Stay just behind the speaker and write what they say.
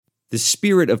The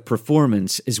spirit of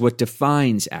performance is what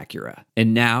defines Acura.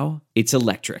 And now, it's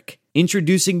electric.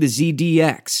 Introducing the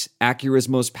ZDX, Acura's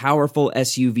most powerful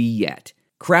SUV yet.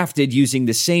 Crafted using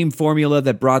the same formula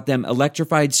that brought them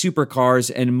electrified supercars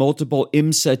and multiple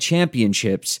IMSA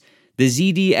championships, the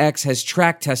ZDX has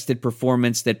track-tested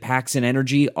performance that packs an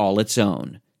energy all its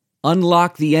own.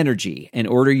 Unlock the energy and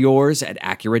order yours at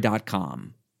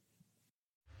Acura.com.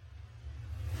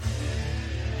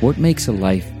 What makes a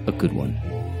life a good one?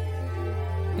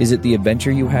 Is it the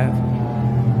adventure you have?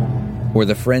 Or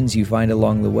the friends you find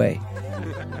along the way?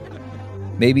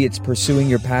 Maybe it's pursuing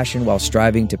your passion while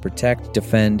striving to protect,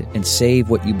 defend, and save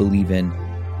what you believe in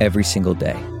every single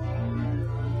day.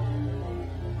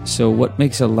 So what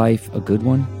makes a life a good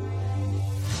one?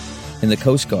 In the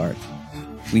Coast Guard,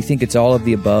 we think it's all of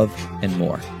the above and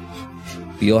more.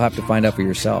 But you'll have to find out for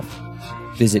yourself.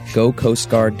 Visit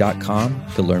gocoastguard.com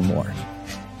to learn more.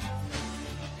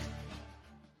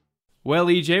 Well,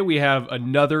 EJ, we have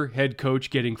another head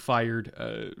coach getting fired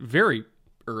very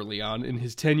early on in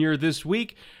his tenure this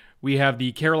week. We have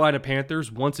the Carolina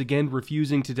Panthers once again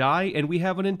refusing to die, and we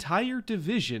have an entire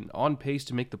division on pace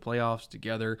to make the playoffs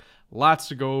together. Lots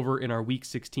to go over in our Week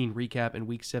 16 recap and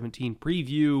Week 17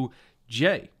 preview.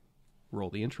 Jay, roll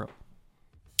the intro.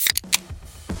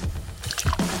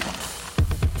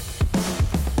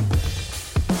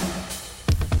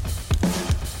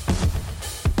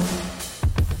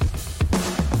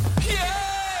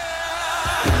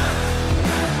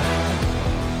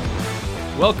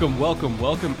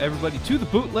 Welcome, everybody, to the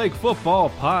Bootleg Football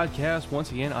Podcast.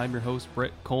 Once again, I'm your host,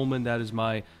 Brett Coleman. That is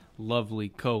my lovely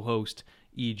co-host,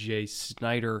 EJ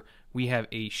Snyder. We have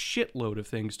a shitload of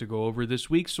things to go over this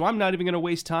week, so I'm not even going to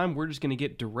waste time. We're just going to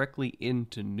get directly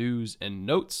into news and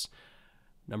notes.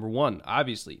 Number one,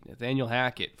 obviously, Nathaniel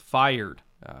Hackett fired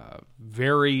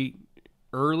very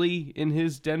early in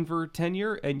his Denver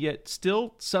tenure, and yet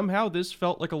still, somehow, this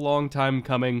felt like a long time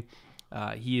coming.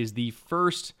 He is the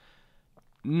first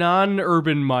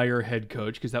non-Urban Meyer head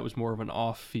coach, because that was more of an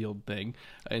off-field thing.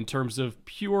 In terms of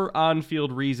pure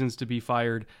on-field reasons to be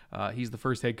fired, he's the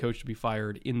first head coach to be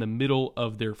fired in the middle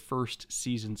of their first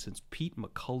season since Pete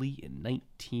McCulley in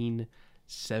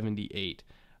 1978.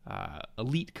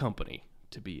 Elite company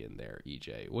to be in there,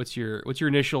 EJ. What's your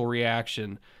initial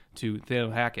reaction to Nathaniel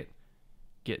Hackett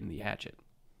getting the hatchet?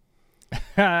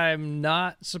 I'm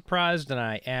not surprised, and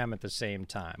I am at the same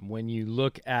time. When you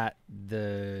look at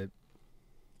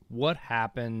what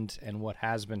happened and what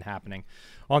has been happening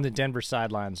on the Denver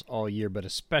sidelines all year, but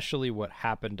especially what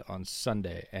happened on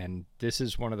Sunday. And this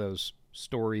is one of those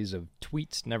stories of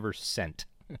tweets never sent.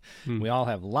 We all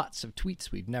have lots of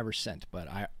tweets we've never sent, but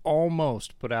I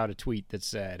almost put out a tweet that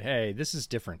said, hey, this is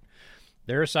different.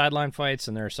 There are sideline fights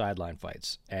and there are sideline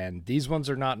fights, and these ones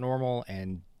are not normal,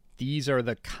 and these are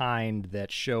the kind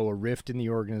that show a rift in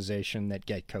the organization that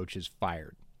get coaches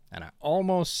fired. And I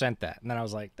almost sent that. And then I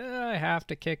was like, I have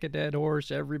to kick a dead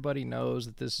horse. Everybody knows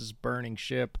that this is burning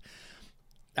ship.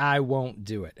 I won't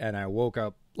do it. And I woke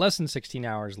up less than 16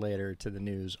 hours later to the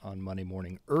news on Monday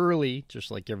morning early,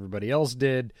 just like everybody else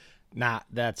did.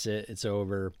 That's it. It's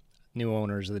over. New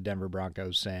owners of the Denver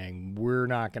Broncos saying, we're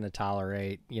not going to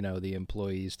tolerate, the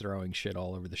employees throwing shit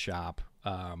all over the shop.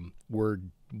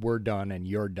 We're done and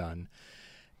you're done.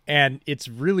 And it's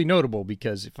really notable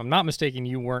because, if I'm not mistaken,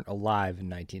 you weren't alive in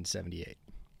 1978.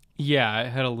 Yeah, I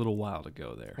had a little while to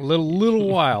go there. A little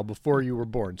while before you were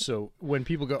born. So when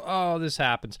people go, oh, this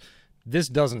happens, this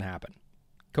doesn't happen.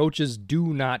 Coaches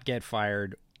do not get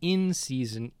fired in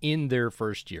season in their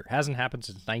first year. Hasn't happened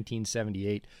since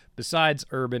 1978. Besides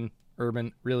Urban,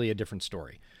 really a different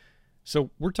story.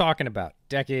 So we're talking about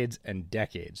decades and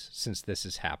decades since this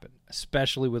has happened,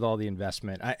 especially with all the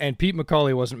investment. And Pete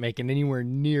McCulley wasn't making anywhere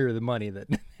near the money that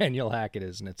Nathaniel Hackett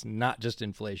is, and it's not just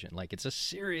inflation. Like, it's a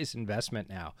serious investment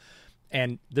now.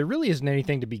 And there really isn't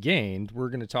anything to be gained. We're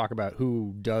going to talk about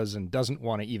who does and doesn't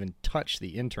want to even touch the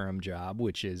interim job,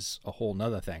 which is a whole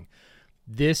nother thing.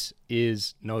 This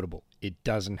is notable. It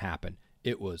doesn't happen.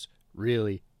 It was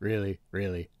really, really,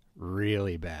 really,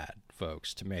 really bad,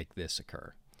 folks, to make this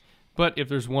occur. But if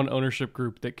there's one ownership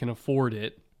group that can afford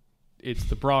it, it's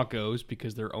the Broncos,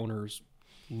 because their owner's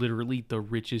literally the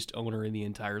richest owner in the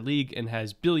entire league and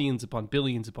has billions upon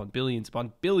billions upon billions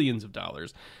upon billions of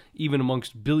dollars, even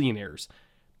amongst billionaires.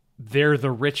 They're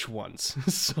the rich ones.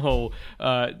 So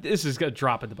this is a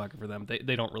drop in the bucket for them.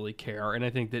 They don't really care. And I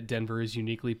think that Denver is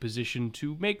uniquely positioned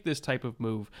to make this type of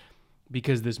move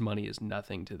because this money is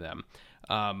nothing to them.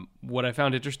 What I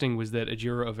found interesting was that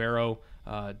Ejiro Evero,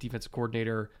 defensive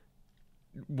coordinator,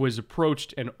 was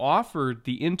approached and offered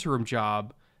the interim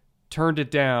job, turned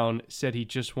it down, said he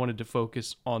just wanted to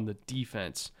focus on the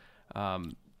defense.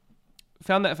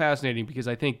 found that fascinating because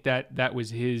I think that was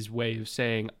his way of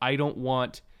saying, I don't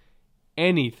want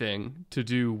anything to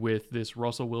do with this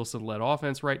Russell Wilson-led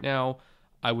offense right now.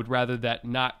 I would rather that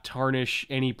not tarnish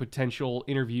any potential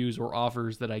interviews or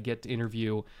offers that I get to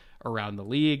interview around the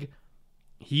league.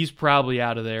 He's probably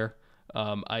out of there.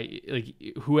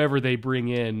 Whoever they bring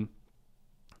in,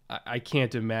 I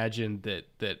can't imagine that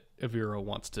Evero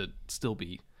wants to still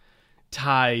be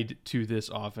tied to this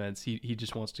offense. He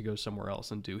just wants to go somewhere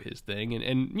else and do his thing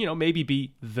and maybe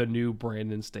be the new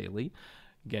Brandon Staley.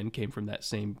 Again, came from that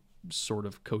same sort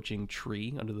of coaching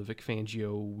tree under the Vic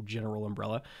Fangio general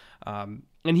umbrella.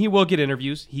 And he will get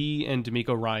interviews. He and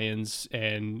DeMeco Ryans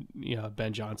and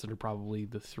Ben Johnson are probably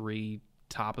the three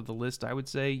top of the list, I would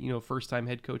say. First-time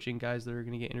head coaching guys that are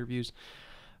going to get interviews.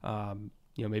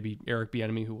 Maybe Eric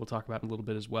Bieniemy, who we'll talk about in a little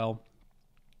bit as well.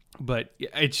 But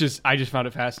I just found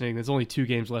it fascinating. There's only 2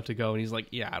 games left to go, and he's like,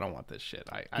 "Yeah, I don't want this shit.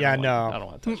 I don't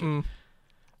want to touch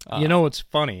it." What's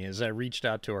funny is I reached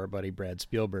out to our buddy Brad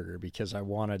Spielberger because I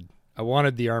wanted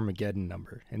the Armageddon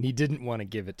number, and he didn't want to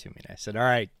give it to me. And I said, "All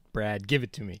right, Brad, give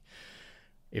it to me.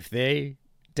 If they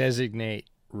designate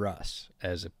Russ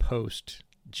as a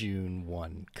post-June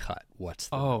 1 cut, what's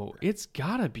the number?" It's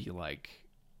got to be like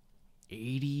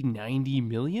 80, 90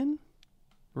 million,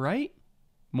 right?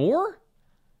 More?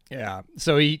 Yeah.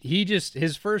 So he just,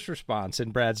 his first response,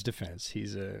 in Brad's defense,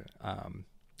 he's a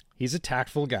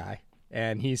tactful guy,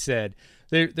 and he said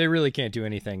they really can't do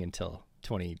anything until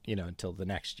until the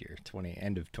next year,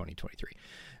 end of 2023.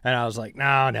 And I was like,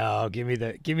 no, give me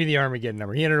the Armageddon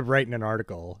number. He ended up writing an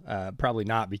article, probably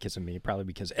not because of me, probably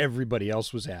because everybody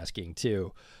else was asking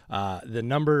too. The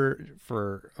number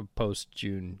for a post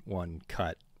June 1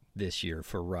 cut this year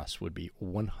for Russ would be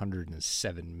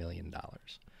 $107 million.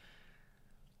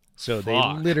 So they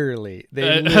literally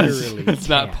it's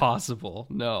not possible.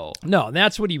 No,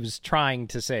 that's what he was trying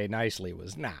to say nicely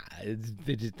was,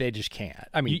 they just can't.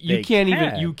 I mean,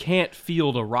 you can't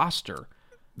field a roster.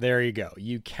 There you go.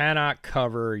 You cannot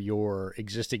cover your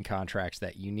existing contracts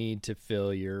that you need to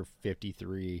fill your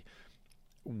 53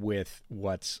 with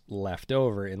what's left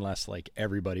over, unless like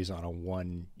everybody's on a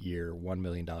 1-year, $1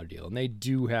 million deal. And they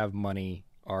do have money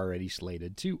already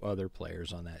slated to other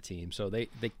players on that team, so they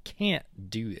can't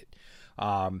do it.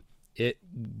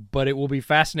 But it will be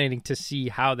fascinating to see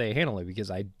how they handle it,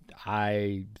 because I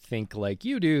think, like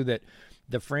you do, that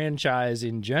the franchise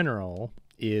in general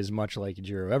is much like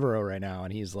Ejiro Evero right now,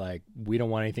 and he's like, we don't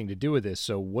want anything to do with this.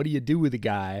 So what do you do with a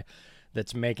guy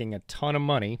that's making a ton of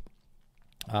money,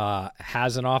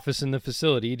 has an office in the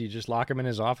facility? Do you just lock him in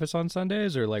his office on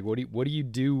Sundays, or like what do you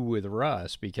do with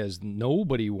Russ? Because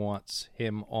nobody wants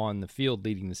him on the field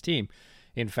leading this team.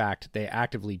 In fact, they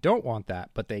actively don't want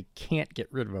that, but they can't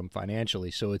get rid of him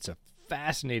financially. So it's a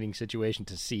fascinating situation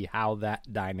to see how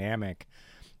that dynamic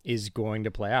is going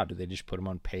to play out. Do they just put him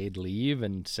on paid leave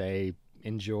and say,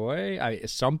 enjoy?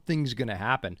 Something's going to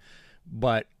happen.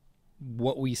 But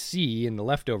what we see in the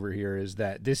leftover here is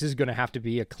that this is going to have to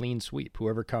be a clean sweep.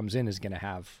 Whoever comes in is going to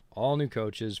have all new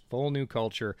coaches, full new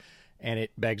culture, and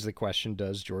it begs the question,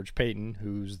 does George Paton,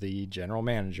 who's the general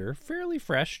manager, fairly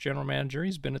fresh general manager,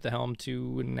 he's been at the helm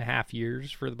 2.5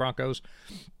 years for the Broncos,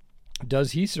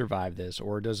 does he survive this,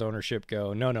 or does ownership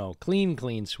go, no,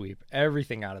 clean sweep,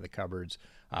 everything out of the cupboards?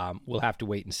 We'll have to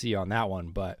wait and see on that one,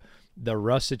 but the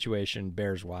Russ situation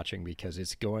bears watching because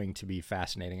it's going to be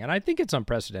fascinating. And I think it's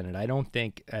unprecedented. I don't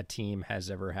think a team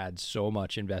has ever had so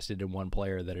much invested in one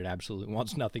player that it absolutely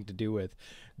wants nothing to do with,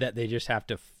 that they just have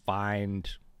to find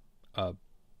a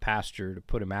pasture to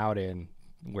put him out in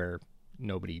where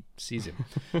nobody sees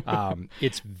him.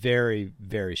 It's very,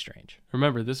 very strange.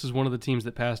 Remember, this is one of the teams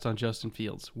that passed on Justin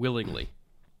Fields willingly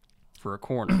for a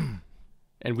corner.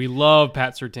 And we love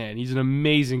Pat Surtain. He's an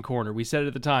amazing corner. We said it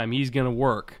at the time, he's going to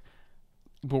work.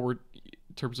 But in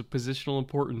terms of positional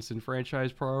importance and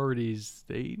franchise priorities,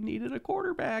 they needed a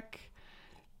quarterback.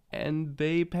 And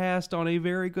they passed on a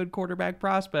very good quarterback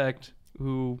prospect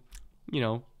who,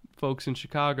 folks in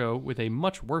Chicago with a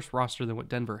much worse roster than what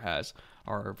Denver has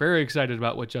are very excited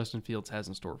about what Justin Fields has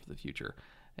in store for the future.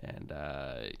 And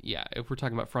if we're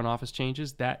talking about front office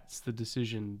changes, that's the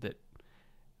decision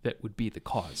that would be the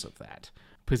cause of that.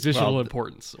 Positional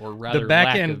importance, or rather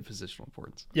lack of positional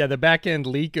importance. Yeah, the back end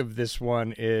leak of this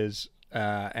one is,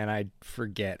 and I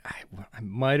forget, I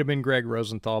might have been Greg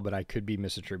Rosenthal, but I could be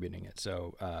misattributing it.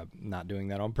 So not doing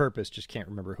that on purpose, just can't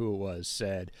remember who it was,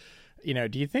 said,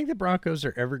 do you think the Broncos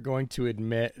are ever going to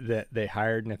admit that they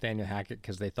hired Nathaniel Hackett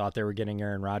because they thought they were getting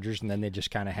Aaron Rodgers, and then they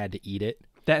just kind of had to eat it?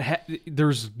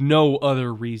 There's no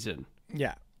other reason.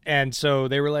 Yeah. And so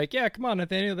they were like, yeah, come on,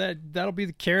 Nathaniel, that'll be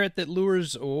the carrot that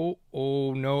lures. Oh,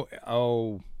 no.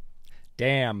 Oh,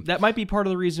 damn. That might be part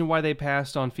of the reason why they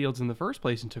passed on Fields in the first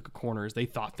place and took a corner, is they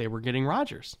thought they were getting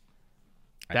Rodgers.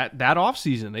 That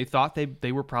offseason, they thought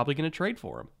they were probably going to trade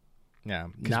for him. Yeah.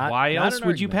 Why else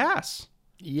would you pass?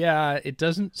 Yeah, it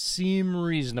doesn't seem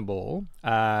reasonable,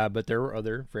 but there were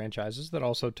other franchises that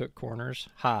also took corners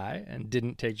high and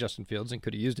didn't take Justin Fields and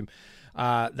could have used him.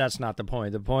 That's not the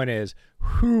point. The point is,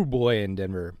 whoo boy in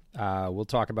Denver. We'll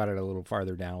talk about it a little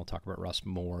farther down. We'll talk about Russ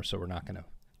more, so we're not gonna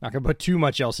put too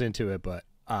much else into it. But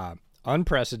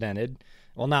unprecedented.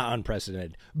 Well, not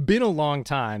unprecedented. Been a long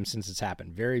time since it's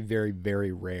happened. Very, very,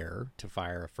 very rare to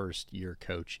fire a first-year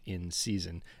coach in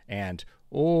season. And,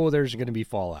 there's going to be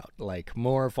fallout. Like,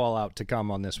 more fallout to come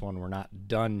on this one. We're not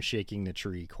done shaking the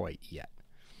tree quite yet.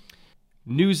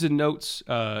 News and notes,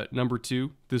 number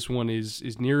 2. This one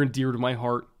is near and dear to my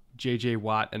heart. J.J.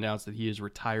 Watt announced that he is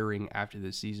retiring after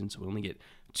this season, so we only get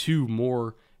 2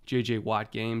 more J.J.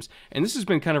 Watt games. And this has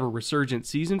been kind of a resurgent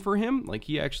season for him. Like,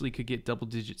 he actually could get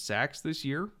double-digit sacks this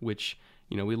year, which,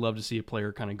 we love to see a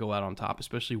player kind of go out on top,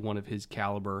 especially one of his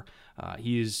caliber.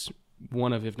 He is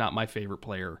one of, if not my favorite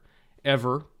player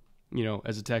ever.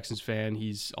 As a Texans fan,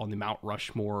 he's on the Mount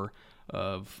Rushmore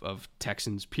of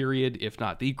Texans, period, if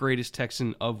not the greatest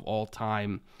Texan of all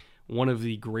time. One of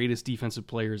the greatest defensive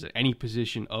players at any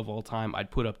position of all time. I'd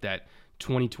put up that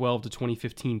 2012 to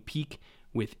 2015 peak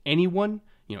with anyone.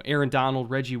 Aaron Donald,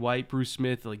 Reggie White, Bruce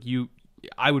Smith,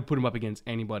 I would put him up against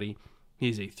anybody. He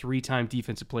is a 3-time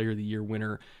Defensive Player of the Year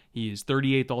winner. He is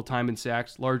 38th all-time in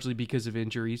sacks, largely because of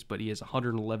injuries, but he has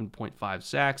 111.5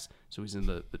 sacks, so he's in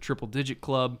the triple-digit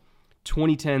club.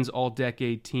 2010's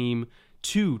All-Decade Team,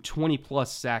 2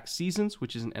 20-plus sack seasons,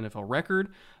 which is an NFL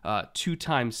record.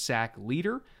 2-time sack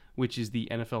leader, which is the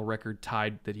NFL record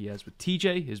tied that he has with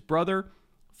TJ, his brother.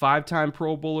 5-time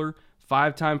Pro Bowler,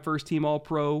 5-time first-team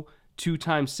All-Pro,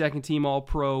 2-time second-team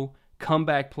All-Pro,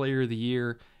 comeback player of the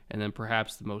year, and then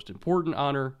perhaps the most important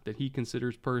honor that he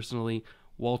considers personally,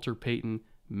 Walter Payton,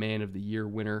 Man of the Year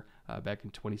winner back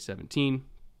in 2017.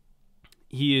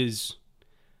 He is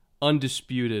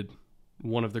undisputed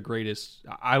one of the greatest.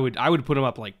 I would put him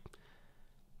up, like,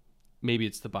 maybe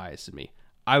it's the bias in me.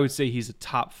 I would say he's a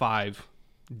top 5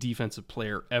 defensive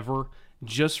player ever,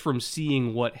 just from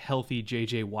seeing what healthy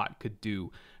J.J. Watt could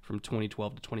do from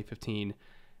 2012 to 2015.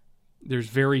 There's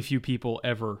very few people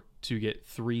ever to get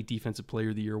 3 Defensive Player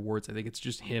of the Year awards. I think it's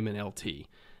just him and LT.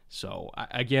 So,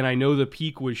 again, I know the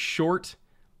peak was short,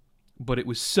 but it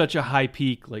was such a high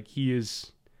peak. Like, he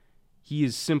is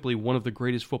simply one of the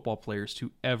greatest football players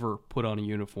to ever put on a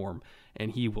uniform,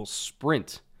 and he will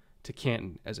sprint to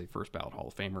Canton as a first ballot Hall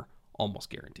of Famer. Almost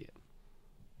guarantee it.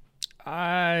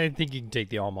 I think you can take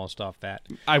the almost off that.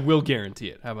 I will guarantee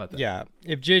it. How about that? Yeah.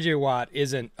 If J.J. Watt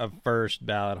isn't a first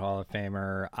ballot Hall of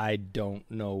Famer, I don't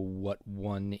know what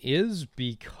one is,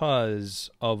 because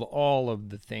of all of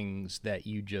the things that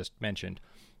you just mentioned.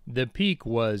 The peak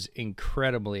was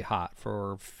incredibly hot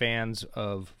for fans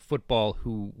of football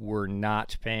who were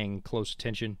not paying close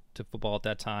attention to football at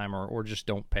that time, or just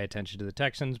don't pay attention to the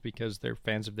Texans because they're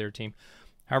fans of their team.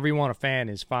 However you want a fan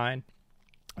is fine.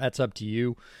 That's up to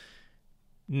you.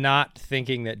 Not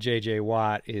thinking that J.J.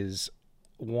 Watt is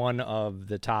one of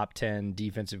the top 10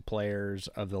 defensive players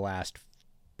of the last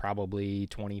probably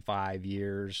 25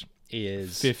 years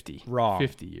is 50. Wrong.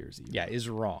 50 years even. Yeah, is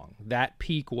wrong. That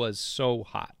peak was so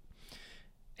hot,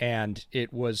 and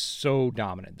it was so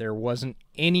dominant. There wasn't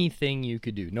anything you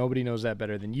could do. Nobody knows that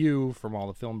better than you from all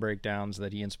the film breakdowns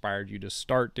that he inspired you to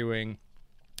start doing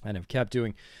and have kept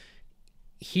doing.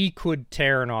 He could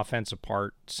tear an offense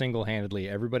apart single-handedly.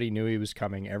 Everybody knew he was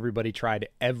coming. Everybody tried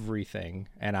everything,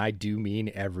 and I do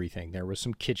mean everything. There was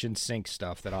some kitchen sink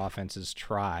stuff that offenses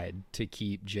tried to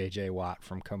keep J.J. Watt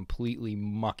from completely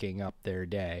mucking up their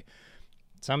day.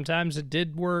 Sometimes it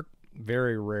did work.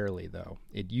 Very rarely, though.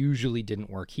 It usually didn't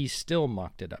work. He still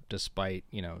mucked it up despite,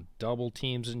 double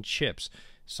teams and chips.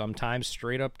 Sometimes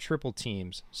straight up triple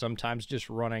teams, sometimes just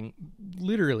running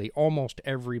literally almost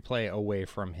every play away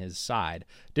from his side.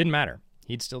 Didn't matter.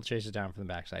 He'd still chase it down from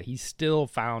the backside. He still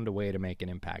found a way to make an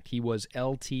impact. He was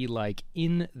LT-like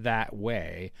in that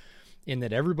way, in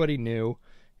that everybody knew,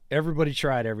 everybody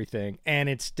tried everything, and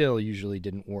it still usually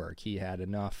didn't work. He had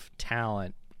enough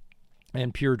talent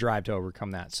and pure drive to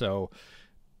overcome that. So,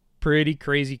 pretty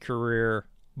crazy career.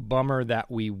 Bummer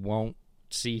that we won't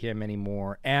see him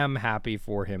anymore. Am happy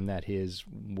for him that his,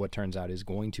 what turns out is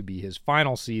going to be his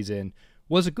final season,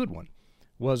 was a good one,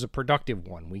 was a productive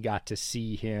one. We got to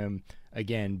see him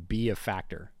again be a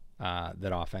factor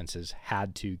that offenses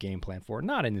had to game plan for,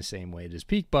 not in the same way at his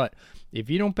peak, but if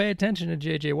you don't pay attention to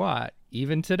J.J. Watt,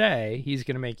 even today, he's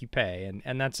going to make you pay,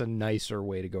 and that's a nicer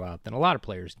way to go out than a lot of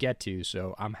players get to,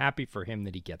 so I'm happy for him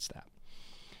that he gets that.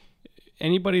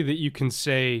 anybody that you can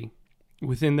say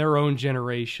within their own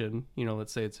generation,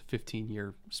 let's say it's a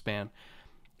 15-year span,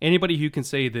 anybody who can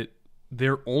say that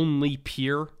their only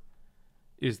peer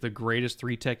is the greatest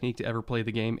 3 technique to ever play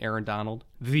the game, Aaron Donald,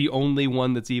 the only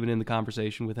one that's even in the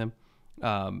conversation with him,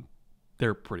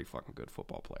 they're a pretty fucking good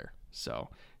football player. So,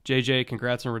 JJ,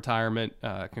 congrats on retirement.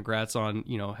 Congrats on,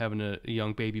 having a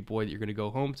young baby boy that you're going to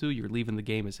go home to. You're leaving the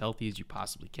game as healthy as you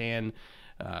possibly can.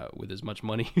 With as much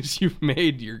money as you've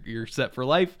made, you're set for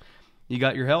life. You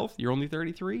got your health. You're only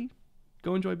 33.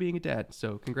 Go enjoy being a dad.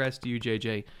 So congrats to you,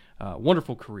 JJ.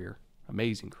 Wonderful career.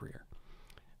 Amazing career.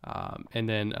 And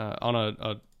then on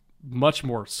a much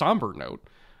more somber note,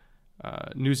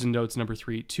 news and notes number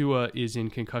 3, Tua is in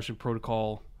concussion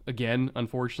protocol again,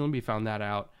 unfortunately. We found that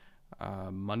out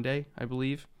Monday, I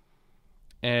believe.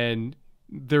 And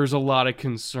there's a lot of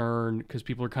concern because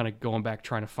people are kind of going back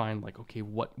trying to find, like, okay,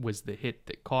 what was the hit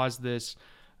that caused this?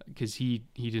 Because he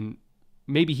didn't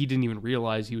even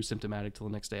realize he was symptomatic till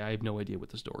the next day. I have no idea what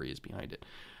the story is behind it.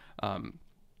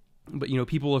 But,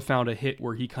 people have found a hit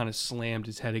where he kind of slammed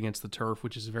his head against the turf,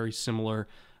 which is a very similar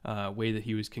way that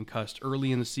he was concussed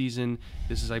early in the season.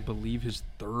 This is, I believe, his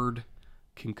 3rd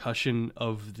concussion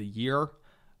of the year,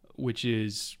 which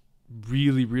is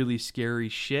really, really scary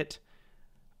shit.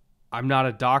 I'm not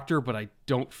a doctor, but I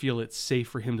don't feel it's safe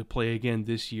for him to play again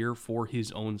this year for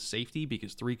his own safety,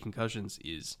 because 3 concussions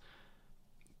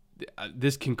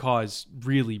this can cause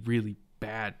really, really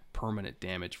bad permanent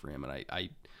damage for him. And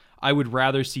I would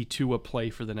rather see Tua play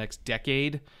for the next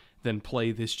decade than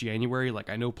play this January. Like,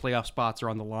 I know playoff spots are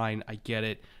on the line. I get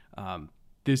it.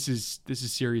 This is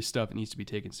serious stuff. It needs to be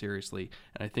taken seriously.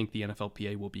 And I think the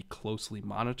NFLPA will be closely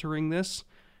monitoring this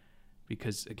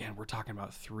because, again, we're talking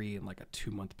about 3 in like a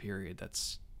 2-month period.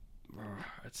 It's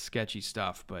sketchy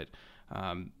stuff. But,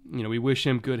 we wish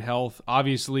him good health.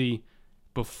 Obviously,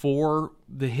 before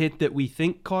the hit that we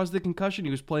think caused the concussion,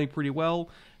 he was playing pretty well.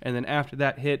 And then after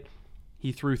that hit,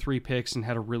 he threw 3 picks and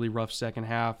had a really rough second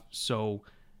half. So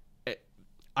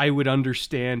I would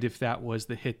understand if that was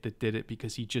the hit that did it,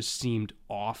 because he just seemed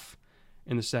off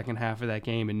in the second half of that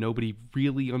game and nobody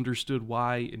really understood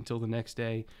why until the next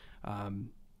day.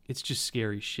 It's just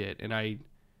scary shit. And I'm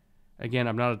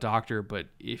not a doctor, but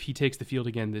if he takes the field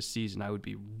again this season, I would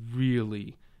be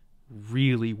really,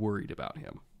 really worried about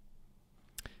him.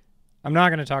 I'm not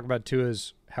going to talk about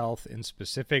Tua's health in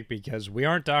specific because we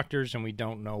aren't doctors and we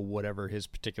don't know whatever his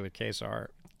particular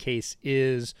case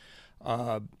is.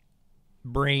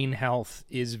 Brain health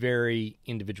is very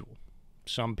individual.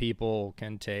 Some people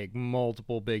can take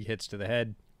multiple big hits to the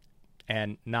head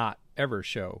and not ever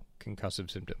show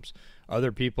concussive symptoms.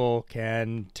 Other people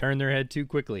can turn their head too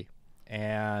quickly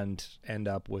and end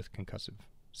up with concussive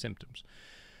symptoms.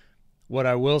 What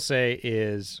I will say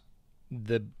is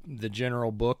the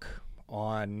general book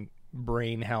on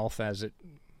brain health as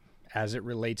it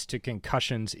relates to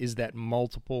concussions is that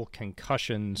multiple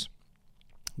concussions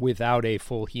without a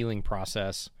full healing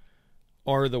process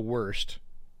are the worst,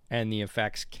 and the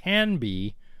effects can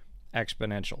be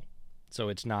exponential. So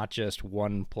it's not just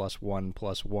 1 + 1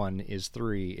 + 1 is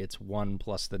 3. It's 1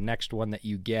 plus the next one that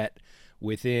you get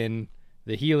within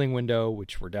the healing window,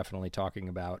 which we're definitely talking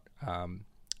about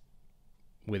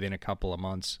within a couple of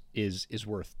months, is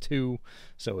worth 2.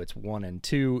 So it's 1 and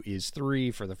 2 is 3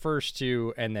 for the first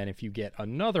 2. And then if you get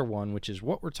another one, which is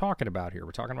what we're talking about here,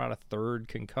 we're talking about a 3rd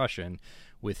concussion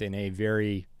within a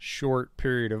very short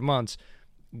period of months,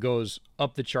 goes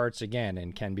up the charts again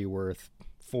and can be worth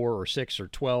 4 or 6 or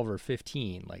 12 or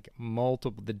 15. Like,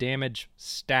 multiple, the damage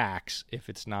stacks if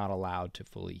it's not allowed to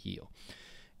fully heal.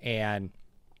 And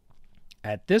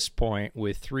at this point,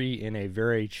 with 3 in a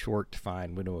very short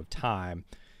defined window of time,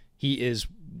 he is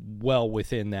well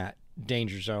within that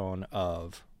danger zone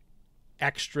of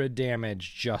extra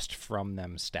damage just from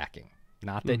them stacking.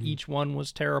 Not that each one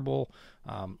was terrible.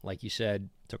 Like you said,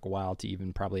 took a while to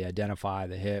even probably identify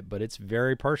the hit, but it's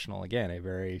very personal. Again, a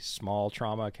very small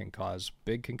trauma can cause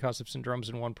big concussive syndromes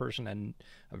in one person and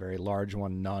a very large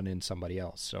one, none in somebody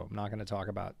else. So I'm not going to talk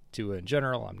about Tua in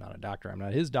general. I'm not a doctor. I'm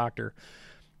not his doctor.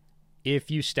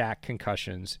 If you stack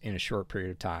concussions in a short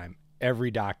period of time,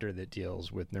 every doctor that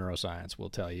deals with neuroscience will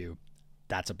tell you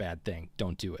that's a bad thing.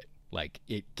 Don't do it. Like,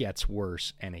 it gets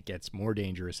worse and it gets more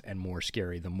dangerous and more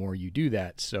scary the more you do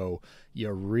that. So you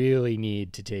really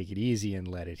need to take it easy and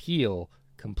let it heal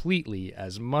completely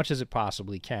as much as it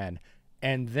possibly can.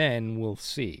 And then we'll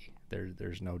see.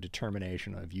 There's no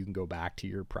determination of you can go back to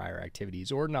your prior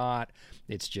activities or not.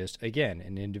 It's just, again,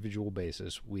 an individual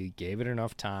basis. We gave it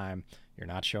enough time. You're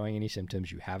not showing any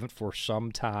symptoms. You haven't for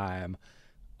some time.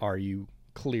 Are you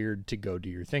cleared to go do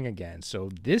your thing again? So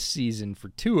this season for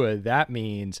Tua, that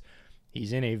means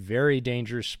He's in a very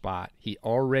dangerous spot. He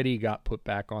already got put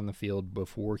back on the field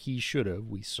before he should have.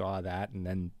 We saw that. And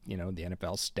then, the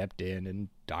NFL stepped in and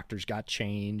doctors got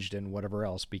changed and whatever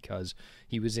else because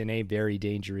he was in a very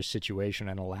dangerous situation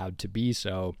and allowed to be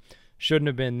so. Shouldn't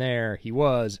have been there. He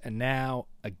was. And now,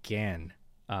 again,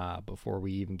 before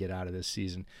we even get out of this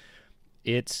season,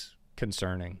 it's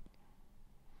concerning.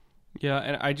 Yeah,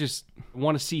 and I just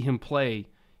want to see him play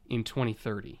in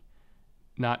 2030,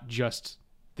 not just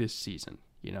this season,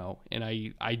 and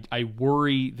I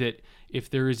worry that if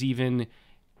there is even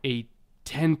a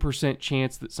 10%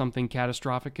 chance that something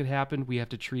catastrophic could happen, we have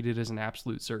to treat it as an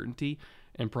absolute certainty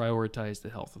and prioritize the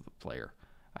health of the player.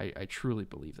 I truly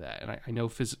believe that. And I know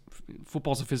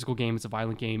football's a physical game. It's a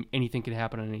violent game. Anything can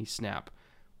happen on any snap.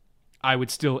 I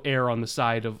would still err on the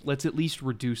side of let's at least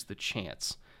reduce the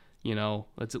chance.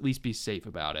 Let's at least be safe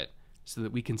about it so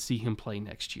that we can see him play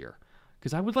next year.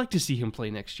 Because I would like to see him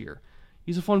play next year.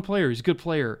 He's a fun player. He's a good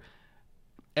player.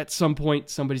 At some point,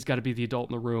 somebody's got to be the adult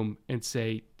in the room and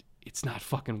say, it's not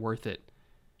fucking worth it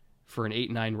for an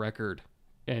 8-9 record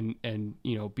and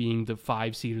being the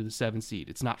 5 seed or the 7 seed.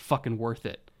 It's not fucking worth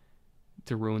it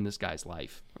to ruin this guy's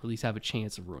life, or at least have a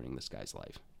chance of ruining this guy's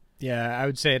life. Yeah, I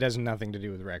would say it has nothing to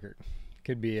do with the record.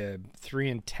 Could be a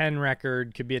 3-10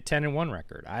 record, could be a 10-1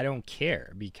 record. I don't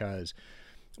care because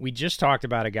we just talked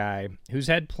about a guy who's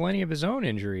had plenty of his own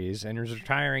injuries and is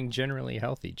retiring generally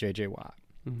healthy, J.J. Watt.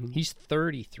 Mm-hmm. He's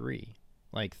 33.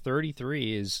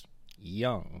 33 is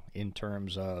young in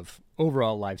terms of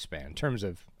overall lifespan. In terms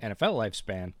of NFL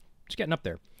lifespan, it's getting up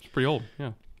there. It's pretty old,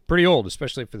 yeah. Pretty old,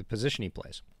 especially for the position he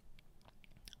plays.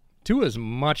 Tua's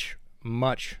much,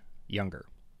 much younger.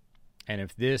 And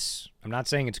if this, I'm not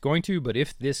saying it's going to, but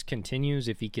if this continues,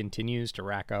 if he continues to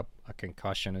rack up a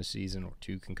concussion a season or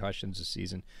 2 concussions a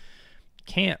season,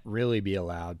 can't really be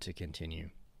allowed to continue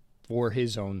for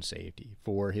his own safety,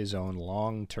 for his own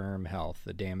long-term health,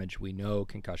 the damage we know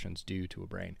concussions do to a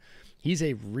brain. He's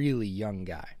a really young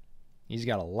guy. He's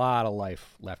got a lot of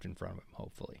life left in front of him,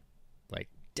 hopefully,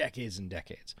 decades and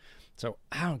decades. So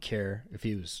I don't care if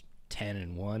he was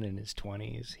 10-1 in his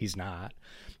 20s. He's not.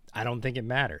 I don't think it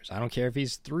matters. I don't care if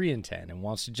he's 3-10 and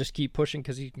wants to just keep pushing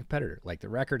because he's a competitor. The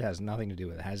record has nothing to do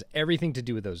with it. It has everything to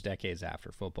do with those decades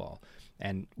after football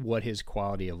and what his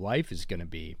quality of life is going to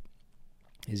be.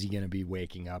 Is he going to be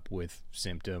waking up with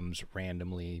symptoms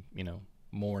randomly,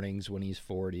 mornings when he's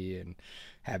 40 and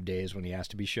have days when he has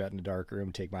to be shut in a dark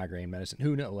room, take migraine medicine?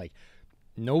 Who knows?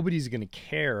 Nobody's going to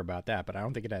care about that, but I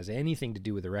don't think it has anything to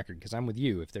do with the record because I'm with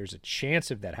you. If there's a chance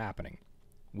of that happening,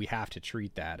 we have to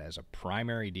treat that as a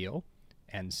primary deal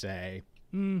and say,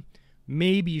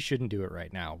 maybe you shouldn't do it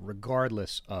right now,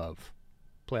 regardless of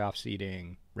playoff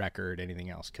seeding, record, anything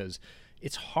else, because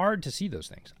it's hard to see those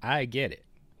things. I get it.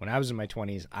 When I was in my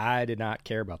 20s, I did not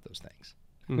care about those things.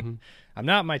 Mm-hmm. I'm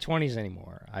not in my 20s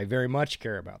anymore. I very much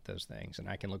care about those things, and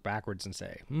I can look backwards and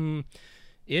say,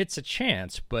 it's a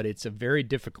chance, but it's a very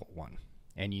difficult one,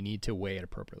 and you need to weigh it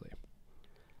appropriately.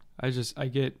 I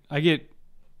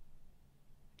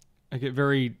get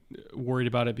very worried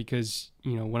about it because,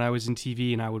 when I was in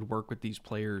TV and I would work with these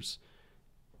players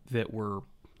that were,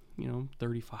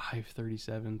 35,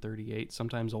 37, 38,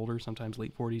 sometimes older, sometimes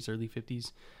late 40s, early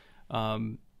 50s.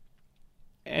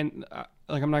 And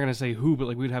I'm not going to say who,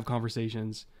 but we'd have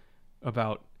conversations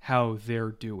about how they're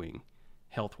doing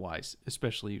health-wise,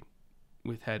 especially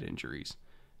with head injuries.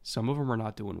 Some of them are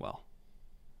not doing well.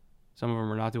 Some of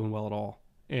them are not doing well at all.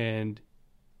 And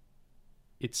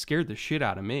it scared the shit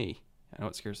out of me. I know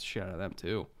it scares the shit out of them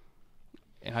too.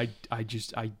 And I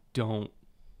don't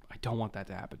want that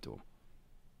to happen to them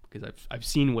because I've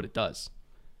seen what it does,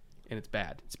 and it's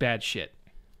bad. It's bad shit.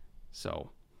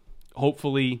 So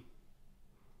hopefully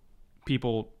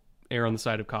people err on the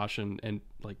side of caution and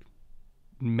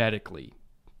medically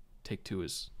take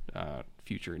Tua's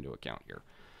future into account here.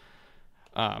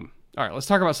 All right, let's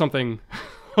talk about something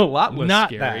a lot less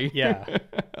scary. That, yeah.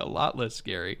 A lot less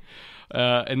scary.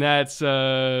 And that's,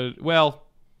 not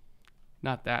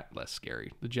that less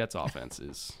scary. The Jets offense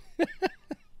is,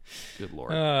 good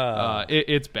Lord.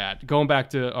 It's bad. Going back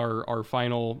to our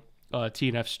final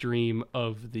TNF stream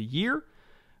of the year,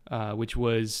 which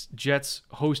was Jets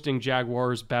hosting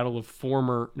Jaguars, battle of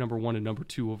former number 1 and number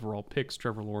 2 overall picks,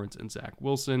 Trevor Lawrence and Zach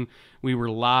Wilson. We were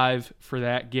live for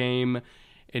that game.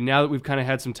 And now that we've kind of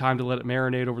had some time to let it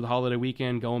marinate over the holiday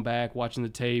weekend, going back, watching the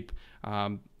tape,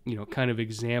 kind of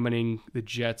examining the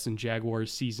Jets and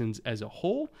Jaguars seasons as a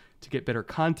whole to get better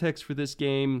context for this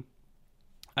game,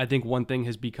 I think one thing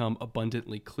has become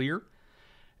abundantly clear,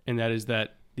 and that is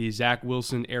that the Zach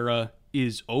Wilson era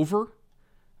is over.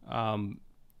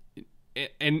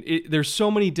 there's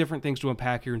so many different things to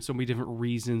unpack here and so many different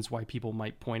reasons why people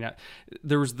might point out.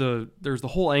 There's the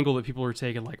whole angle that people are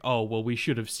taking, like, oh, well, we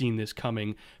should have seen this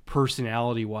coming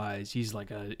personality wise. He's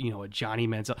like a Johnny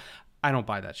Manziel. I don't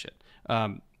buy that shit.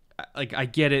 I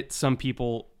get it. Some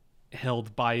people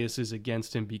held biases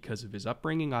against him because of his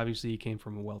upbringing. Obviously, he came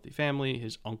from a wealthy family.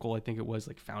 His uncle, I think it was,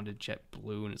 like, founded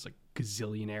JetBlue and is like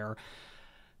gazillionaire.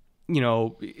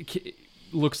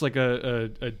 Looks like a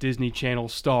Disney Channel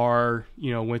star,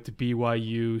 went to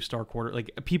BYU, star quarter.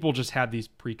 Like, people just have these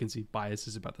preconceived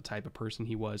biases about the type of person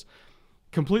he was,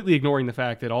 completely ignoring the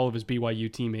fact that all of his BYU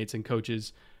teammates and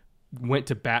coaches went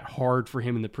to bat hard for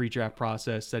him in the pre-draft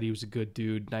process, said he was a good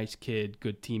dude, nice kid,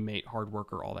 good teammate, hard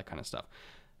worker, all that kind of stuff.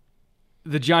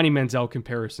 The Johnny Manziel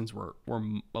comparisons were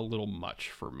a little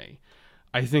much for me.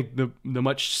 I think the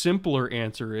much simpler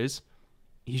answer is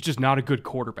he's just not a good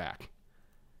quarterback,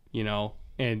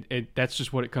 And that's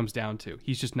just what it comes down to.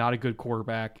 He's just not a good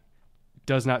quarterback,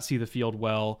 does not see the field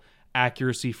well.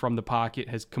 Accuracy from the pocket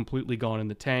has completely gone in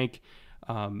the tank.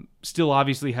 Still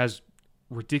obviously has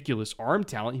ridiculous arm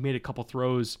talent. He made a couple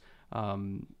throws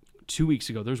 2 weeks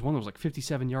ago. There's one that was like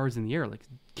 57 yards in the air. Like,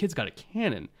 kid's got a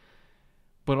cannon.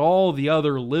 But all the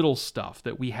other little stuff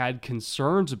that we had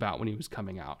concerns about when he was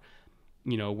coming out,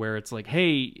 where it's like,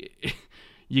 hey,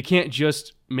 you can't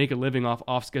just make a living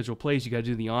off schedule plays. You got to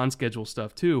do the on schedule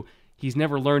stuff too. He's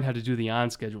never learned how to do the on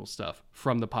schedule stuff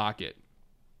from the pocket.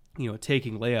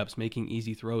 Taking layups, making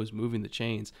easy throws, moving the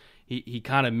chains. He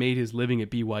kind of made his living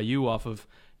at BYU off of,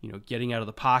 getting out of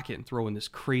the pocket and throwing this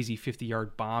crazy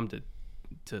 50-yard bomb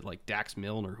to like Dax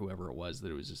Milne or whoever it was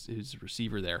that was his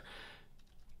receiver there.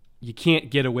 You can't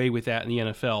get away with that in the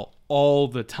NFL all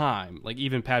the time. Like,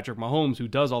 even Patrick Mahomes, who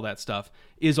does all that stuff,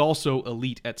 is also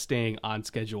elite at staying on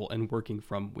schedule and working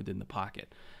from within the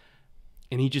pocket.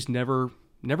 And he just never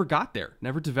got there,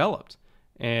 never developed.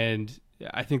 And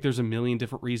I think there's a million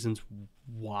different reasons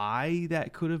why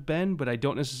that could have been, but I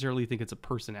don't necessarily think it's a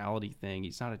personality thing.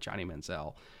 He's not a Johnny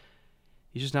Manziel.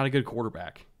 He's just not a good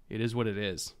quarterback. It is what it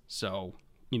is. So,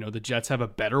 the Jets have a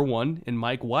better one in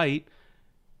Mike White,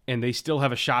 and they still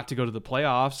have a shot to go to the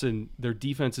playoffs, and their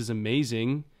defense is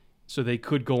amazing, so they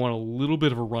could go on a little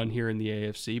bit of a run here in the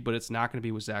AFC, but it's not going to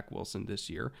be with Zach Wilson this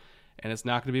year, and it's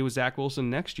not going to be with Zach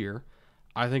Wilson next year.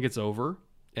 I think it's over,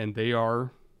 and they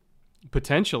are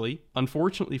potentially,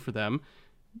 unfortunately for them,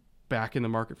 back in the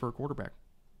market for a quarterback.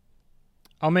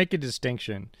 I'll make a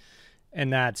distinction,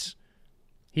 and that's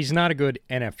he's not a good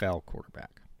NFL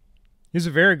quarterback. He's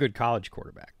a very good college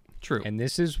quarterback. True. And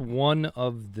this is one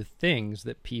of the things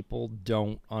that people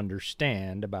don't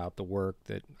understand about the work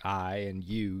that I and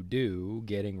you do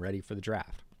getting ready for the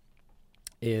draft.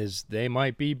 Is they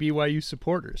might be BYU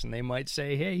supporters, and they might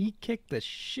say, hey, he kicked the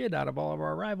shit out of all of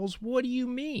our rivals. What do you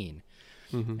mean?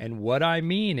 Mm-hmm. And what I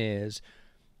mean is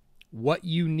what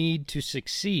you need to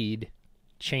succeed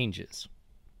changes.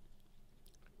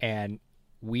 And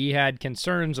we had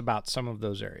concerns about some of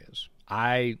those areas.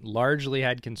 I largely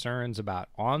had concerns about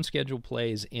on-schedule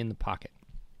plays in the pocket.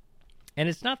 And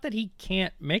it's not that he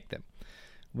can't make them.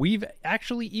 We've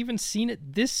actually even seen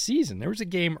it this season. There was a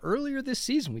game earlier this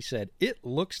season we said, it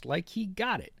looks like he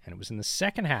got it. And it was in the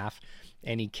second half,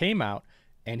 and he came out,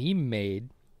 and he made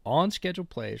on-schedule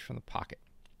plays from the pocket.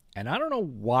 And I don't know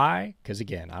why, because,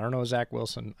 again, I don't know Zach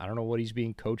Wilson. I don't know what he's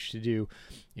being coached to do.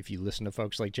 If you listen to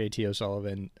folks like J.T.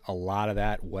 O'Sullivan, a lot of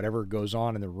that, whatever goes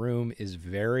on in the room, is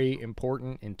very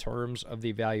important in terms of the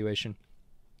evaluation.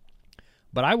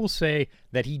 But I will say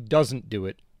that he doesn't do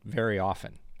it very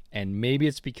often. And maybe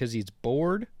it's because he's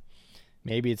bored.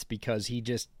 Maybe it's because he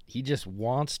just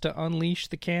wants to unleash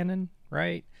the cannon,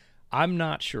 right? I'm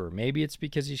not sure. Maybe it's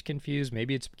because he's confused.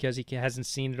 Maybe it's because he hasn't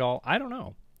seen it all. I don't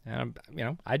know.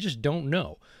 I just don't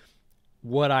know.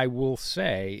 What I will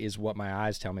say is what my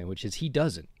eyes tell me, which is he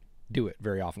doesn't do it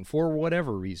very often for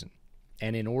whatever reason.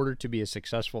 And in order to be a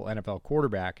successful NFL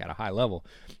quarterback at a high level,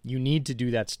 you need to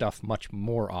do that stuff much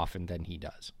more often than he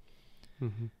does.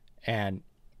 Mm-hmm. And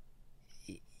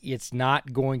it's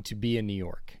not going to be in New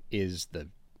York is the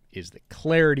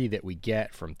clarity that we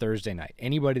get from Thursday night.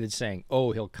 Anybody that's saying,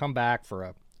 oh, he'll come back for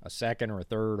a second or a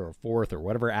third or a fourth or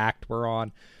whatever act we're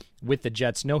on with the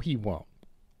Jets, no, he won't.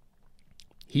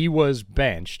 He was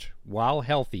benched while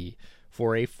healthy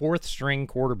for a fourth-string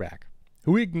quarterback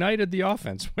who ignited the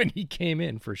offense when he came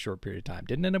in for a short period of time.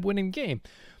 Didn't end up winning the game,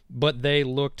 but they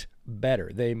looked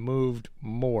better. They moved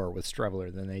more with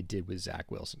Streveler than they did with Zach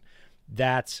Wilson.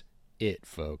 That's it,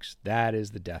 folks. That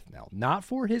is the death knell. Not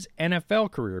for his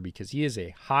NFL career, because he is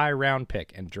a high round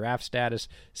pick and draft status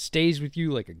stays with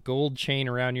you like a gold chain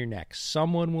around your neck.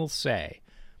 Someone will say,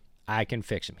 I can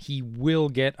fix him. He will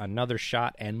get another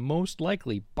shot, and most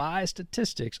likely, by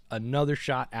statistics, another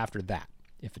shot after that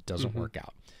if it doesn't work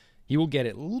out. He will get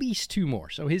at least 2 more.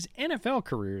 So his NFL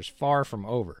career is far from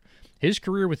over. His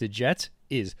career with the Jets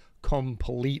is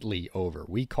completely over.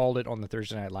 We called it on the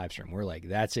Thursday Night Live stream. We're like,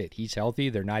 that's it. He's healthy.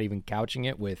 They're not even couching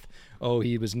it with, oh,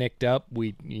 he was nicked up.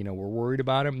 We're worried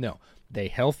about him. No, they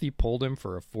healthy pulled him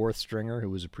for a 4th stringer who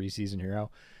was a preseason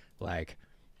hero. Like,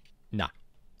 nah,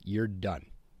 you're done.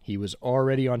 He was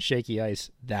already on shaky ice.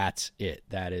 That's it.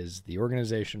 That is the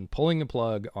organization pulling the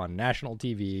plug on national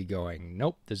TV going,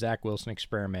 nope, the Zach Wilson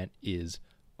experiment is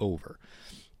over.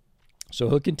 So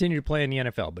he'll continue to play in the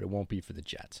NFL, but it won't be for the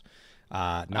Jets.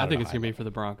 I think it's going to be for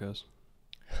the Broncos.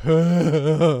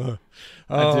 I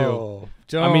do.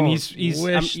 I mean, he's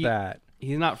that.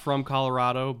 He's not from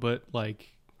Colorado, but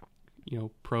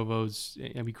Provo's.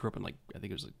 He grew up in I think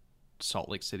it was Salt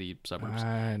Lake City suburbs.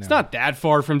 I know. It's not that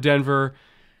far from Denver.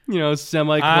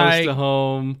 Semi close to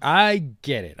home. I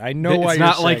get it. I know why it's you're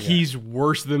not saying like that. he's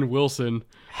worse than Wilson.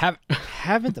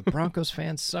 Haven't the Broncos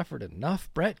fans suffered enough,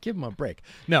 Brett? Give them a break.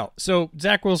 No, so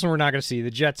Zach Wilson we're not going to see.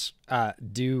 The Jets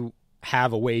do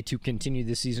have a way to continue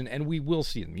this season, and we will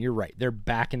see them. You're right. They're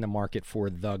back in the market for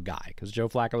the guy because Joe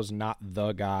Flacco is not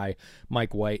the guy.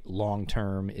 Mike White,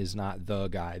 long-term, is not the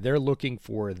guy. They're looking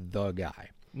for the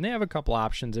guy. And they have a couple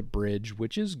options at bridge,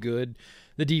 which is good.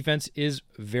 The defense is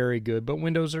very good, but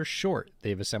windows are short.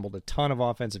 They've assembled a ton of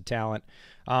offensive talent.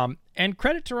 And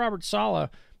credit to Robert Saleh,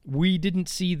 we didn't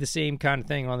see the same kind of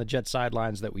thing on the Jets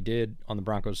sidelines that we did on the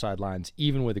Broncos sidelines,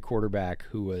 even with a quarterback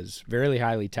who was very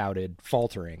highly touted,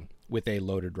 faltering with a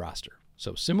loaded roster.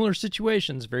 So similar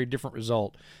situations, very different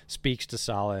result, speaks to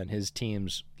Saleh and his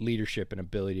team's leadership and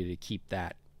ability to keep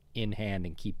that in hand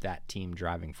and keep that team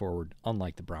driving forward,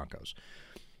 unlike the Broncos.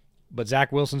 But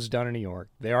Zach Wilson's done in New York.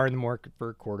 They are in the market for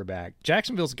a quarterback.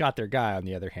 Jacksonville's got their guy, on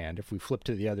the other hand, if we flip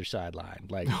to the other sideline.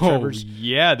 Trevor's,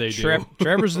 yeah, they do.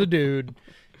 Trevor's the dude.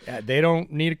 They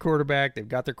don't need a quarterback. They've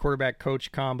got their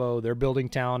quarterback-coach combo. They're building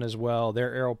talent as well.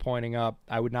 Their arrow pointing up.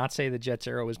 I would not say the Jets'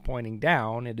 arrow is pointing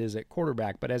down. It is at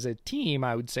quarterback. But as a team,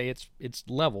 I would say it's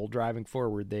level driving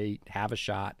forward. They have a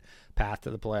shot, path to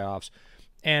the playoffs.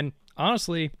 And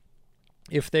honestly,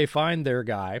 if they find their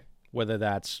guy, whether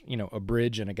that's, a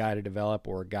bridge and a guy to develop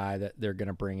or a guy that they're going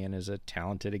to bring in as a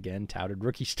talented, again, touted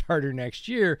rookie starter next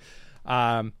year,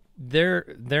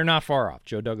 they're not far off.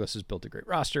 Joe Douglas has built a great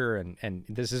roster, and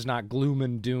this is not gloom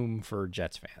and doom for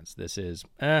Jets fans. This is,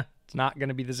 it's not going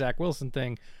to be the Zach Wilson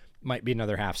thing. Might be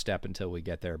another half step until we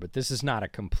get there, but this is not a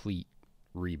complete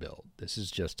rebuild. This is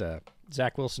just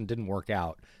Zach Wilson didn't work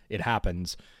out. It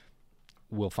happens.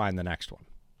 We'll find the next one.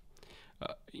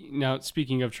 Now,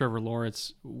 speaking of Trevor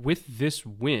Lawrence, with this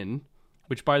win,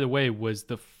 which, by the way, was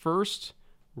the first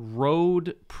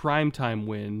road primetime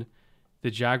win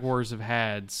the Jaguars have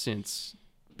had since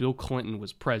Bill Clinton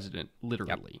was president,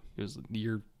 literally. Yep. It was the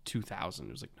year 2000.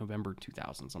 It was November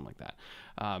 2000, something like that.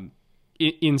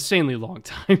 Insanely long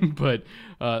time, but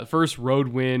first road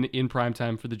win in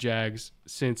primetime for the Jags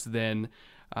since then.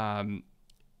 And,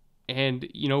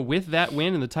 with that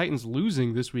win and the Titans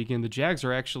losing this weekend, the Jags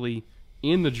are actually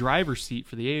in the driver's seat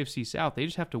for the AFC South. They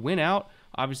just have to win out,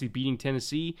 obviously beating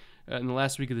Tennessee in the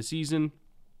last week of the season.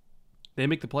 They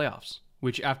make the playoffs,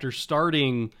 which after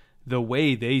starting the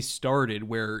way they started,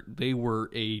 where they would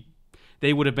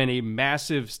have been a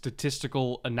massive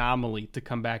statistical anomaly to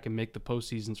come back and make the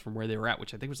postseasons from where they were at,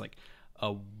 which I think was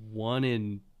a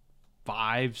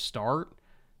 1-5 start,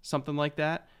 something like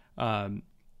that.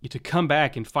 To come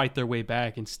back and fight their way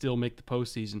back and still make the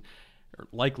postseason, or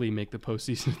likely make the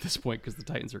postseason at this point because the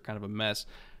Titans are kind of a mess.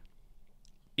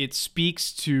 It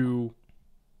speaks to,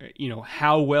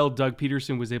 how well Doug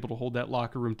Peterson was able to hold that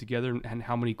locker room together, and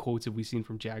how many quotes have we seen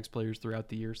from Jags players throughout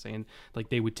the year saying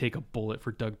they would take a bullet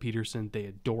for Doug Peterson. They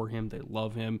adore him. They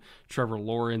love him. Trevor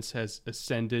Lawrence has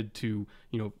ascended to,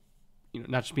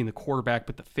 not just being the quarterback,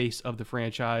 but the face of the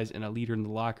franchise and a leader in the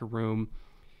locker room.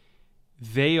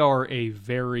 They are a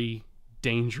very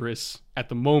dangerous, at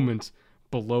the moment,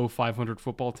 below 500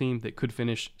 football team that could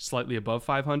finish slightly above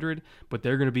 500, but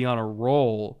they're going to be on a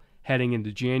roll heading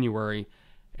into January.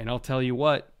 And I'll tell you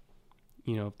what,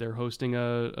 if they're hosting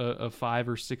a 5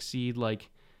 or 6 seed,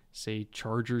 say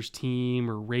Chargers team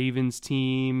or Ravens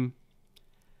team,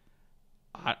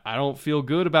 I don't feel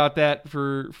good about that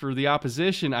for the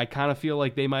opposition. I kind of feel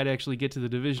like they might actually get to the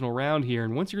divisional round here.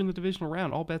 And once you're in the divisional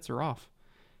round, all bets are off.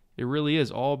 It really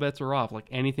is. All bets are off.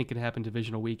 Anything could happen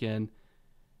divisional weekend.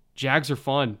 Jags are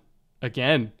fun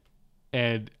again,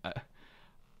 and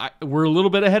we're a little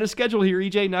bit ahead of schedule here,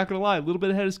 EJ, not going to lie, a little bit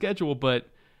ahead of schedule, but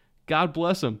God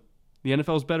bless them. The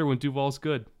NFL is better when Duval's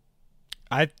good.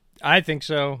 I I think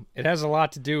so. It has a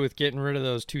lot to do with getting rid of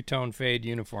those two-tone fade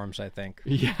uniforms, I think.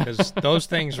 Yeah. Because those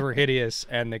things were hideous,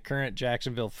 and the current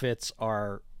Jacksonville fits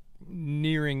are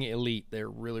nearing elite. They're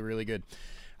really, really good.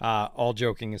 All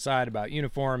joking aside about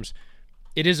uniforms,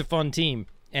 it is a fun team,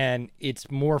 and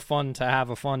it's more fun to have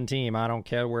a fun team. I don't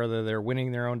care whether they're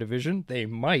winning their own division. They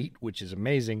might, which is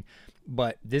amazing.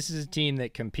 But this is a team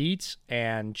that competes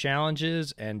and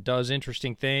challenges and does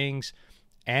interesting things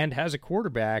and has a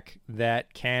quarterback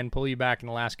that can pull you back in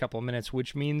the last couple of minutes,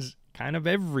 which means kind of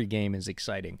every game is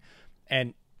exciting.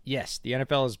 And yes, the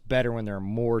NFL is better when there are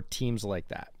more teams like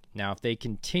that. Now, if they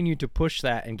continue to push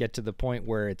that and get to the point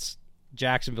where it's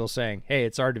Jacksonville saying, hey,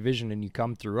 it's our division and you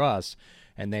come through us,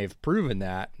 and they've proven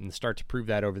that and start to prove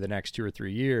that over the next 2 or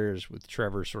 3 years with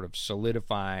Trevor sort of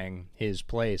solidifying his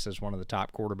place as one of the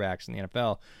top quarterbacks in the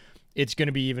NFL, it's going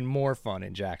to be even more fun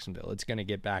in Jacksonville. It's going to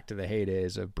get back to the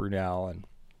heydays of Brunell and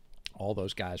all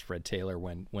those guys, Fred Taylor,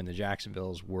 when the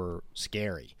Jacksonvilles were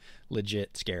scary,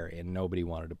 legit scary, and nobody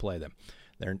wanted to play them.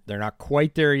 They're not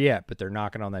quite there yet, but they're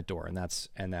knocking on that door, and that's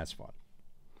fun.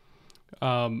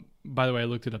 By the way, I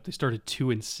looked it up. They started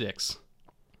 2-6.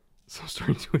 So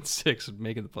starting 2-6 and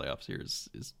making the playoffs here is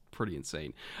pretty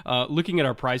insane. Looking at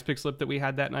our prize pick slip that we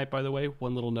had that night, by the way,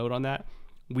 one little note on that.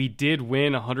 We did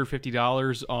win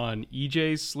 $150 on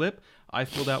EJ's slip. I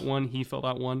filled out one. He filled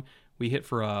out one. We hit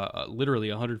for literally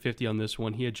 150 on this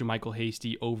one. He had JaMychal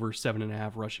Hasty over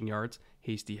 7.5 rushing yards.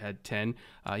 Hasty had 10.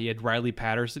 He had Riley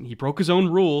Patterson. He broke his own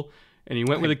rule, and he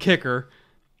went with a kicker.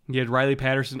 He had Riley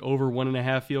Patterson over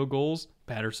 1.5 field goals.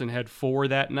 Patterson had 4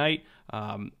 that night.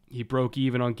 He broke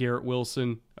even on Garrett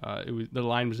Wilson. The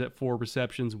line was at 4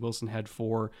 receptions. Wilson had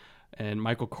 4. And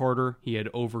Michael Carter, he had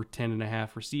over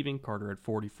 10.5 receiving. Carter had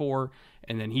 44.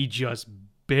 And then he just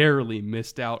barely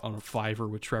missed out on a 5-er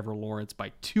with Trevor Lawrence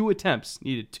by 2 attempts.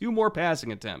 Needed 2 more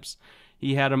passing attempts.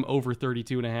 He had him over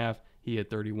 32.5. He had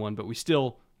 31. But we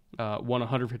still won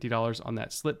 $150 on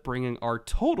that slip, bringing our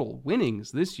total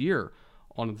winnings this year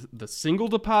on the single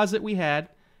deposit we had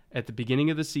at the beginning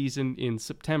of the season in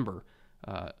September.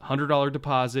 $100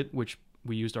 deposit, which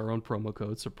we used our own promo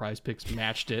code, so Prize Picks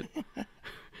matched it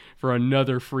for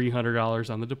another free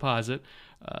 $100 on the deposit.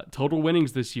 Total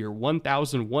winnings this year,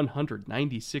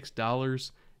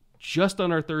 $1,196 just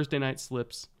on our Thursday night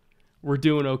slips. We're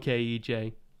doing okay,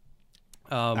 EJ.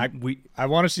 I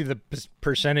want to see the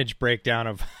percentage breakdown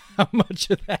of how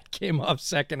much of that came off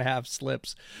second half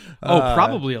slips.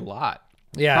 Probably a lot.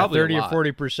 Yeah, Probably 30 or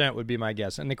 40% would be my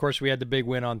guess. And, of course, we had the big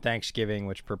win on Thanksgiving,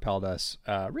 which propelled us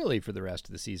really for the rest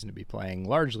of the season to be playing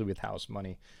largely with house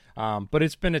money. But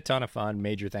it's been a ton of fun.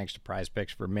 Major thanks to Prize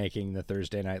Picks for making the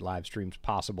Thursday night live streams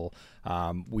possible.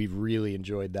 We've really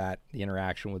enjoyed that, the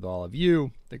interaction with all of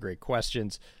you, the great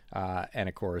questions, and,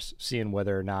 of course, seeing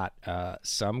whether or not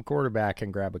some quarterback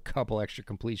can grab a couple extra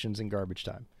completions in garbage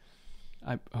time.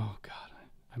 I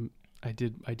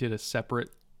did a separate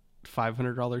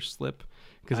 $500 slip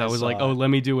because I was like, let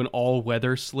me do an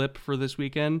all-weather slip for this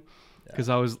weekend because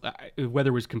the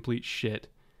weather was complete shit.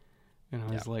 And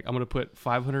I was like, I'm going to put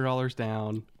 $500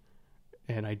 down,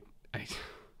 and I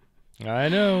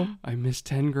know. I missed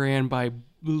 $10,000 by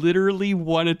literally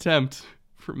one attempt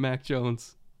from Mac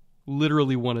Jones.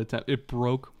 Literally one attempt. It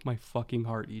broke my fucking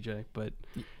heart, EJ, but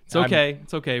it's okay.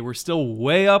 It's okay. We're still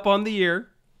way up on the year.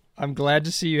 I'm glad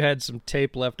to see you had some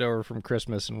tape left over from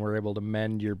Christmas and were able to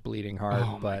mend your bleeding heart.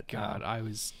 Oh, my God. I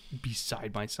was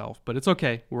beside myself. But it's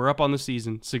okay. We're up on the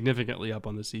season, significantly up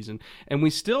on the season. And we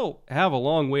still have a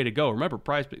long way to go. Remember,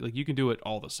 Prize Pick, like you can do it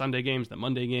all the Sunday games, the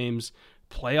Monday games,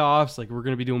 playoffs. Like we're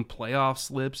going to be doing playoff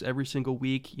slips every single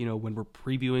week, you know, when we're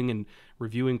previewing and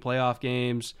reviewing playoff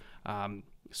games,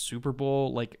 Super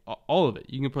Bowl, like all of it.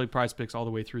 You can play Prize Picks all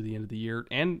the way through the end of the year.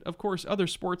 And, of course, other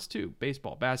sports, too.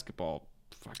 Baseball, basketball.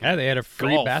 Yeah, they had a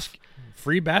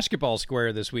free basketball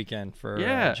square this weekend for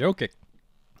Jokic.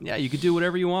 Yeah, you could do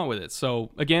whatever you want with it. So,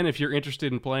 again, if you're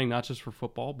interested in playing not just for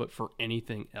football, but for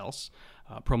anything else,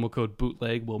 promo code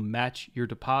BOOTLEG will match your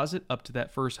deposit up to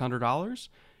that first $100.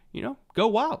 You know, go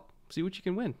wild. See what you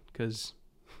can win. Because,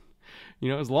 you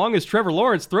know, as long as Trevor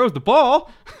Lawrence throws the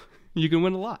ball, you can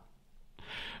win a lot.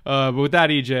 But with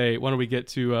that, EJ, why don't we get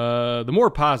to the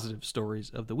more positive stories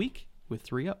of the week with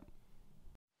 3 Up.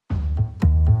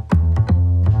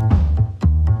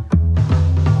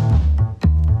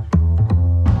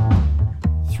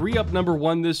 3 Up number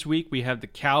 1 this week, we have the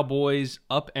Cowboys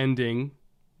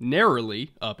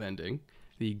narrowly upending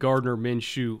the Gardner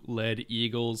Minshew-led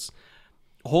Eagles.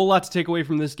 A whole lot to take away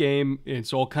from this game, and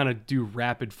so I'll kind of do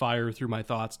rapid fire through my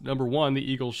thoughts. Number 1, the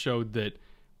Eagles showed that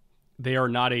they are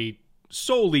not a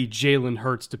solely Jalen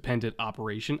Hurts dependent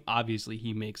operation. Obviously,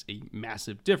 he makes a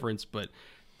massive difference, but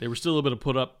They were still able to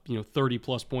put up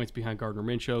 30-plus points behind Gardner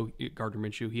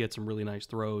Minshew. He had some really nice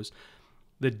throws.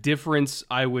 The difference,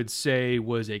 I would say,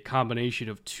 was a combination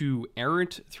of two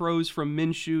errant throws from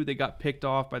Minshew. They got picked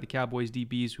off by the Cowboys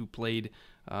DBs who played.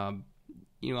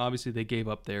 Obviously they gave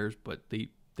up theirs, but they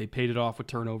paid it off with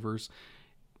turnovers.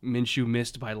 Minshew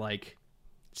missed by like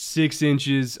 6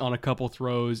 inches on a couple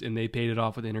throws, and they paid it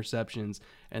off with interceptions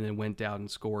and then went down and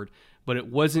scored. But it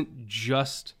wasn't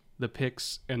just the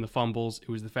picks and the fumbles. It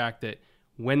was the fact that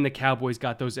when the Cowboys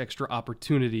got those extra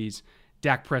opportunities,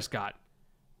 Dak Prescott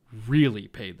really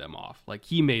paid them off. Like,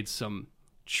 he made some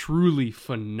truly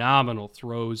phenomenal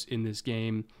throws in this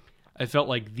game. I felt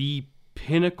like the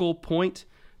pinnacle point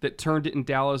that turned it in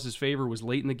Dallas's favor was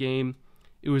late in the game.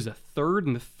 It was a 3rd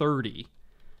and 30,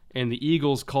 and the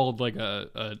Eagles called like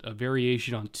a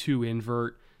variation on 2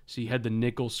 invert. So you had the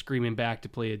nickel screaming back to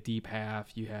play a deep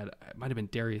half. You had, it might have been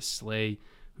Darius Slay,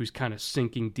 who's kind of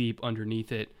sinking deep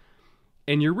underneath it.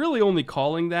 And you're really only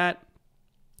calling that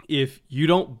if you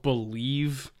don't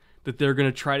believe that they're going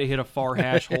to try to hit a far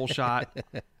hash hole shot.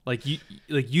 Like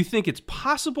you think it's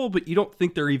possible, but you don't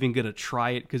think they're even going to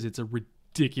try it because it's a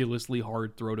ridiculously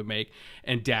hard throw to make.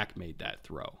 And Dak made that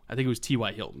throw. I think it was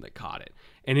T.Y. Hilton that caught it.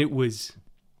 And it was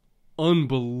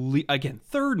unbelievable. Again,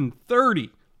 3rd and 30.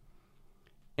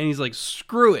 And he's like,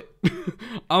 screw it.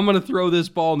 I'm going to throw this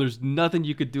ball, and there's nothing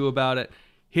you could do about it.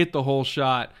 Hit the whole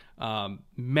shot.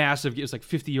 Massive. It was like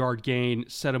 50-yard gain.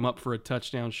 Set him up for a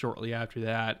touchdown shortly after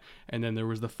that. And then there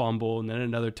was the fumble, and then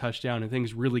another touchdown, and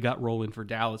things really got rolling for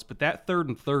Dallas. But that 3rd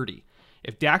and 30,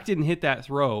 if Dak didn't hit that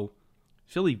throw,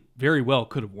 Philly very well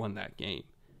could have won that game,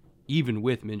 even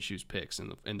with Minshew's picks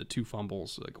and the 2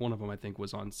 fumbles. Like, one of them, I think,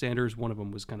 was on Sanders. One of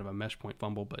them was kind of a mesh point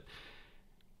fumble. But,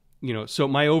 so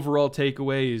my overall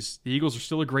takeaway is the Eagles are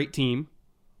still a great team.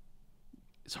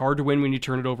 It's hard to win when you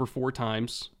turn it over 4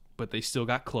 times, but they still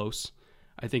got close.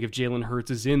 I think if Jalen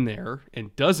Hurts is in there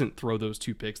and doesn't throw those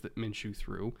 2 picks that Minshew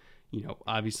threw,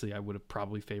 obviously I would have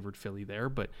probably favored Philly there.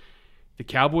 But the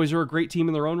Cowboys are a great team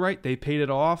in their own right. They paid it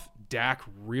off. Dak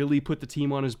really put the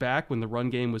team on his back when the run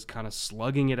game was kind of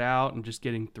slugging it out and just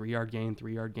getting 3-yard gain,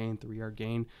 3-yard gain, 3-yard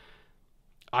gain.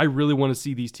 I really want to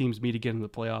see these teams meet again in the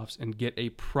playoffs and get a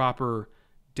proper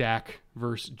Dak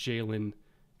versus Jalen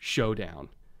showdown.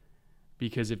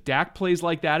 Because if Dak plays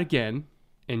like that again,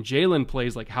 and Jalen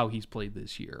plays like how he's played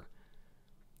this year,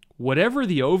 whatever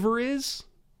the over is,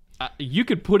 you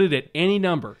could put it at any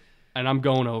number, and I'm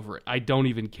going over it. I don't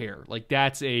even care. Like,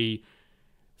 that's a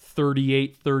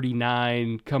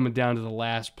 38-39 coming down to the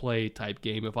last play type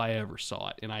game if I ever saw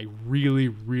it, and I really,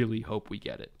 really hope we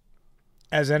get it.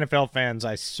 As NFL fans,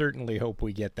 I certainly hope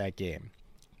we get that game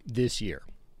this year,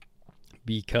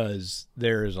 because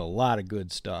there is a lot of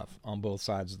good stuff on both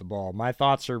sides of the ball. My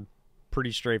thoughts are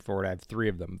pretty straightforward. I have 3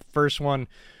 of them. First one,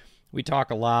 we talk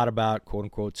a lot about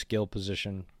quote-unquote skill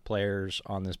position players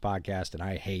on this podcast, and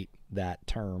I hate that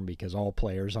term because all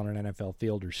players on an NFL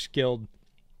field are skilled.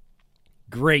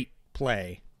 Great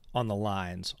play on the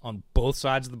lines, on both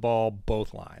sides of the ball,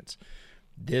 both lines.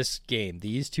 This game,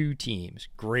 these 2 teams,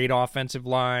 great offensive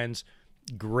lines,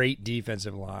 great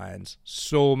defensive lines,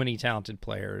 so many talented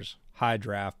players, high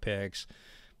draft picks.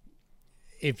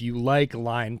 If you like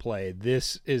line play,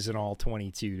 this is an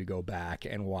all-22 to go back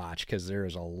and watch, because there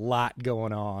is a lot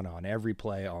going on every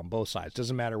play on both sides.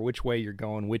 Doesn't matter which way you're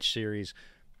going, which series.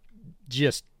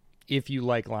 Just, if you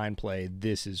like line play,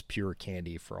 this is pure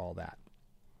candy for all that.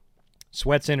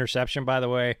 Sweat's interception, by the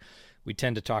way, we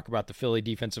tend to talk about the Philly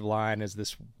defensive line as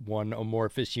this one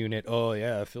amorphous unit. Oh,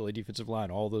 yeah, Philly defensive line,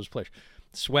 all those players.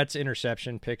 Sweat's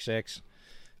interception, pick 6.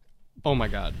 Oh my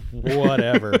God.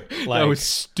 Whatever. That was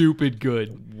stupid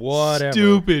good. Whatever.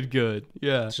 Stupid good.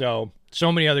 Yeah. So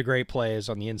many other great plays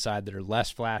on the inside that are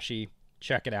less flashy.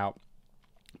 Check it out.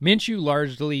 Minshew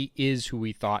largely is who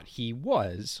we thought he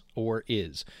was or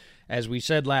is. As we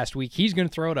said last week, he's going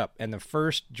to throw it up. And the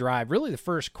first drive, really the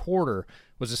first quarter,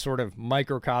 was a sort of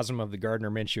microcosm of the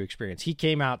Gardner Minshew experience. He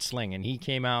came out slinging. He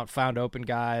came out, found open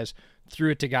guys,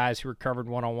 threw it to guys who were covered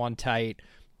one-on-one tight,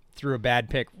 threw a bad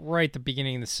pick right at the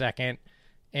beginning of the second.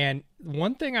 And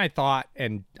one thing I thought,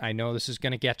 and I know this is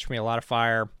going to get me a lot of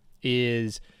fire,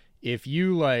 is if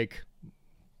you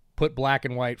put black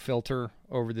and white filter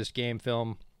over this game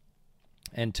film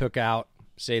and took out,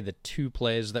 say, the 2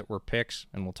 plays that were picks,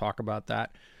 and we'll talk about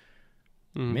that,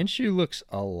 Minshew looks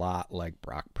a lot like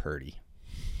Brock Purdy.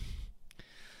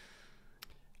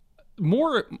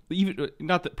 More, even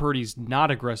not that Purdy's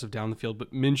not aggressive down the field,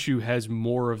 but Minshew has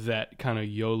more of that kind of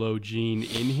YOLO gene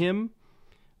in him.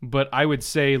 But I would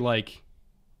say,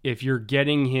 if you're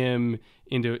getting him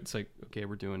into, it's like, okay,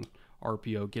 we're doing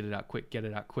RPO, get it out quick.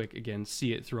 Again,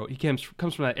 see it, throw it. He comes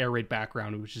from that air raid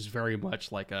background, which is very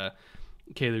much like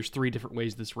okay, there's 3 different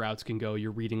ways this routes can go.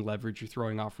 You're reading leverage, you're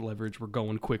throwing off leverage, we're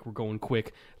going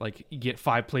quick. Like, you get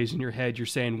 5 plays in your head, you're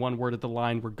saying one word at the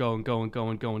line, we're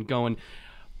going.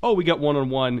 Oh, we got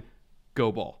one-on-one,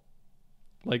 go ball.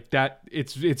 Like that,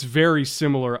 it's very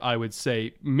similar, I would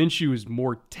say. Minshew is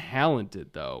more talented,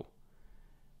 though,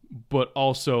 but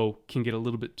also can get a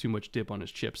little bit too much dip on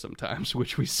his chip sometimes,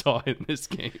 which we saw in this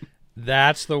game.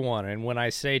 That's the one. And when I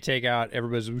say take out,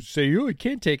 everybody's say, you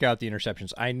can't take out the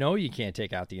interceptions. I know you can't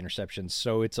take out the interceptions.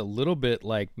 So it's a little bit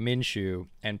like Minshew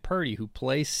and Purdy, who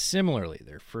play similarly.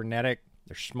 They're frenetic.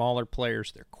 They're smaller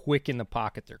players. They're quick in the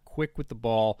pocket. They're quick with the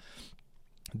ball.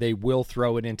 They will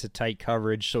throw it into tight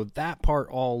coverage. So that part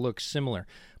all looks similar.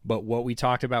 But what we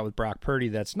talked about with Brock Purdy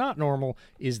that's not normal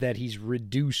is that he's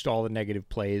reduced all the negative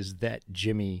plays that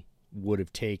Jimmy would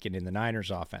have taken in the Niners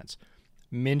offense.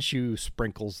 Minshew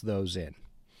sprinkles those in,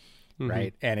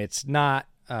 right? And it's not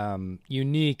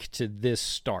unique to this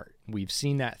start. We've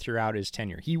seen that throughout his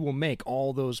tenure. He will make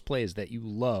all those plays that you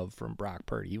love from Brock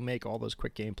Purdy. He'll make all those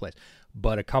quick game plays.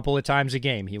 But a couple of times a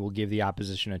game, he will give the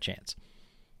opposition a chance.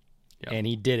 Yep. And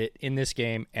he did it in this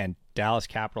game, and Dallas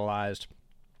capitalized.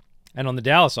 And on the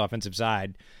Dallas offensive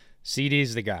side,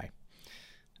 CD's the guy.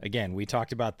 Again, we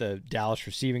talked about the Dallas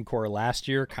receiving core last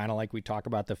year, kind of like we talk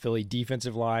about the Philly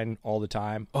defensive line all the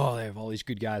time. Oh, they have all these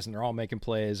good guys, and they're all making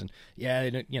plays. And, yeah,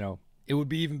 it would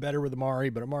be even better with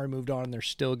Amari, but Amari moved on, and they're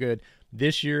still good.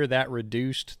 This year, that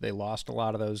reduced. They lost a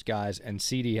lot of those guys, and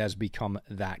CD has become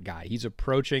that guy. He's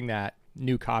approaching that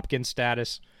Nuke Hopkins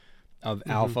status of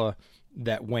alpha,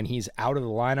 that when he's out of the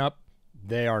lineup,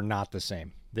 they are not the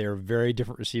same. They're a very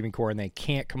different receiving core, and they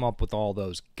can't come up with all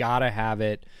those. Gotta have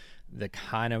it. The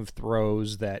kind of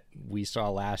throws that we saw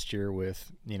last year with,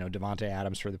 Devontae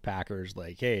Adams for the Packers,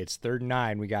 like, hey, it's 3rd and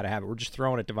 9, we got to have it. We're just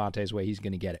throwing it Devontae's way, he's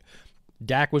going to get it.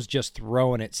 Dak was just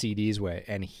throwing it CD's way,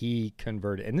 and he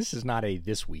converted. And this is not a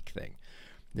this week thing.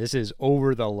 This is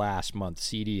over the last month.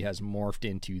 CD has morphed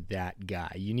into that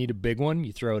guy. You need a big one,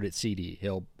 you throw it at CD.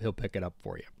 He'll pick it up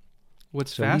for you.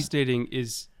 What's fascinating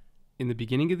is in the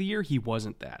beginning of the year, he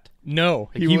wasn't that. No,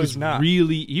 he was not.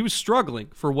 He was struggling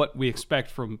for what we expect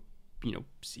from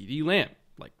CD Lamb,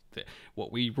 like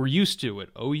what we were used to at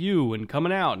OU and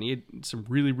coming out, and he had some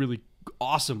really, really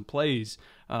awesome plays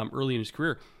early in his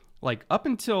career. Like up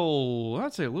until,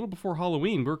 I'd say a little before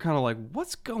Halloween, we were kind of like,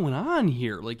 what's going on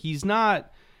here? Like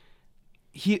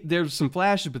there's some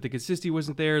flashes, but the consistency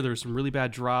wasn't there. There were some really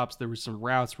bad drops. There were some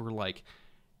routes where like,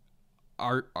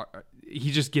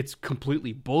 he just gets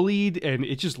completely bullied, and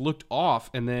it just looked off.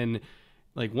 And then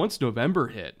like once November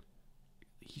hit,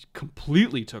 he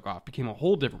completely took off, became a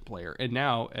whole different player. And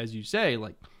now, as you say,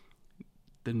 like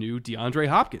the new DeAndre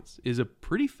Hopkins is a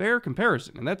pretty fair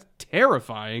comparison, and that's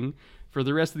terrifying for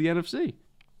the rest of the NFC.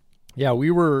 Yeah,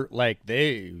 we were like,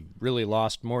 they really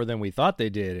lost more than we thought they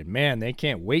did. And man, they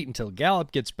can't wait until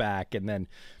Gallup gets back. And then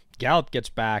Gallup gets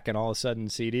back, and all of a sudden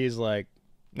CD's like,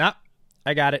 nah,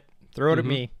 I got it. Throw it at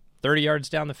me. 30 yards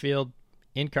down the field,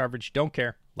 in coverage, don't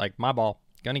care. Like, my ball,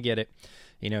 gonna get it.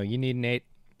 You need an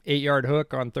 8-yard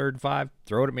hook on 3rd and 5,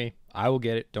 throw it at me. I will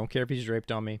get it. Don't care if he's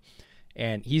draped on me.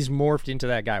 And he's morphed into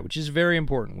that guy, which is very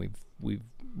important. We've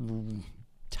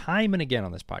time and again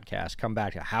on this podcast come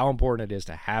back to how important it is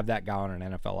to have that guy on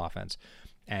an NFL offense,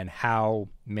 and how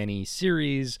many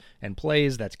series and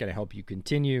plays that's going to help you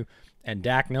continue. And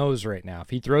Dak knows right now, if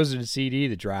he throws it to CD,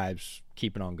 the drive's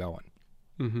keeping on going.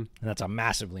 And that's a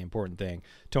massively important thing.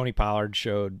 Tony Pollard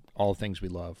showed all the things we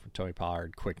love from Tony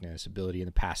Pollard: quickness, ability in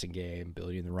the passing game,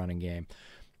 ability in the running game.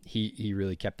 He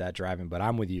really kept that driving. But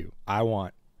I'm with you. I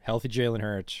want healthy Jalen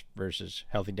Hurts versus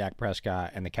healthy Dak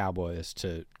Prescott and the Cowboys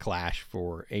to clash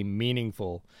for a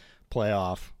meaningful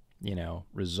playoff,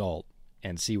 result,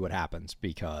 and see what happens,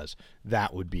 because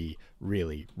that would be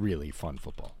really, really fun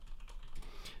football.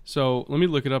 So let me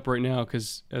look it up right now,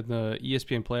 because at the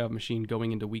ESPN playoff machine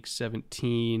going into week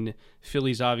 17,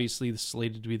 Philly's obviously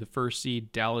slated to be the 1st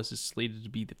seed. Dallas is slated to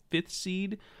be the 5th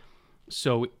seed.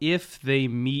 So if they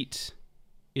meet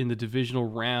in the divisional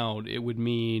round, it would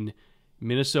mean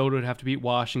Minnesota would have to beat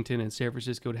Washington, and San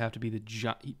Francisco would have to beat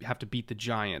the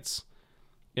Giants.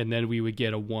 And then we would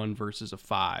get a 1 versus a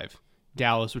 5.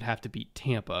 Dallas would have to beat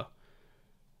Tampa.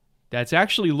 That's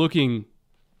actually looking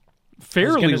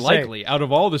fairly likely out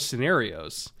of all the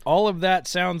scenarios. All of that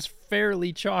sounds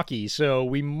fairly chalky, so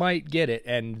we might get it,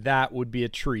 and that would be a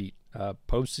treat, a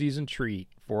postseason treat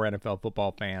for NFL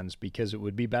football fans, because it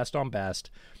would be best on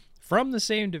best from the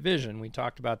same division. We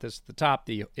talked about this at the top.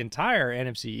 The entire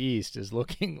NFC East is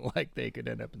looking like they could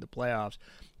end up in the playoffs.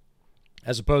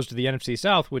 as opposed to the NFC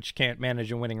South, which can't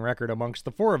manage a winning record amongst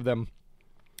the 4 of them.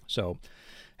 So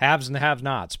haves and the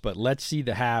have-nots, but let's see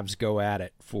the haves go at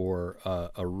it for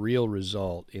a real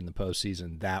result in the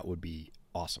postseason. That would be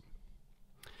awesome.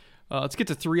 Let's get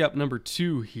to 3-up number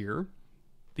 2 here.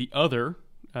 The other,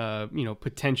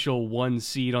 potential 1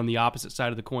 seed on the opposite side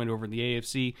of the coin over in the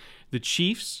AFC, the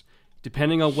Chiefs.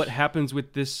 Depending on what happens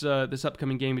with this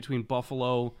upcoming game between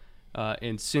Buffalo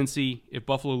and Cincy, if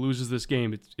Buffalo loses this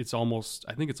game, it's almost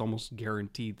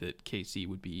guaranteed that KC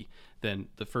would be then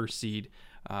the first seed.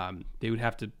 They would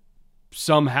have to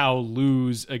somehow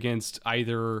lose against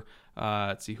either.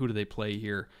 Let's see, who do they play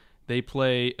here? They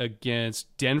play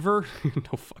against Denver.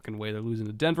 No fucking way they're losing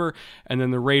to Denver. And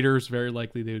then the Raiders, very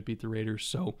likely they would beat the Raiders.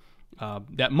 So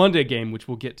that Monday game, which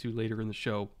we'll get to later in the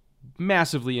show,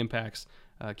 massively impacts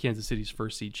Kansas City's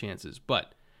first seed chances.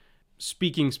 But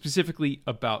speaking specifically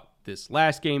about this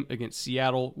last game against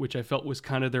Seattle, which I felt was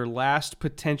kind of their last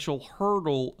potential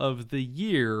hurdle of the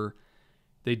year,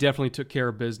 they definitely took care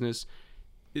of business.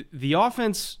 The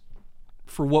offense,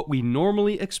 for what we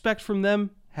normally expect from them,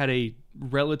 had a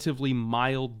relatively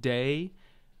mild day.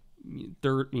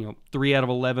 3 out of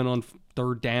 11 on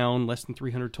third down, less than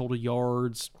 300 total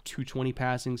yards, 220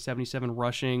 passing, 77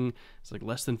 rushing. It's like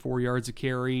less than 4 yards a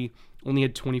carry. Only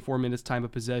had 24 minutes time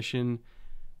of possession.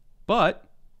 But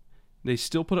they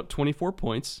still put up 24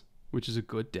 points, which is a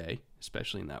good day,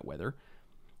 especially in that weather.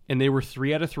 And they were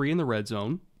 3 out of 3 in the red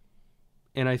zone.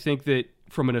 And I think that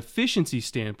from an efficiency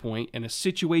standpoint and a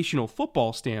situational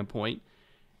football standpoint,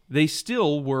 they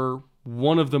still were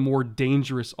one of the more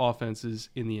dangerous offenses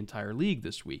in the entire league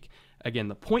this week. Again,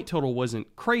 the point total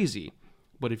wasn't crazy,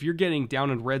 but if you're getting down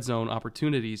in red zone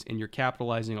opportunities and you're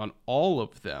capitalizing on all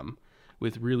of them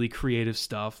with really creative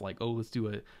stuff like, let's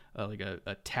do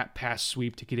a tap pass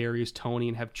sweep to Kadarius Toney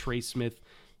and have Trey Smith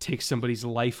take somebody's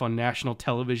life on national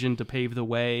television to pave the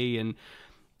way. And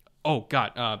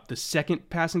the second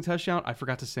passing touchdown, I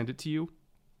forgot to send it to you,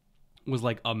 was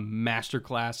like a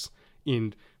masterclass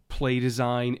in play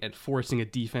design and forcing a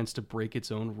defense to break its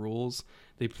own rules.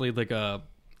 They played like a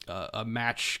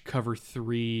match cover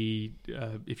 3.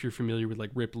 If you're familiar with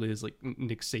like Rip Liz, like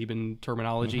Nick Saban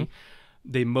terminology,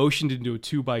 they motioned into a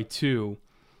 2x2,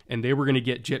 and they were going to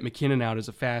get Jet McKinnon out as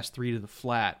a fast 3 to the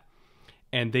flat.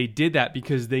 And they did that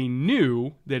because they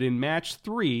knew that in match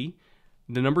 3,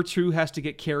 the number 2 has to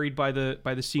get carried by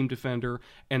the seam defender,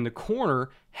 and the corner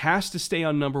has to stay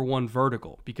on number 1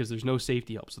 vertical because there's no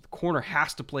safety help. So the corner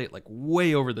has to play it like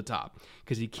way over the top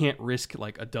because he can't risk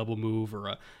like a double move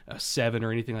or a 7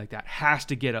 or anything like that. Has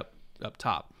to get up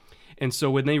top. And so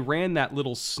when they ran that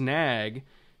little snag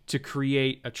to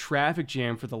create a traffic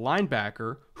jam for the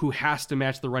linebacker who has to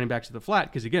match the running back to the flat,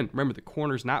 because again, remember the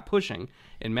corner's not pushing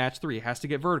in match 3, it has to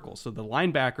get vertical. So the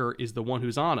linebacker is the one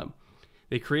who's on him.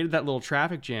 They created that little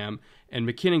traffic jam, and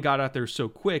McKinnon got out there so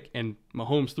quick, and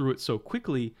Mahomes threw it so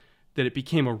quickly that it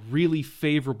became a really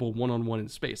favorable one-on-one in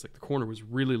space. Like the corner was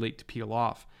really late to peel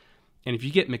off. And if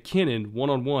you get McKinnon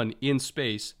one-on-one in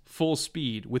space, full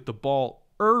speed, with the ball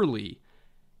early,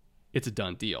 it's a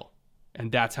done deal.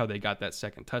 And that's how they got that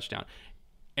second touchdown.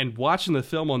 And watching the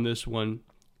film on this one,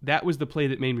 that was the play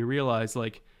that made me realize,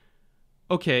 like,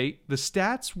 okay, the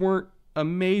stats weren't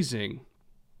amazing,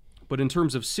 but in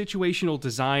terms of situational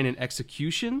design and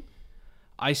execution,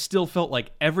 I still felt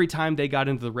like every time they got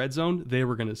into the red zone, they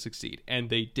were going to succeed. And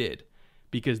they did,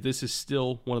 because this is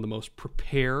still one of the most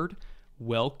prepared,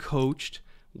 well-coached,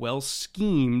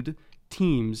 well-schemed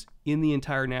teams in the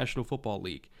entire National Football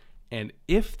League. And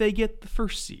if they get the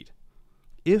first seed,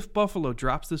 if Buffalo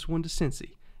drops this one to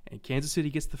Cincy and Kansas City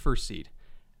gets the first seed,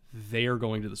 they are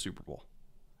going to the Super Bowl.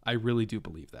 I really do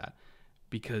believe that,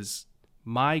 because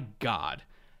my God,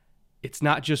 it's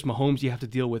not just Mahomes you have to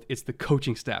deal with, it's the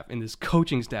coaching staff. And this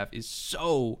coaching staff is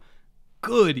so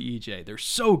good, EJ. They're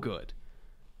so good.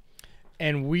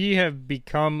 And we have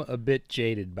become a bit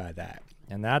jaded by that.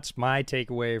 And that's my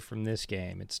takeaway from this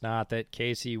game. It's not that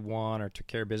KC won or took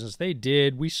care of business. They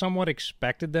did. We somewhat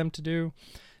expected them to do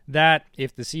that.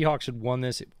 If the Seahawks had won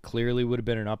this, it clearly would have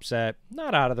been an upset.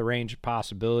 Not out of the range of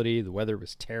possibility. The weather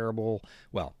was terrible.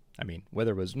 Well, I mean,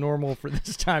 weather was normal for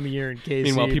this time of year in KC.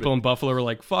 Meanwhile, people in Buffalo were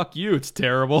like, fuck you, it's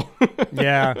terrible.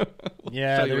 Yeah.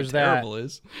 Yeah, there's that. Terrible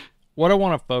is. What I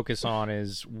want to focus on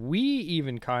is we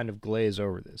even kind of glaze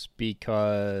over this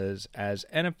because as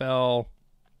NFL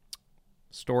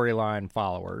storyline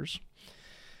followers,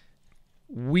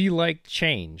 we like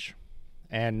change.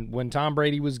 And when Tom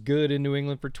Brady was good in New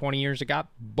England for 20 years, it got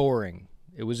boring.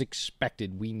 It was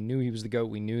expected. We knew he was the GOAT.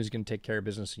 We knew he was going to take care of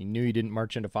business. You knew he didn't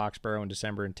march into Foxborough in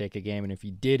December and take a game. And if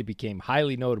he did, it became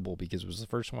highly notable because it was the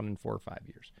first one in 4 or 5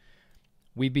 years.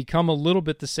 we become a little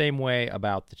bit the same way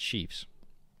about the Chiefs.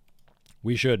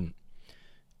 We shouldn't.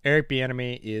 Eric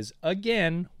Bieniemy is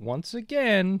once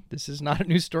again, this is not a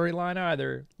new storyline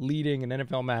either, leading an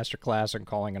NFL masterclass on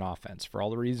calling an offense for all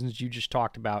the reasons you just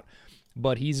talked about.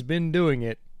 But he's been doing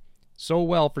it so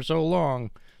well for so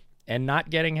long and not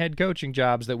getting head coaching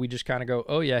jobs that we just kind of go,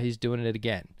 oh yeah, he's doing it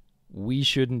again. We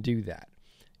shouldn't do that.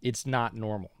 It's not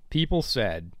normal. People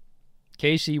said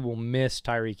Casey will miss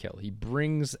Tyreek Hill. He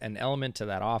brings an element to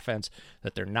that offense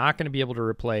that they're not going to be able to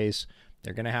replace.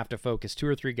 They're going to have to focus 2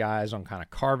 or 3 guys on kind of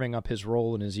carving up his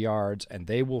role in his yards, and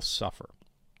they will suffer.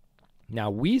 Now,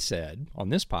 we said on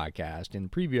this podcast in the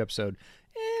preview episode,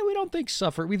 we don't think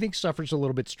suffer. We think suffer's a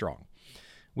little bit strong.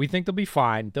 We think they'll be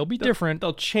fine. They'll be different.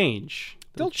 They'll change.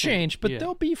 They'll change, but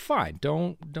they'll be fine.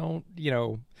 Don't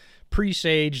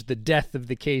presage the death of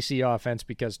the KC offense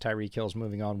because Tyreek Hill's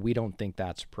moving on. We don't think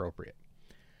that's appropriate.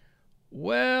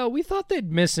 Well, we thought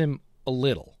they'd miss him a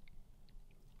little.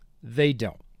 They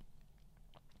don't.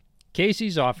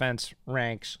 Casey's offense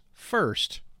ranks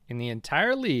first in the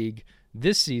entire league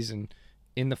this season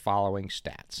in the following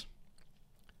stats.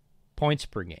 Points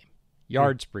per game,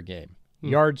 yards per game,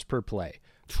 yards per play,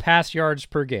 pass yards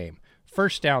per game,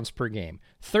 first downs per game,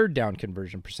 third down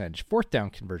conversion percentage, fourth down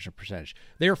conversion percentage.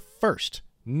 They are first,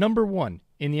 number 1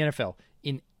 in the NFL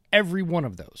in every one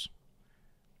of those.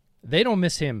 They don't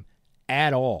miss him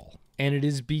at all, and it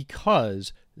is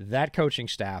because that coaching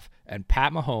staff and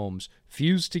Pat Mahomes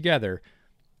fused together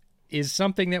is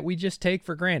something that we just take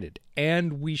for granted,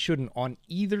 and we shouldn't on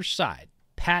either side.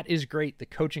 Pat is great. The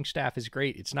coaching staff is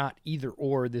great. It's not either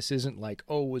or. This isn't like,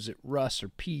 oh, was it Russ or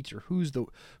Pete or who's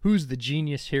the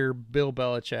genius here, Bill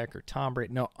Belichick or Tom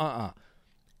Brady? No,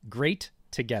 Great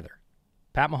together.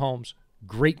 Pat Mahomes,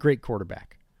 great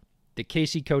quarterback. The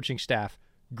KC coaching staff,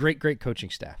 great coaching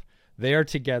staff. They are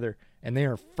together, and they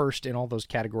are first in all those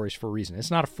categories for a reason. It's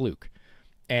not a fluke.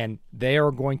 And they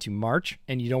are going to march,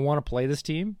 and you don't want to play this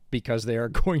team because they are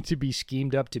going to be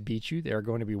schemed up to beat you. They are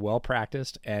going to be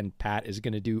well-practiced, and Pat is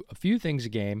going to do a few things a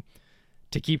game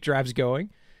to keep drives going.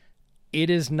 It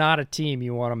is not a team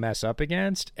you want to mess up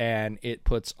against, and it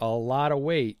puts a lot of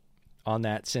weight on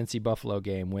that Cincy-Buffalo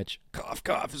game, which,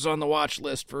 cough, is on the watch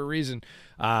list for a reason.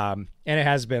 And it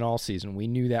has been all season. We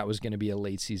knew that was going to be a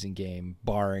late-season game,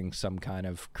 barring some kind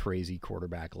of crazy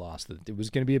quarterback loss. That it was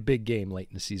going to be a big game late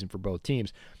in the season for both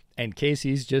teams. And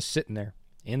Casey's just sitting there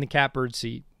in the catbird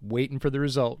seat, waiting for the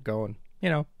result, going,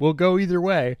 we'll go either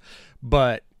way.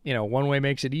 But, one way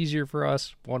makes it easier for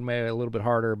us, one way a little bit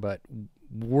harder, but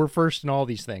we're first in all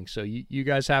these things. So you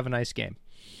guys have a nice game.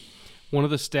 One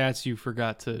of the stats you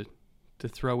forgot to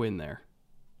throw in there,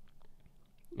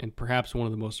 and perhaps one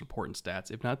of the most important stats,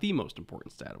 if not the most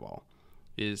important stat of all,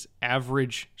 is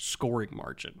average scoring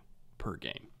margin per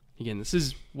game. Again, this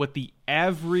is what the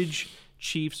average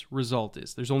Chiefs result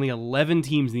is. There's only 11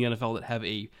 teams in the NFL that have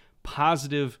a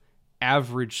positive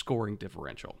average scoring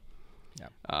differential.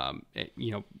 Yeah.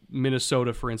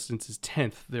 Minnesota, for instance, is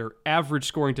 10th. Their average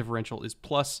scoring differential is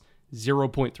plus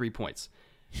 0.3 points.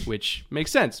 Which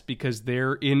makes sense because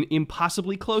they're in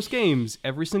impossibly close games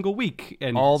every single week,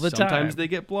 and all the sometimes time they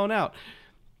get blown out.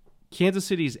 Kansas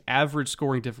City's average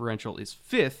scoring differential is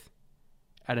 5th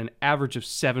at an average of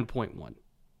 7.1.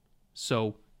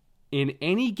 So in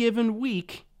any given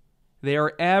week, they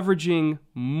are averaging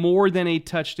more than a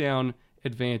touchdown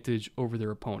advantage over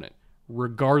their opponent,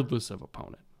 regardless of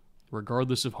opponent,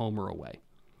 regardless of home or away.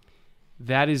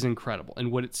 That is incredible.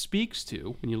 And what it speaks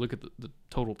to, when you look at the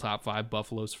total top 5,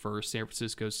 Buffalo's first, San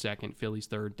Francisco's second, Philly's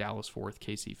third, Dallas fourth,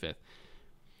 KC fifth.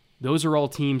 Those are all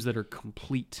teams that are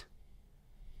complete,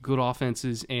 good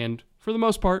offenses, and for the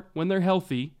most part, when they're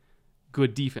healthy,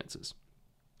 good defenses.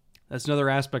 That's another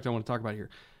aspect I want to talk about here.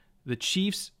 The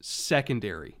Chiefs'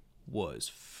 secondary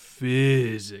was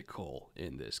physical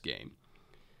in this game.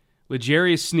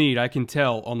 L'Jarius Sneed, I can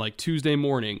tell, on Tuesday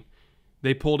morning,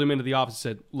 they pulled him into the office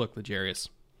and said, look, L'Jarius,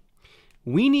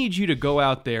 we need you to go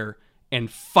out there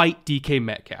and fight DK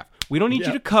Metcalf. We don't need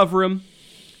you to cover him.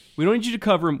 We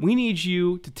need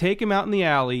you to take him out in the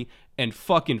alley and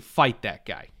fucking fight that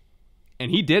guy. And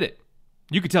he did it.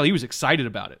 You could tell he was excited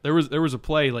about it. There was a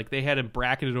play, they had him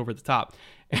bracketed over the top,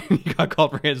 and he got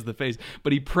called for hands to the face,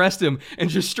 but he pressed him and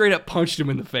just straight up punched him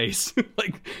in the face.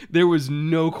 There was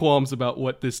no qualms about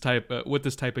what this type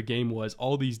of game was.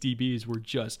 All these DBs were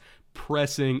just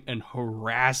pressing and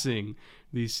harassing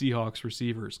these Seahawks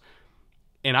receivers.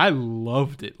 And I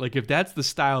loved it. If that's the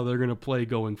style they're going to play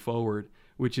going forward,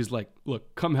 which is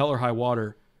look, come hell or high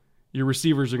water, your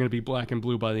receivers are going to be black and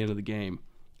blue by the end of the game.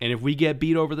 And if we get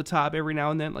beat over the top every now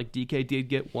and then, like DK did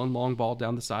get one long ball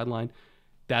down the sideline,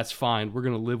 that's fine. We're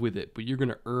going to live with it. But you're going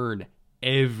to earn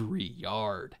every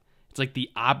yard. It's like the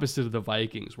opposite of the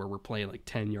Vikings, where we're playing like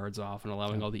 10 yards off and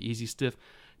allowing all the easy stuff.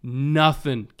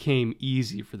 Nothing came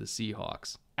easy for the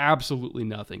Seahawks. Absolutely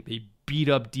nothing. They beat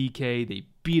up DK. They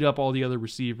beat up all the other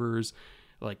receivers.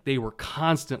 Like, they were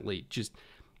constantly just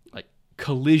like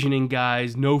collisioning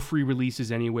guys. No free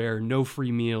releases anywhere. No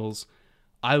free meals.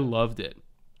 I loved it.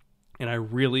 And I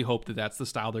really hope that that's the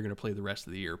style they're going to play the rest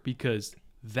of the year, because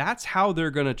that's how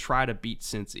they're going to try to beat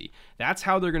Cincy. That's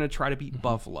how they're going to try to beat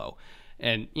Buffalo.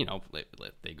 And, you know,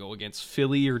 if they go against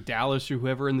Philly or Dallas or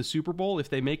whoever in the Super Bowl, if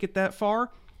they make it that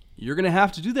far, you're going to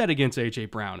have to do that against A.J.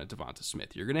 Brown and Devonta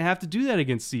Smith. You're going to have to do that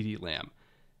against CeeDee Lamb.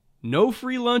 No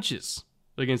free lunches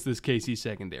against this KC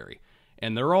secondary.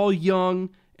 And they're all young,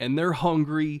 and they're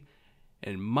hungry,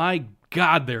 and my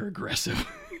God, they're aggressive.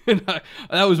 And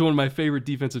that was one of my favorite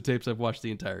defensive tapes I've watched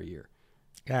the entire year.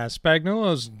 Yeah,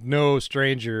 Spagnuolo's no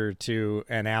stranger to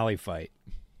an alley fight.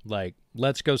 Like,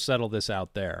 let's go settle this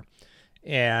out there.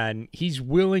 And he's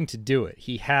willing to do it.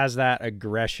 He has that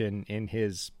aggression in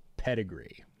his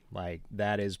pedigree. Like,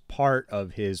 that is part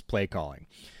of his play calling.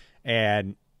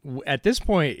 And at this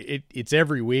point, it's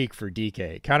every week for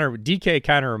DK. DK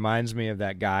kind of reminds me of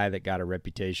that guy that got a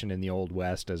reputation in the Old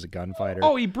West as a gunfighter.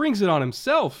 Oh, he brings it on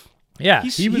himself. Yeah,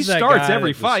 he starts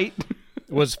every fight.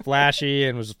 Was flashy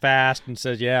and was fast and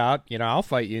says, "Yeah, I'll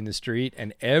fight you in the street."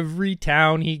 And every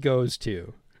town he goes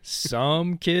to,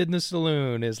 some kid in the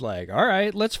saloon is like, "All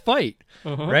right, let's fight."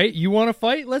 Right? You want to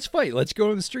fight? Let's fight. Let's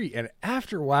go in the street. And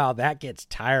after a while, that gets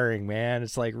tiring, man.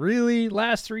 It's like, really?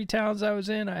 Last 3 towns I was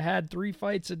in, I had 3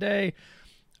 fights a day.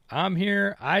 I'm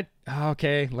here.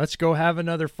 Okay, let's go have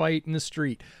another fight in the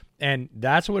street. And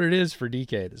that's what it is for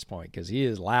DK at this point, because he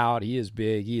is loud, he is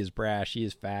big, he is brash, he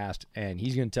is fast, and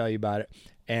he's going to tell you about it.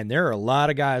 And there are a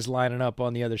lot of guys lining up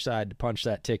on the other side to punch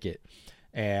that ticket.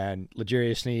 And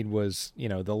L'Jarius Sneed was,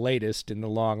 the latest in the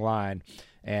long line.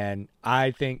 And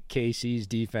I think KC's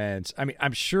defense,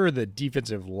 I'm sure the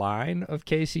defensive line of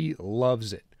KC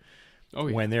loves it. Oh,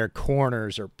 yeah. When their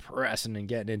corners are pressing and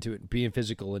getting into it and being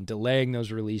physical and delaying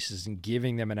those releases and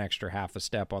giving them an extra half a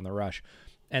step on the rush.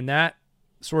 And that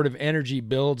sort of energy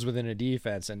builds within a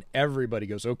defense, and everybody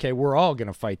goes, okay, we're all going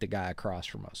to fight the guy across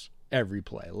from us every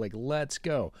play. Like, let's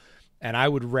go. And I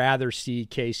would rather see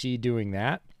KC doing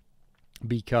that,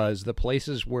 because the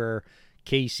places where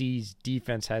KC's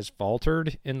defense has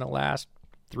faltered in the last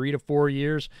 3 to 4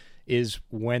 years is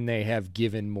when they have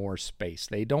given more space.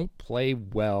 They don't play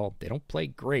well. They don't play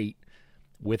great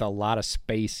with a lot of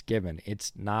space given.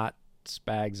 It's not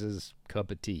Spags' cup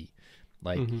of tea.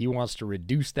 Like, he wants to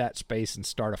reduce that space and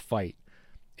start a fight.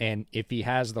 And if he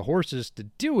has the horses to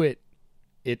do it,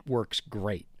 it works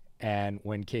great. And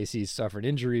when KC's suffered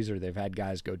injuries or they've had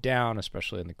guys go down,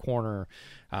 especially in the corner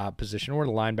position or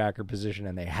the linebacker position,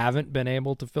 and they haven't been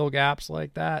able to fill gaps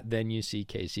like that, then you see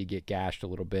KC get gashed a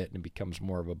little bit and it becomes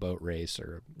more of a boat race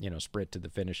or, sprint to the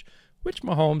finish, which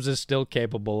Mahomes is still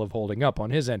capable of holding up on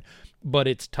his end. But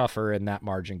it's tougher and that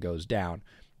margin goes down.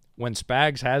 When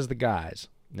Spags has the guys,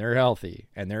 they're healthy,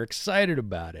 and they're excited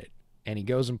about it, and he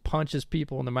goes and punches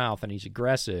people in the mouth, and he's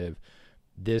aggressive,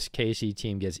 this KC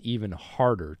team gets even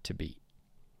harder to beat.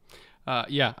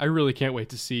 Yeah, I really can't wait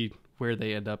to see where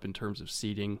they end up in terms of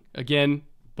seeding. Again,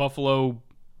 Buffalo,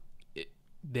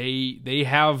 they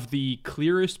have the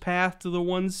clearest path to the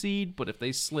 1 seed, but if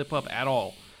they slip up at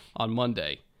all on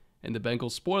Monday and the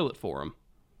Bengals spoil it for them,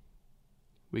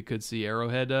 we could see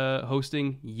Arrowhead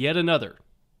hosting yet another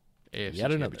AFC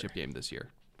Championship game this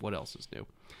year. What else is new?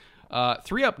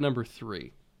 3 up, number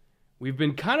 3. We've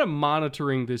been kind of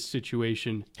monitoring this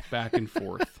situation back and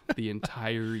forth the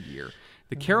entire year.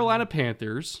 The Carolina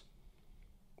Panthers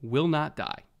will not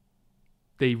die.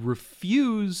 They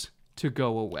refuse to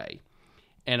go away.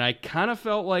 And I kind of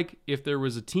felt like if there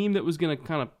was a team that was going to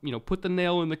kind of, put the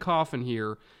nail in the coffin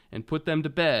here and put them to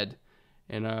bed,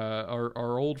 and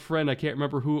our old friend, I can't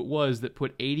remember who it was, that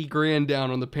put $80,000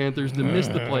 down on the Panthers to miss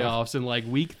the playoffs in like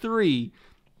week 3,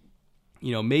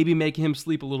 maybe make him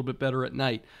sleep a little bit better at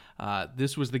night.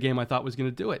 This was the game I thought was going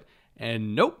to do it.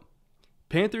 And nope.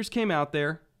 Panthers came out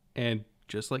there and,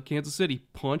 just like Kansas City,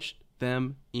 punched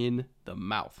them in the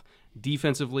mouth.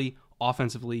 Defensively,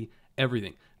 offensively,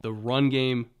 everything. The run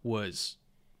game was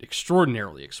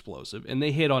extraordinarily explosive, and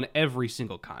they hit on every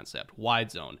single concept.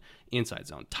 Wide zone, inside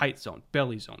zone, tight zone,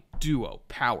 belly zone, duo,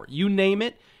 power. You name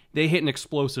it, they hit an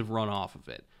explosive run off of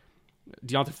it.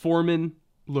 D'Onta Foreman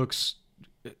looks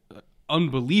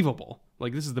unbelievable.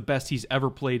 Like, this is the best he's ever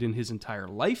played in his entire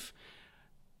life.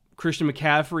 Christian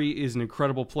McCaffrey is an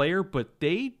incredible player, but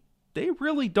they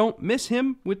really don't miss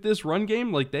him with this run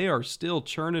game. Like, they are still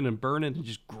churning and burning and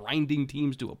just grinding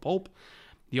teams to a pulp.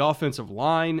 The offensive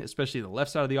line, especially the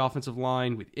left side of the offensive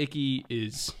line with Icky,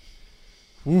 is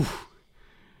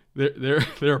they're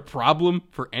a problem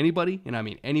for anybody, and I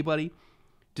mean anybody.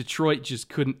 Detroit just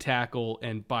couldn't tackle,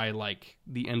 and by like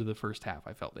the end of the first half,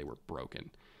 I felt they were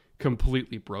broken,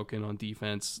 completely broken on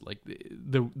defense. Like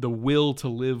the will to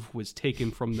live was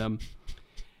taken from them.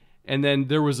 And then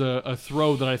there was a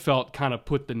throw that I felt kind of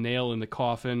put the nail in the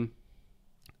coffin.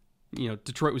 You know,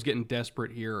 Detroit was getting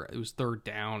desperate here. It was third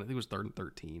down. I think it was 3rd and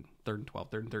 13, 3rd and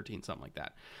 12, 3rd and 13, something like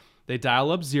that. They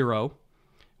dial up zero,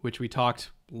 which we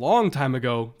talked long time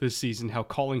ago this season, how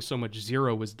calling so much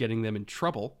zero was getting them in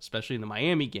trouble, especially in the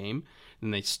Miami game.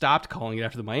 And they stopped calling it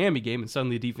after the Miami game, and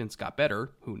suddenly the defense got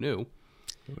better. Who knew?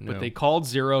 But they called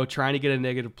zero, trying to get a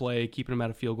negative play, keeping them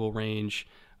out of field goal range.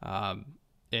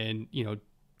 And, you know,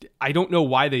 I don't know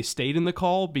why they stayed in the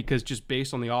call, because just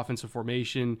based on the offensive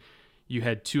formation, you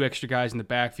had 2 extra guys in the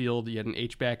backfield. You had an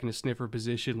H-back in a sniffer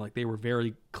position. Like, they were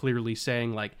very clearly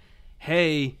saying, like,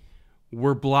 hey,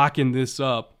 we're blocking this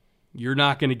up. You're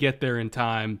not going to get there in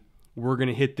time. We're going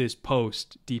to hit this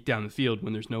post deep down the field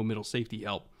when there's no middle safety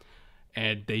help.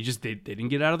 And they didn't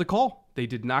get out of the call. They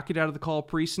did not get out of the call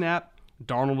pre-snap.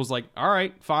 Darnold was like, all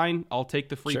right, fine. I'll take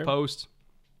the free post.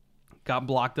 Got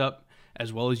blocked up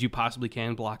as well as you possibly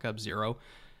can, block up zero.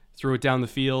 Threw it down the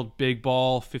field, big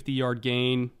ball, 50-yard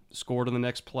gain, scored on the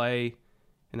next play,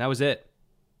 and that was it.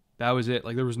 That was it.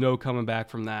 Like, there was no coming back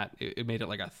from that. It made it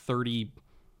like a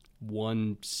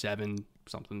 31-7,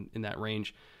 something in that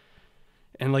range.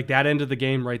 And, like, that end of the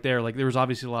game right there, like, there was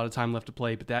obviously a lot of time left to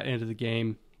play, but that end of the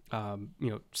game, you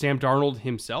know, Sam Darnold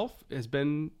himself has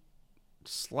been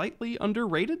slightly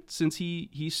underrated since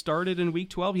he started in Week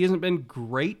 12. He hasn't been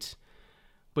great,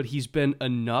 but he's been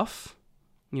enough.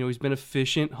 You know, he's been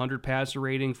efficient, 100 passer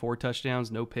rating, 4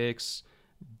 touchdowns, no picks,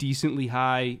 decently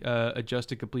high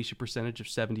adjusted completion percentage of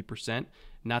 70%.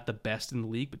 Not the best in the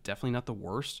league, but definitely not the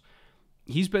worst.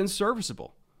 He's been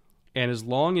serviceable. And as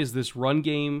long as this run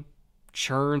game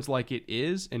churns like it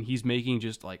is, and he's making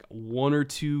just like 1 or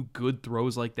 2 good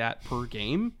throws like that per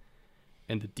game,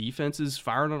 and the defense is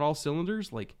firing on all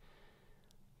cylinders, like,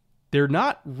 they're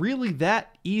not really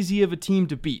that easy of a team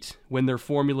to beat when their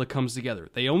formula comes together.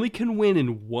 They only can win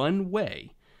in one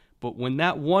way, but when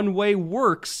that one way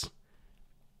works,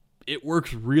 it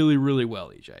works really, really well,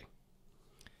 EJ.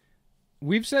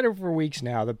 We've said it for weeks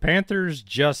now. The Panthers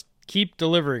just keep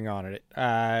delivering on it.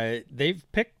 They've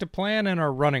picked a plan and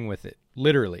are running with it,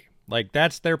 literally. Like,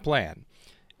 that's their plan.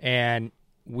 And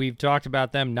we've talked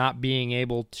about them not being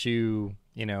able to,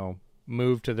 you know,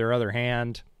 move to their other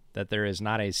hand, that there is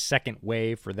not a second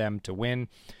way for them to win.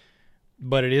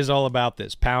 But it is all about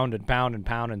this pound and pound and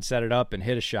pound and set it up and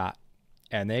hit a shot.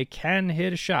 And they can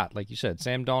hit a shot. Like you said,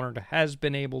 Sam Darnold has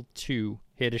been able to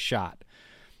hit a shot.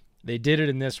 They did it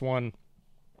in this one.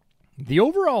 The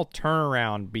overall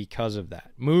turnaround because of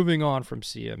that, moving on from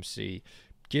CMC,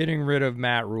 getting rid of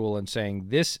Matt Rule and saying,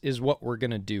 this is what we're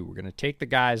going to do. We're going to take the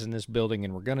guys in this building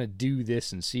and we're going to do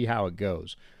this and see how it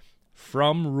goes.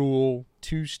 From Rule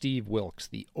to Steve Wilks,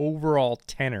 the overall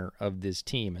tenor of this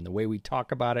team and the way we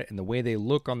talk about it and the way they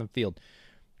look on the field,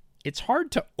 it's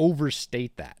hard to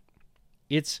overstate that.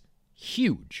 It's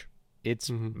huge.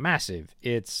 It's massive.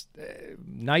 It's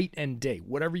night and day,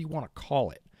 whatever you want to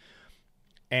call it.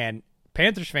 And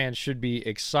Panthers fans should be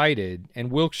excited,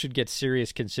 and Wilks should get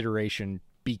serious consideration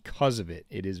because of it.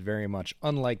 It is very much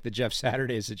unlike the Jeff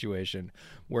Saturday situation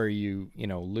where you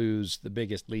lose the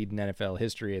biggest lead in NFL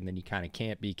history and then you kind of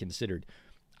can't be considered.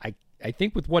 I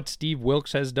think with what Steve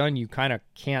Wilks has done, you kind of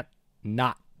can't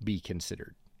not be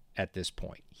considered at this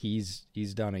point. He's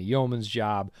done a yeoman's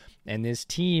job, and this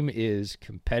team is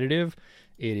competitive.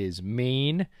 It is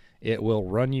mean. It will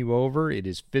run you over. It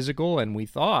is physical, and we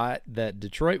thought that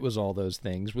Detroit was all those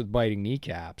things with biting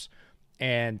kneecaps.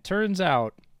 And turns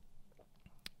out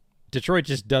Detroit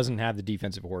just doesn't have the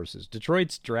defensive horses.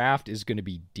 Detroit's draft is going to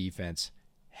be defense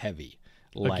heavy.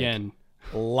 Again.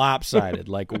 Lopsided,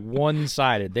 like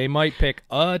one-sided. They might pick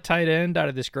a tight end out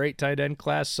of this great tight end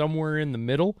class somewhere in the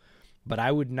middle, but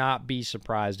I would not be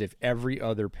surprised if every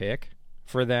other pick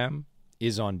for them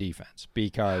is on defense,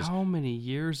 because how many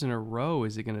years in a row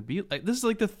is it going to be? Like, this is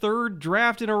like the 3rd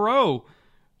draft in a row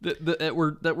that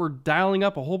we're dialing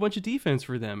up a whole bunch of defense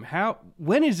for them.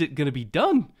 When is it going to be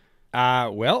done?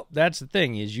 Well, that's the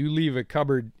thing, is you leave a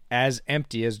cupboard as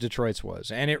empty as Detroit's was,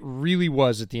 and it really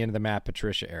was at the end of the Matt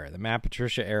Patricia era. The Matt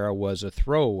Patricia era was a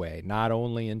throwaway, not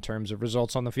only in terms of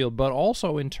results on the field, but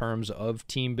also in terms of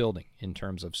team building, in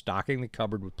terms of stocking the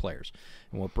cupboard with players.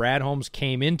 And what Brad Holmes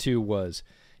came into was,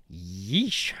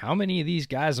 yeesh, how many of these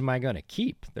guys am I going to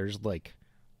keep? There's like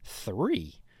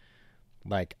 3.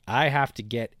 Like, I have to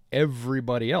get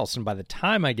everybody else, and by the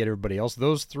time I get everybody else,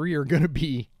 those 3 are going to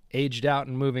be aged out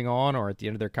and moving on, or at the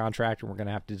end of their contract, and we're going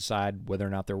to have to decide whether or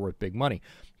not they're worth big money.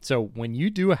 So when you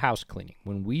do a house cleaning,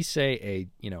 when we say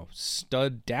a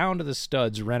stud down to the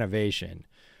studs renovation,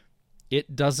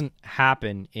 it doesn't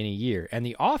happen in a year. And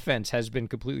the offense has been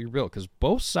completely rebuilt because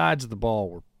both sides of the ball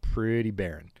were pretty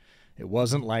barren. It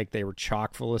wasn't like they were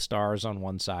chock full of stars on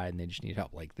one side and they just need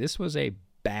help. Like, this was a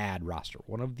bad roster,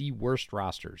 one of the worst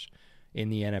rosters in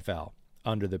the NFL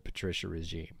under the Patricia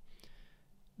regime.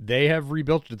 They have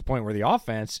rebuilt to the point where the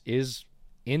offense is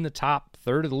in the top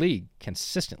third of the league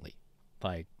consistently.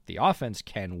 Like, the offense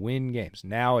can win games.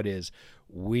 Now it is,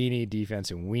 we need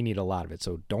defense and we need a lot of it.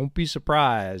 So don't be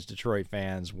surprised, Detroit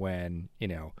fans, when,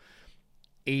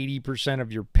 80%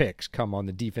 of your picks come on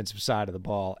the defensive side of the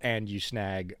ball and you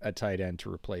snag a tight end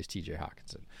to replace TJ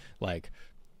Hawkinson. Like,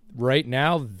 right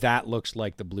now, that looks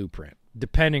like the blueprint,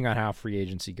 depending on how free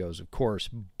agency goes, of course,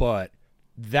 but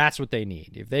that's what they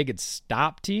need. If they could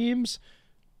stop teams,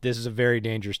 this is a very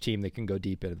dangerous team that can go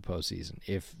deep into the postseason.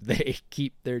 If they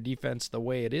keep their defense the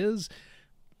way it is,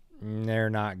 they're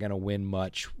not going to win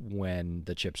much when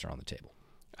the chips are on the table.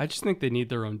 I just think they need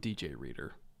their own DJ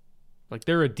Reader. Like,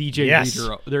 they're a DJ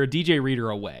Reader. They're a DJ Reader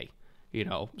away.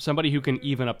 Somebody who can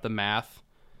even up the math,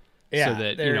 so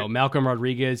that Malcolm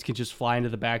Rodriguez can just fly into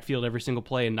the backfield every single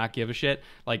play and not give a shit.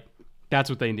 Like, that's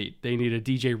what they need. They need a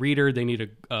DJ Reader. They need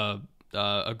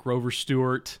a Grover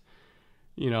Stewart.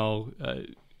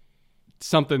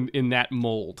 Something in that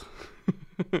mold.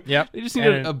 Yep. They just need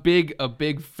a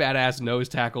big fat ass nose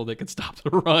tackle that can stop the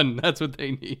run. That's what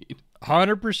they need.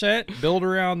 100% build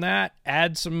around that.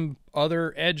 Add some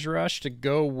other edge rush to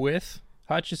go with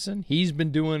Hutchinson. He's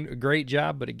been doing a great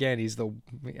job, but again,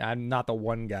 I'm not the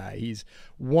one guy. He's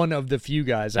one of the few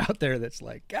guys out there that's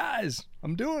like, guys,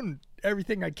 I'm doing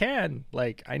everything I can.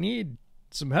 Like, I need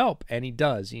some help, and he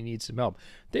does. He needs some help.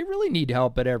 They really need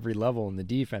help at every level in the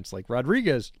defense. Like,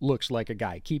 Rodriguez looks like a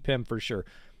guy. Keep him for sure.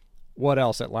 What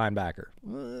else at linebacker?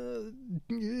 Well,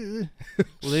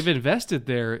 they've invested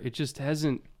there. It just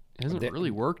hasn't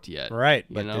really worked yet. Right,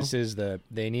 but this is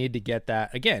they need to get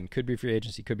that. Again, could be free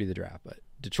agency, could be the draft, but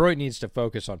Detroit needs to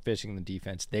focus on fixing the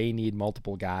defense. They need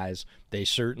multiple guys. They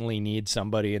certainly need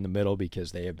somebody in the middle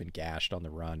because they have been gashed on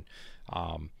the run.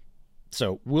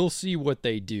 So we'll see what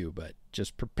they do, but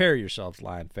just prepare yourselves,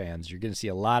 Lion fans. You're going to see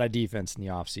a lot of defense in the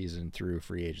offseason through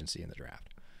free agency and the draft.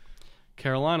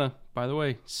 Carolina, by the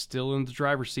way, still in the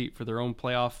driver's seat for their own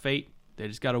playoff fate. They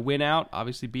just got to win out,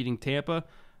 obviously beating Tampa,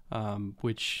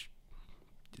 which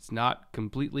is not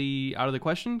completely out of the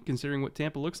question considering what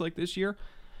Tampa looks like this year.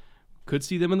 Could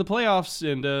see them in the playoffs,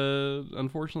 and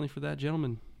unfortunately for that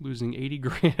gentleman, losing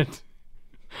 $80,000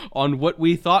 on what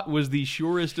we thought was the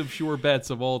surest of sure bets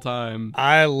of all time.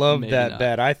 I love that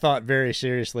bet. I thought very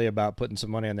seriously about putting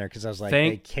some money on there because I was like,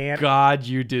 they can't. Thank God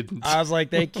you didn't. I was like,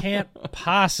 they can't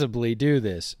possibly do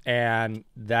this. And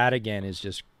that, again, is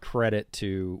just credit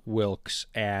to Wilks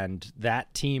and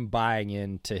that team buying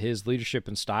into his leadership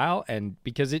and style. And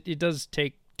because it does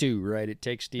take two, right? It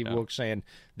takes Steve Wilks saying,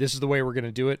 this is the way we're going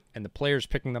to do it, and the players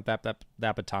picking up that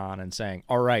baton and saying,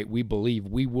 all right, we believe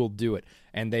we will do it.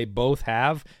 And they both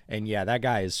have, and yeah, that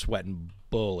guy is sweating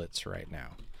bullets right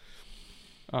now.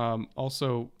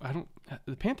 Also,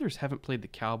 the Panthers haven't played the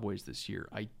Cowboys this year,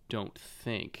 I don't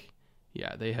think.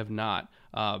 Yeah, they have not.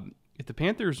 If the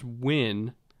Panthers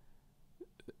win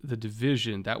the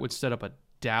division, that would set up a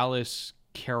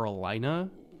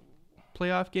Dallas-Carolina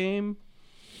playoff game,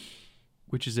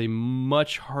 which is a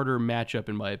much harder matchup,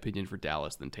 in my opinion, for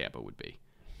Dallas than Tampa would be.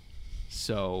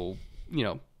 So,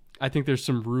 I think there's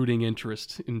some rooting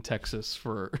interest in Texas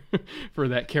for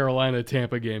that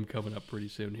Carolina-Tampa game coming up pretty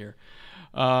soon here.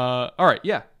 All right,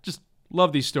 yeah, just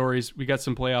love these stories. We got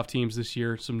some playoff teams this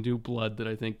year, some new blood that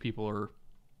I think people are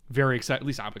very excited, at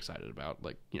least I'm excited about,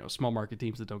 like, small market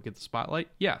teams that don't get the spotlight.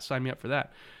 Yeah, sign me up for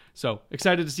that. So,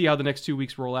 excited to see how the next 2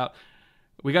 weeks roll out.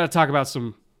 We got to talk about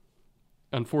some,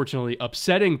 unfortunately,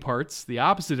 upsetting parts, the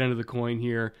opposite end of the coin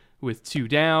here with 2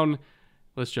 down.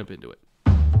 Let's jump into it.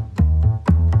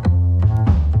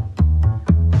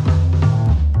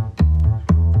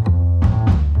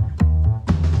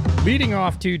 Leading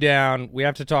off 2 down, we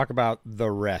have to talk about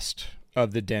the rest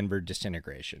of the Denver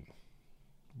disintegration.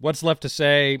 What's left to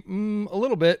say? A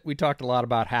little bit. We talked a lot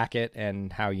about Hackett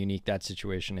and how unique that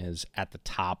situation is at the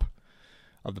top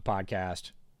of the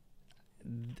podcast.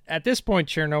 At this point,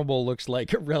 Chernobyl looks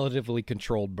like a relatively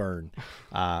controlled burn.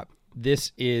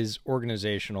 This is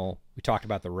organizational. We talked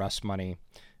about the Russ money.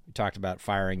 We talked about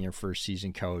firing your first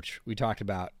season coach. We talked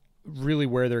about really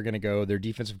where they're going to go. Their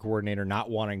defensive coordinator not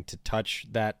wanting to touch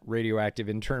that radioactive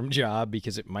interim job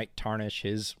because it might tarnish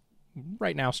his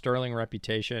right now sterling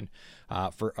reputation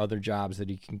for other jobs that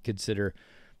he can consider.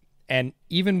 And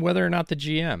even whether or not the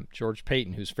GM, George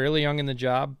Payton, who's fairly young in the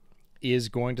job, is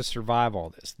going to survive all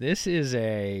this. This is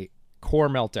a core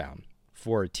meltdown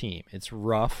for a team. It's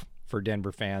rough for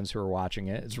Denver fans who are watching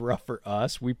it. It's rough for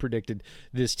us. We predicted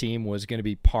this team was going to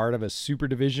be part of a super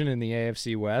division in the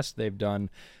AFC West. They've done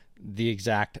the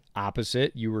exact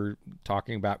opposite. You were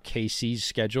talking about KC's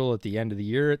schedule at the end of the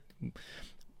year.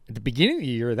 At the beginning of the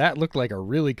year, that looked like a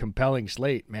really compelling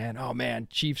slate, man. Oh, man,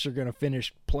 Chiefs are going to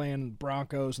finish playing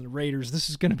Broncos and the Raiders. This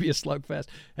is going to be a slugfest.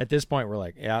 At this point, we're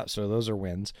like, yeah, so those are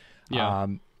wins. Yeah.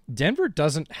 Denver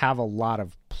doesn't have a lot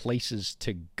of places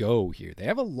to go here. They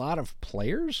have a lot of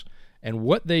players, and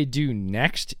what they do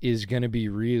next is going to be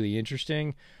really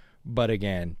interesting. But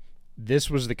again, this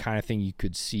was the kind of thing you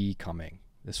could see coming.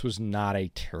 This was not a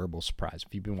terrible surprise.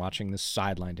 If you've been watching the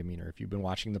sideline demeanor, if you've been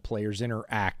watching the players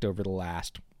interact over the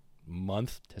last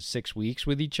month to 6 weeks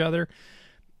with each other,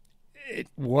 it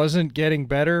wasn't getting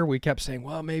better. We kept saying,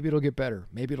 well, maybe it'll get better.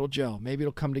 Maybe it'll gel. Maybe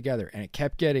it'll come together. And it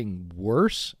kept getting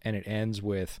worse, and it ends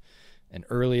with an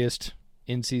earliest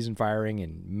in-season firing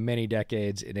in many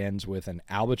decades. It ends with an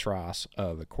albatross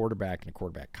of a quarterback and a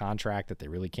quarterback contract that they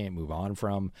really can't move on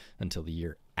from until the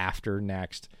year after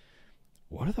next.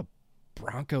 What are the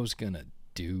Broncos going to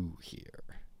do here?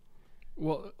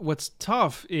 Well, what's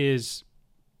tough is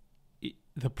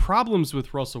the problems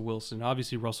with Russell Wilson.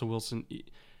 Obviously, Russell Wilson,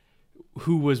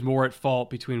 who was more at fault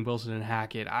between Wilson and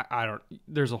Hackett? I don't.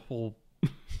 There's a whole.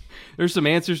 There's some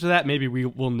answers to that. Maybe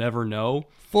we'll never know.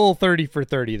 Full 30 for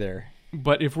 30 there.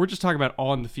 But if we're just talking about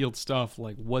on the field stuff,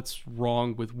 like what's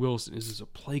wrong with Wilson? Is this a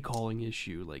play calling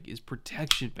issue? Like, is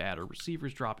protection bad? Or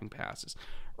receivers dropping passes?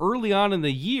 Early on in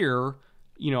the year,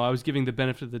 I was giving the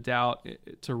benefit of the doubt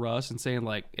to Russ and saying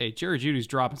like, hey, Jerry Jeudy's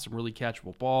dropping some really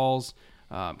catchable balls.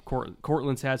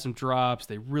 Cortland's had some drops.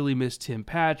 They really miss Tim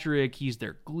Patrick. He's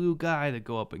their glue guy, the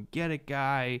go up and get it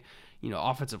guy.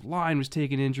 Offensive line was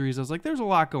taking injuries. I was like, there's a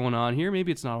lot going on here.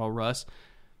 Maybe it's not all Russ.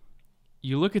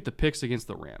 You look at the picks against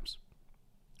the Rams.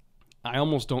 I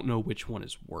almost don't know which one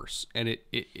is worse. And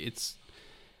it's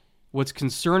what's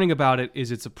concerning about it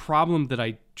is it's a problem that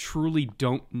I truly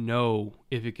don't know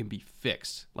if it can be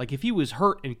fixed. Like if he was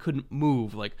hurt and couldn't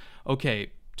move, like,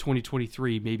 okay,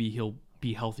 2023, maybe he'll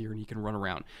be healthier and he can run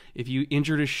around. If you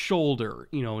injured his shoulder,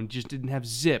 and just didn't have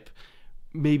zip,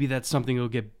 maybe that's something that'll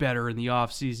get better in the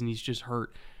offseason. He's just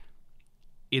hurt.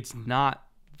 It's not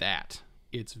that.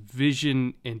 It's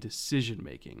vision and decision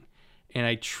making. And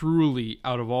I truly,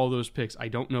 out of all those picks, I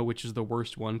don't know which is the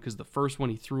worst one, because the first one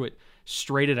he threw it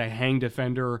straight at a hang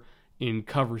defender in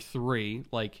cover 3.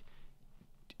 Like,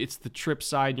 it's the trip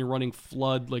side and you're running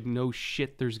flood. Like, no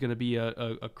shit, there's going to be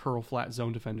a curl flat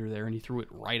zone defender there, and he threw it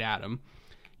right at him.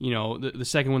 The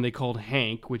second one they called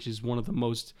Hank, which is one of the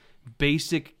most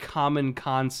basic common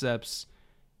concepts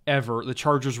ever. The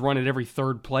Chargers run it every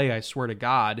third play, I swear to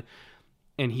God.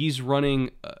 And he's running,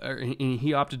 and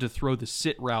he opted to throw the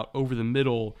sit route over the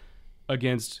middle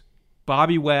against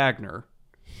Bobby Wagner,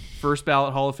 first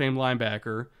ballot Hall of Fame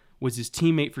linebacker, was his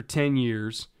teammate for 10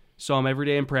 years, saw him every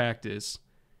day in practice,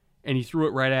 and he threw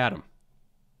it right at him.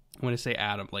 When I say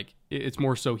at him, like, it's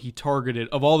more so he targeted,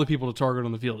 of all the people to target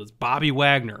on the field, it's Bobby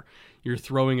Wagner you're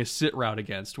throwing a sit route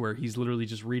against, where he's literally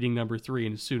just reading number 3,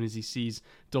 and as soon as he sees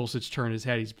Dulcich turn his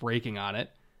head, he's breaking on it.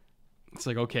 It's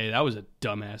like, okay, that was a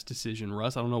dumbass decision,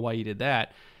 Russ. I don't know why you did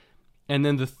that. And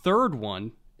then the third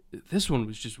one, this one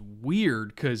was just weird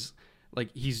because, like,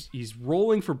 he's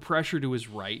rolling for pressure to his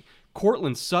right.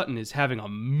 Cortland Sutton is having a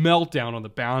meltdown on the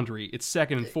boundary. It's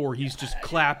 2nd and 4. He's just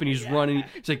clapping. He's running.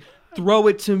 He's like, throw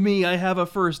it to me. I have a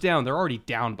first down. They're already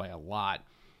down by a lot.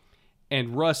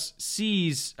 And Russ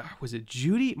sees, was it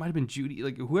Jeudy? It might have been Jeudy.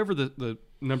 Like, whoever the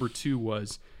number 2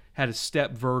 was had a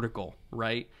step vertical,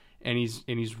 right? And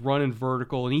he's running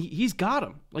vertical, and he's got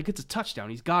him. Like, it's a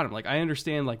touchdown. He's got him. Like, I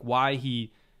understand, like, why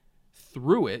he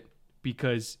threw it,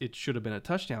 because it should have been a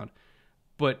touchdown.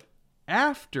 But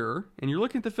after, and you're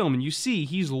looking at the film, and you see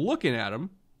he's looking at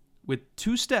him with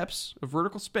 2 steps of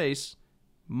vertical space,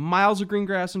 miles of green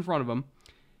grass in front of him,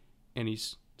 and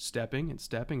he's stepping and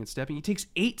stepping and stepping. He takes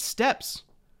 8 steps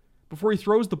before he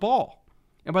throws the ball.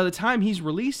 And by the time he's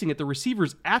releasing it, the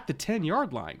receiver's at the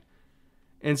 10-yard line.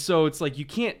 And so it's like, you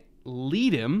can't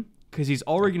lead him because he's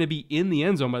already going to be in the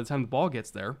end zone by the time the ball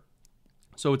gets there.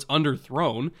 So it's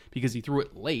underthrown because he threw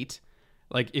it late.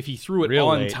 Like, if he threw it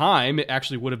on time, it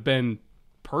actually would have been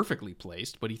perfectly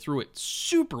placed, but he threw it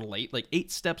super late, like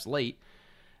 8 steps late.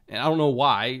 And I don't know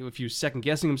why, if he was second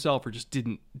guessing himself or just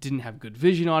didn't have good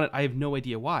vision on it. I have no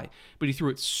idea why. But he threw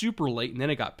it super late and then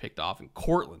it got picked off. And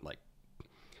Courtland,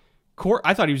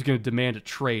 I thought he was going to demand a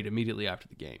trade immediately after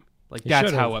the game. Like,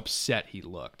 that's how upset he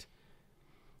looked.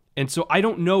 And so I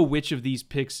don't know which of these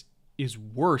picks is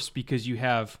worse, because you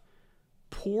have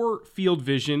poor field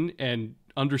vision and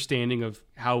understanding of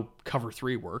how cover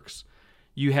 3 works.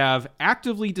 You have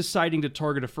actively deciding to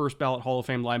target a first ballot Hall of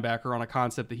Fame linebacker on a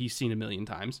concept that he's seen a million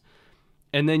times.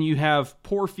 And then you have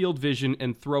poor field vision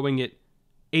and throwing it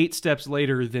 8 steps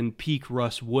later than peak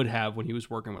Russ would have when he was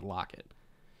working with Lockett.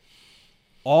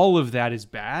 All of that is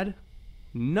bad.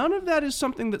 None of that is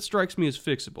something that strikes me as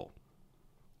fixable.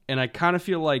 And I kind of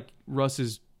feel like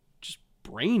Russ's just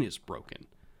brain is broken.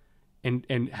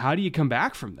 And how do you come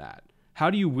back from that? How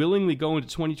do you willingly go into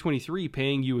 2023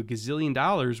 paying you $1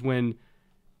 gazillion when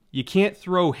you can't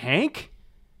throw Hank?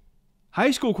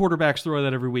 High school quarterbacks throw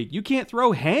that every week. You can't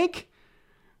throw Hank?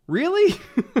 Really?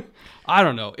 I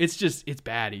don't know. It's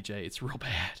bad, EJ. It's real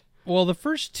bad. Well, the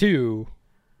first two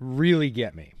really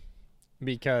get me,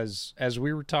 because as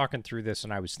we were talking through this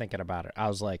and I was thinking about it, I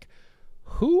was like,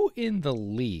 who in the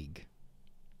league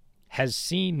has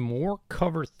seen more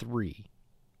cover 3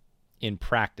 in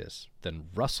practice than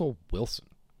Russell Wilson?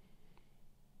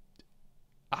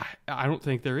 I don't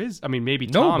think there is. I mean, maybe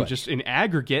Tom just in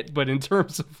aggregate, but in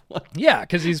terms of yeah,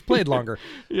 because he's played longer.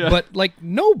 Yeah. But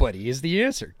nobody is the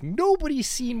answer. Nobody's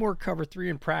seen more cover 3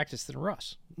 in practice than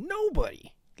Russ.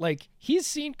 Nobody. He's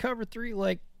seen cover 3.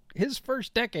 His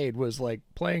first decade was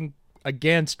playing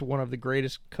against one of the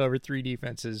greatest cover 3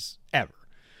 defenses ever.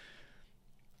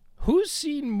 Who's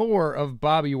seen more of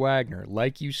Bobby Wagner,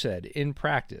 like you said, in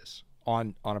practice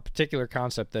on a particular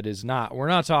concept that is not, we're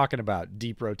not talking about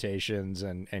deep rotations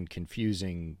and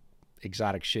confusing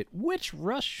exotic shit, which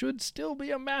Russ should still be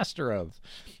a master of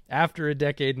after a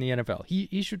decade in the NFL.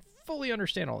 He should fully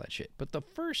understand all that shit. But the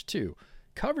first two,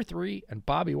 cover 3 and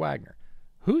Bobby Wagner,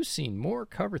 who's seen more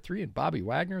cover 3 and Bobby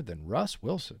Wagner than Russ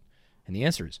Wilson? And the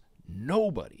answer is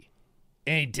nobody.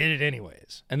 And he did it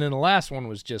anyways. And then the last one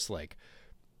was just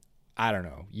I don't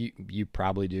know. You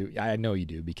probably do. I know you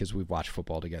do, because we've watched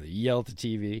football together. You yell at the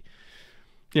TV.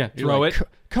 Yeah, throw it.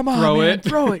 Come on, throw man, it.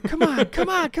 Throw it. Come on, come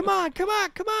on, come on, come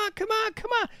on, come on, come on,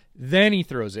 come on. Then he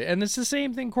throws it. And it's the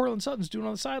same thing Courtland Sutton's doing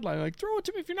on the sideline. Throw it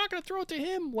to me. If you're not going to throw it to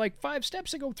him 5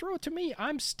 steps ago, throw it to me.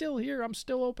 I'm still here. I'm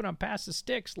still open. I'm past the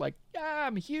sticks.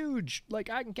 I'm huge.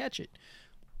 I can catch it.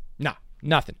 No,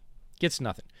 nothing. Gets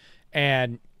nothing.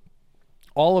 And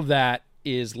all of that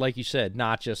is, like you said,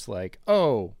 not just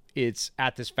it's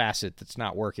at this facet that's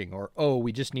not working, or,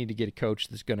 we just need to get a coach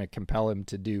that's going to compel him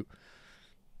to do.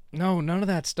 No, none of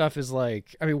that stuff is what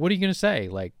are you going to say?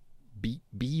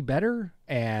 Be better?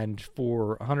 And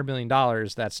for $100 million,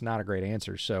 that's not a great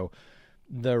answer. So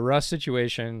the Russ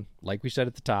situation, like we said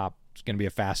at the top, it's going to be a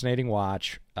fascinating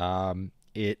watch.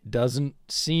 It doesn't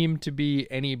seem to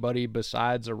be anybody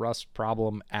besides a Russ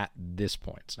problem at this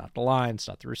point. It's not the line. It's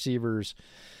not the receivers.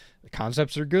 The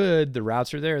concepts are good. The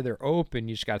routes are there. They're open.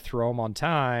 You just got to throw them on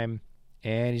time.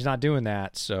 And he's not doing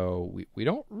that. So we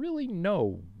don't really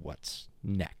know what's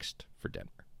next for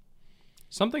Denver.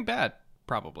 Something bad,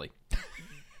 probably.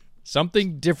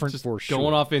 Something different just for sure.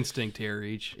 Going off instinct here,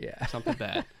 each. Yeah. Something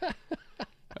bad.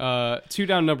 2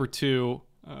 down, number 2.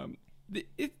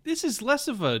 This is less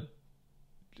of a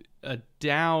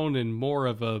down and more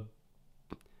of a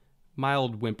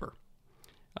mild whimper.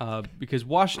 Because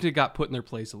Washington got put in their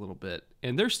place a little bit,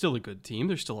 and they're still a good team.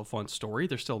 They're still a fun story.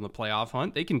 They're still in the playoff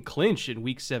hunt. They can clinch in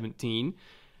Week 17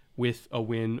 with a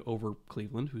win over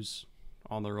Cleveland, who's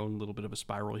on their own little bit of a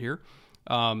spiral here.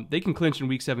 They can clinch in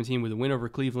Week 17 with a win over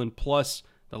Cleveland, plus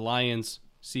the Lions,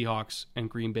 Seahawks, and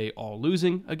Green Bay all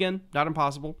losing. Again, not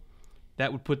impossible.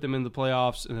 That would put them in the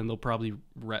playoffs, and then they'll probably,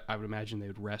 I would imagine they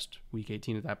would rest Week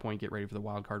 18 at that point, get ready for the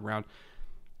wild card round.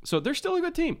 So they're still a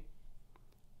good team.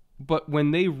 But when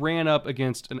they ran up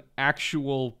against an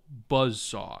actual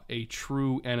buzzsaw, a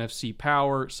true NFC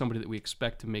power, somebody that we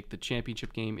expect to make the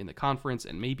championship game in the conference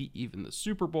and maybe even the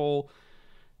Super Bowl,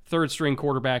 third-string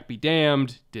quarterback be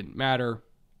damned, didn't matter.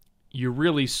 You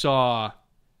really saw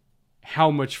how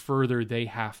much further they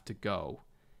have to go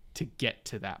to get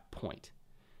to that point.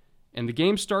 And the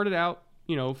game started out,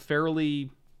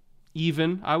 fairly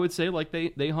even, I would say.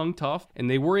 They hung tough, and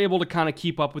they were able to kind of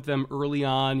keep up with them early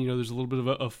on. There's a little bit of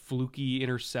a fluky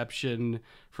interception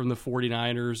from the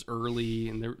 49ers early,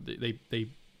 and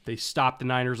they stopped the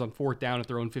Niners on 4th down at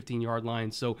their own 15-yard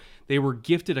line, so they were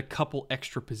gifted a couple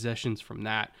extra possessions from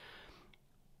that.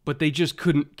 But they just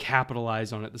couldn't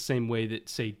capitalize on it the same way that,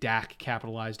 say, Dak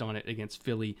capitalized on it against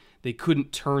Philly. They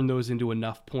couldn't turn those into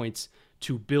enough points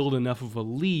to build enough of a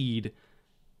lead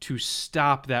to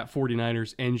stop that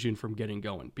 49ers engine from getting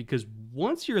going. Because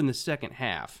once you're in the second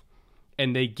half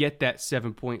and they get that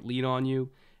 7-point lead on you,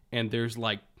 and there's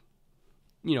like,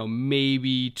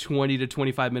 maybe 20 to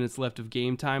 25 minutes left of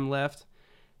game time left,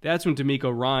 that's when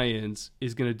DeMeco Ryans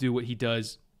is going to do what he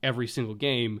does every single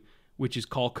game, which is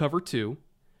call cover 2,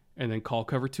 and then call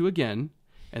cover 2 again,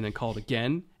 and then call it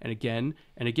again and again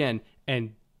and again,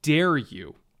 and dare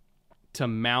you to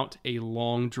mount a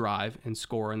long drive and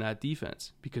score on that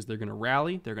defense, because they're going to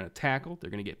rally, they're going to tackle, they're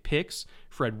going to get picks.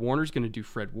 Fred Warner's going to do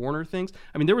Fred Warner things.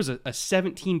 I mean, there was a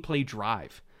 17-play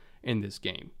drive in this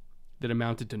game that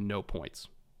amounted to no points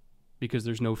because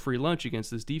there's no free lunch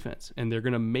against this defense, and they're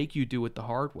going to make you do it the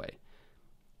hard way.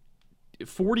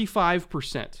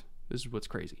 45%, this is what's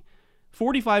crazy,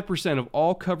 45% of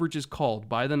all coverages called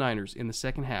by the Niners in the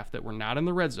second half that were not in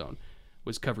the red zone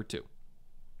was cover 2.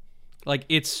 Like,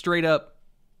 it's straight up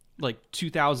like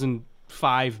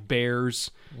 2005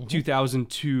 Bears,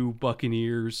 2002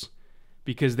 Buccaneers,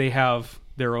 because they have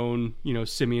their own,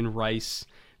 Simeon Rice.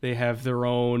 They have their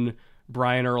own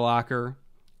Brian Urlacher.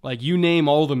 Like, you name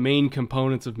all the main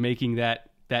components of making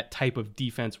that type of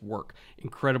defense work.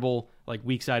 Incredible, like,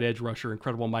 weak side edge rusher,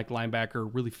 incredible Mike linebacker,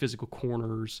 really physical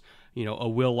corners, a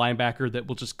Will linebacker that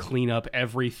will just clean up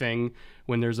everything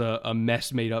when there's a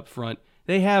mess made up front.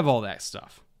 They have all that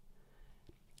stuff.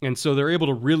 And so they're able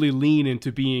to really lean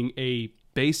into being a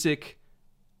basic,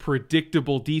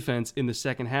 predictable defense in the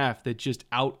second half that just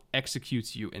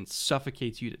out-executes you and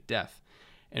suffocates you to death.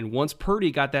 And once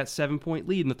Purdy got that 7-point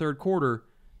lead in the third quarter,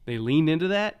 they leaned into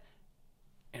that,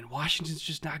 and Washington's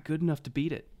just not good enough to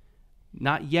beat it.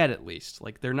 Not yet, at least.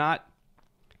 Like, they're not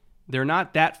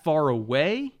that far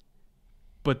away,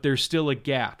 but there's still a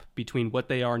gap between what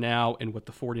they are now and what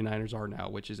the 49ers are now,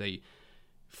 which is a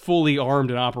fully armed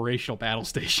and operational battle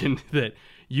station that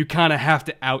you kind of have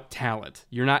to out-talent.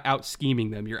 You're not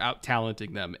out-scheming them, you're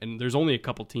out-talenting them, and there's only a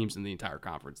couple teams in the entire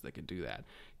conference that can do that.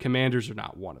 Commanders are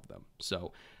not one of them.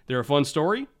 So they're a fun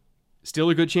story, still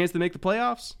a good chance to make the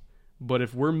playoffs, but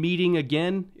if we're meeting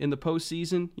again in the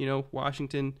postseason,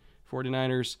 Washington,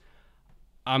 49ers,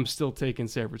 I'm still taking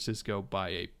San Francisco by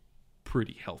a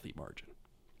pretty healthy margin.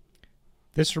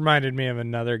 This reminded me of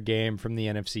another game from the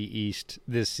NFC East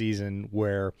this season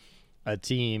where a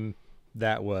team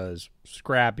that was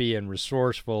scrappy and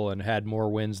resourceful and had more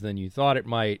wins than you thought it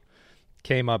might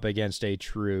came up against a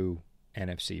true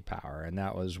NFC power. And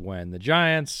that was when the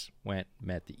Giants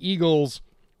met the Eagles,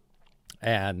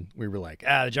 and we were like,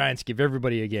 the Giants give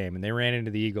everybody a game. And they ran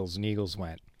into the Eagles, and Eagles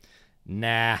went,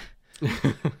 nah.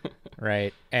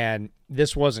 Right? And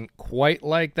this wasn't quite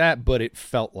like that, but it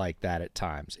felt like that at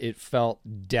times. It felt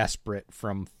desperate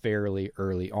from fairly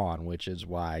early on, which is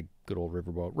why good old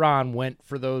Riverboat Ron went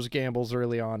for those gambles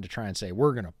early on to try and say,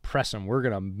 we're going to press them. We're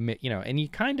going to, and you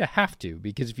kind of have to,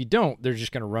 because if you don't, they're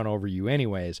just going to run over you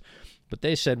anyways. But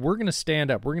they said, we're going to stand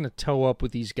up. We're going to toe up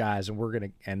with these guys,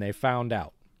 and they found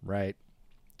out, right?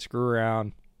 Screw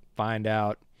around, find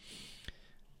out.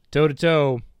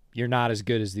 Toe-to-toe, you're not as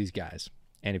good as these guys.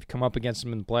 And if you come up against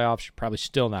them in the playoffs, you're probably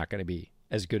still not going to be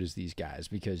as good as these guys,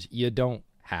 because you don't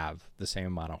have the same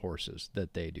amount of horses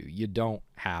that they do. You don't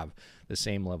have the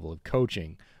same level of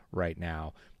coaching right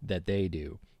now that they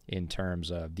do in terms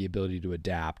of the ability to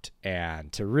adapt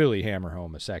and to really hammer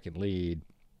home a second lead.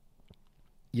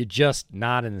 You're just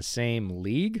not in the same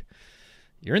league.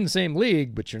 You're in the same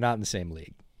league, but you're not in the same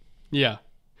league. Yeah.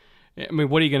 I mean,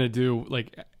 what are you going to do,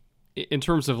 like, in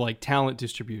terms of, like, talent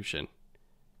distribution?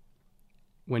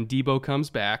 When Debo comes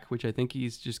back, which I think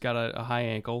he's just got a high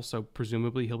ankle, so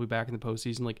presumably he'll be back in the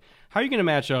postseason. Like, how are you going to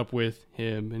match up with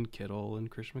him and Kittle and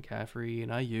Christian McCaffrey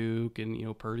and Ayuk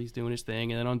and, Purdy's doing his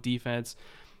thing? And then on defense,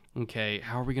 okay,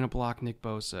 how are we going to block Nick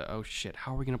Bosa? Oh, shit,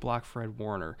 how are we going to block Fred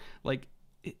Warner? Like,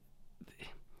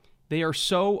 they are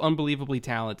so unbelievably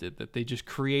talented that they just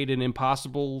create an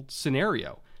impossible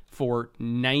scenario for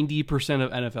 90%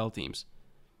 of NFL teams.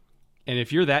 And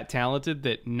if you're that talented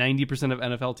that 90% of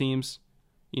NFL teams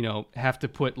have to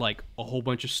put like a whole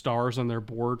bunch of stars on their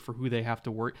board for who they have to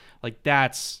work. Like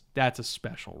that's a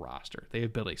special roster. They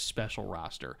have built a special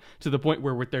roster to the point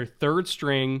where with their third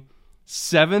string,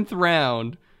 7th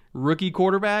round rookie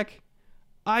quarterback,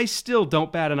 I still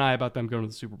don't bat an eye about them going to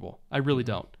the Super Bowl. I really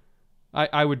don't.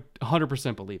 I would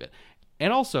 100% believe it.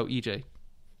 And also, EJ,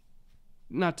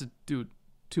 not to do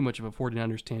too much of a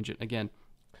 49ers tangent again,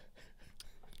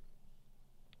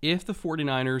 if the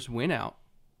 49ers win out,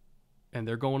 and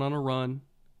they're going on a run,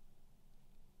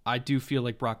 I do feel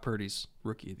like Brock Purdy's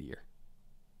Rookie of the Year.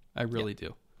 I really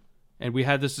do. And we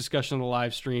had this discussion on the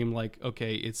live stream, like,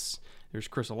 okay, there's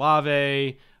Chris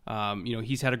Olave,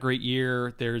 he's had a great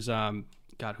year. There's,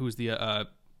 who's the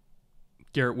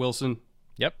Garrett Wilson.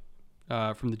 Yep.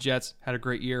 From the Jets, had a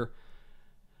great year.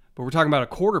 But we're talking about a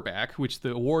quarterback, which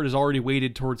the award is already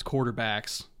weighted towards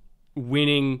quarterbacks,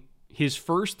 winning his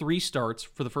first 3 starts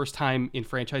for the first time in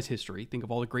franchise history. Think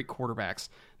of all the great quarterbacks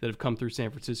that have come through San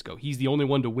Francisco. He's the only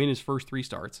one to win his first 3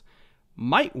 starts.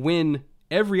 Might win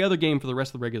every other game for the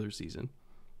rest of the regular season.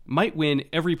 Might win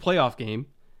every playoff game.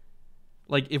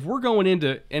 Like, if we're going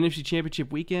into NFC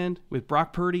Championship weekend with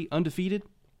Brock Purdy undefeated,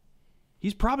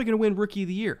 he's probably going to win Rookie of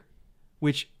the Year,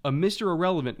 which a Mr.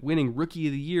 Irrelevant winning Rookie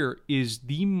of the Year is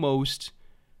the most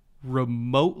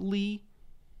remotely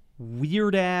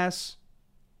weird-ass,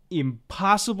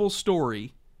 impossible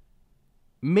story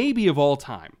maybe of all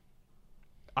time.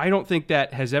 I don't think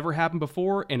that has ever happened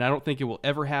before, and I don't think it will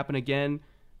ever happen again,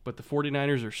 but the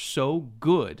 49ers are so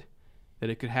good that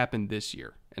it could happen this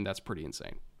year, and that's pretty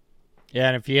insane. Yeah,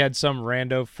 and if he had some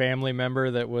rando family member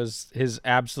that was his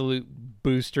absolute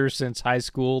booster since high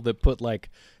school that put like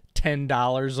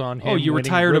 $10 on him. Oh, you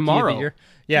retire tomorrow.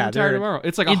 Yeah, you retire tomorrow.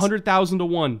 It's like 100,000 to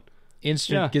 1.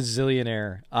 Instant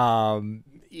gazillionaire.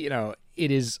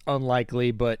 It is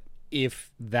unlikely, but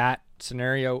if that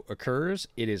scenario occurs,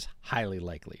 it is highly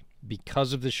likely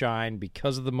because of the shine,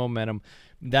 because of the momentum.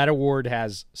 That award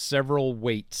has several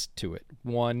weights to it.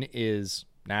 One is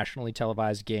nationally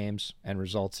televised games and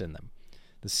results in them.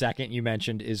 The second you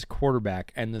mentioned is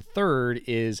quarterback, and the third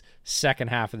is second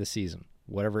half of the season.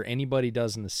 Whatever anybody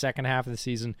does in the second half of the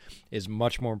season is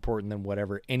much more important than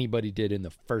whatever anybody did in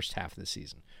the first half of the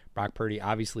season. Brock Purdy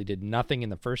obviously did nothing in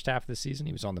the first half of the season.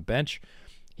 He was on the bench.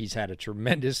 He's had a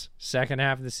tremendous second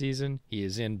half of the season. He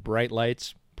is in bright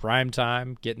lights, prime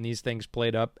time, getting these things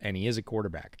played up, and he is a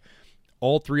quarterback.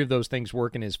 All 3 of those things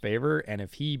work in his favor, and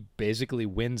if he basically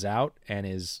wins out and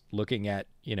is looking at,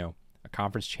 a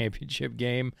conference championship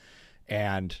game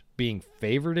and being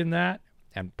favored in that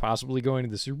and possibly going to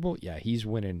the Super Bowl, yeah, he's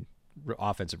winning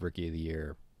Offensive Rookie of the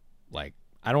Year. Like,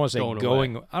 I don't want to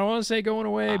say going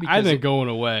away. Because I think going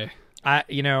away.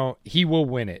 He will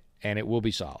win it, and it will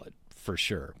be solid for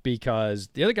sure, because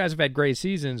the other guys have had great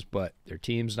seasons, but their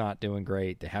team's not doing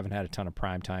great. They haven't had a ton of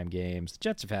primetime games. The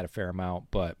Jets have had a fair amount,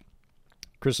 but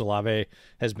Chris Olave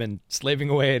has been slaving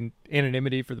away in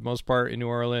anonymity for the most part in New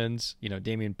Orleans.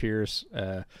 Dameon Pierce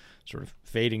sort of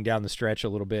fading down the stretch a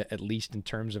little bit, at least in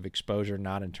terms of exposure,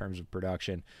 not in terms of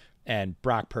production. And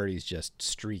Brock Purdy's just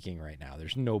streaking right now.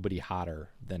 There's nobody hotter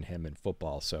than him in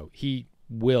football, so he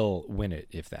will win it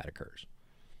if that occurs.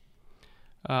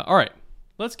 All right,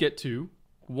 let's get to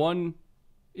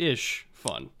one-ish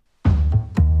fun.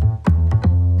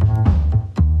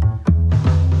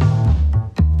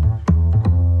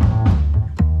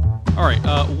 All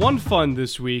right, one fun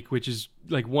this week, which is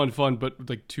like one fun, but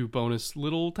like 2 bonus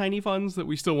little tiny funs that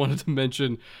we still wanted to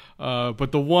mention.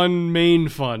 But the one main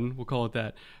fun, we'll call it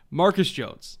that, Marcus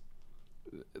Jones.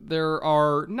 There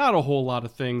are not a whole lot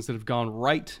of things that have gone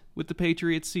right with the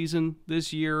Patriots season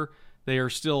this year. They are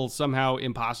still somehow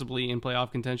impossibly in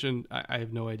playoff contention. I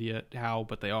have no idea how,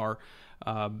 but they are.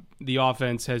 The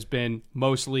offense has been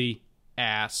mostly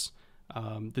ass.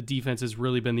 The defense has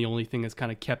really been the only thing that's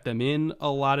kind of kept them in a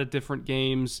lot of different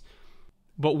games.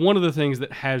 But one of the things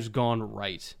that has gone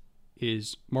right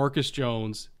is Marcus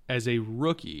Jones as a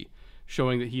rookie,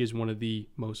 showing that he is one of the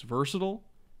most versatile,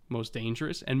 most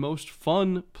dangerous, and most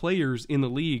fun players in the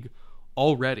league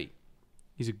already.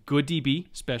 He's a good DB,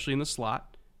 especially in the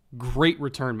slot. Great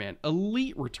return man,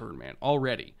 elite return man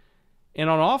already. And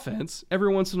on offense,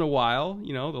 every once in a while,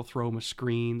 they'll throw him a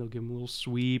screen, they'll give him a little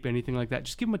sweep, anything like that.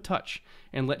 Just give him a touch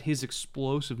and let his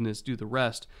explosiveness do the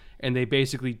rest. And they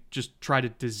basically just try to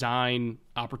design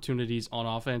opportunities on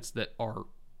offense that are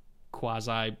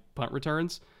quasi punt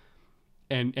returns.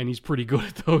 And he's pretty good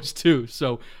at those too.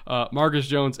 So Marcus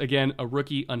Jones, again, a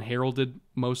rookie, unheralded,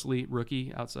 mostly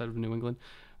rookie outside of New England.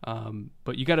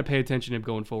 But you got to pay attention to him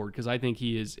going forward, because I think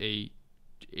he is a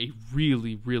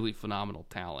really, really phenomenal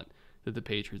talent that the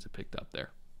Patriots have picked up there.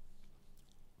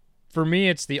 For me,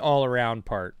 it's the all-around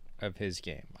part of his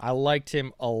game. I liked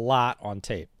him a lot on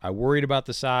tape. I worried about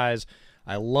the size.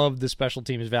 I loved the special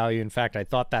teams value. In fact, I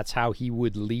thought that's how he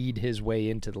would lead his way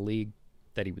into the league,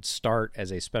 that he would start as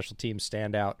a special teams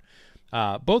standout,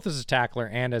 both as a tackler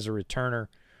and as a returner,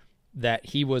 that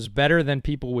he was better than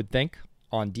people would think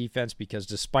on defense, because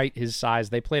despite his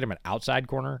size, they played him at outside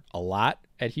corner a lot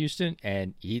at Houston,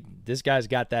 and this guy's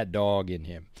got that dog in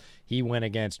him. He went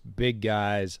against big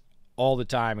guys all the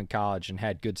time in college and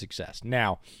had good success.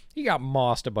 Now, he got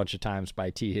mossed a bunch of times by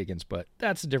T. Higgins, but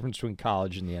that's the difference between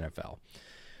college and the NFL.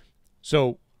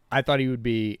 So I thought he would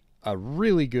be a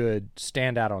really good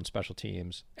standout on special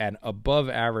teams, and above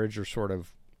average or sort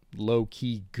of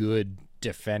low-key good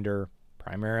defender,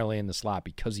 primarily in the slot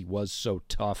because he was so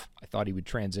tough. I thought he would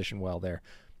transition well there.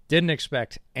 Didn't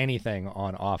expect anything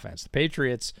on offense. The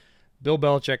Patriots, Bill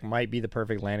Belichick might be the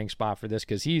perfect landing spot for this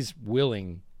because he's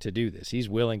willing to do this. He's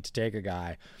willing to take a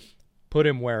guy, put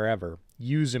him wherever,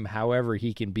 use him however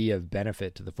he can be of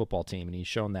benefit to the football team, and he's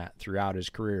shown that throughout his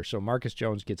career. So Marcus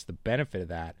Jones gets the benefit of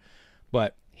that,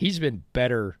 but he's been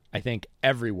better, I think,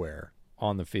 everywhere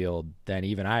on the field than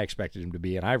even I expected him to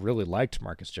be, and I really liked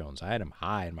Marcus Jones. I had him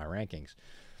high in my rankings.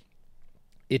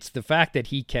 It's the fact that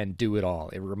he can do it all.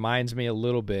 It reminds me a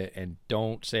little bit, and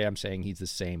don't say I'm saying he's the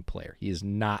same player. He is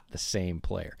not the same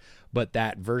player. But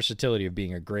that versatility of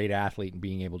being a great athlete and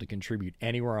being able to contribute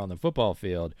anywhere on the football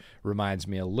field reminds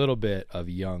me a little bit of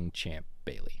young Champ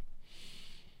Bailey.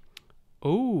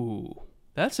 Oh,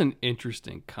 that's an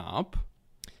interesting comp.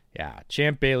 Yeah,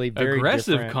 Champ Bailey, very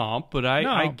aggressive different. Comp, but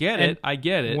I get it. I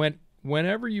get it.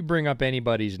 Whenever you bring up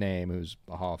anybody's name who's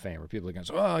a Hall of Famer, people are going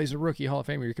to say, oh, he's a rookie Hall of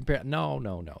Famer. You're comparing. No.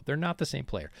 They're not the same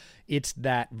player. It's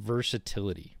that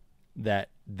versatility that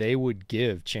they would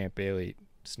give Champ Bailey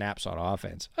snaps on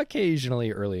offense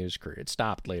occasionally early in his career. It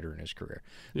stopped later in his career.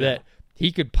 Yeah. That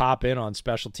he could pop in on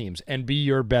special teams and be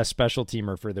your best special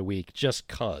teamer for the week just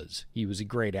because he was a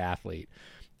great athlete.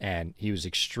 And he was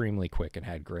extremely quick and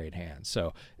had great hands.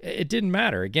 So it didn't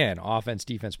matter. Again, offense,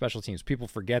 defense, special teams. People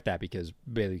forget that because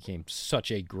Bailey became such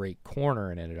a great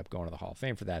corner and ended up going to the Hall of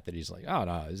Fame for that he's like, oh,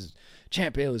 no,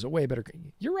 Champ Bailey's a way better.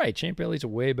 You're right. Champ Bailey's a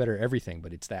way better everything,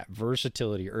 but it's that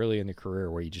versatility early in the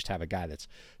career where you just have a guy that's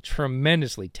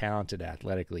tremendously talented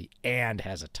athletically and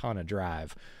has a ton of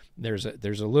drive. There's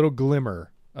a little glimmer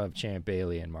of Champ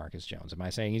Bailey and Marcus Jones. Am I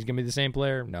saying he's going to be the same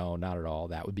player? No, not at all.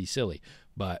 That would be silly.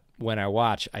 But when I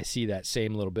watch, I see that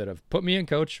same little bit of, put me in,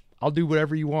 coach. I'll do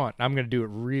whatever you want. I'm going to do it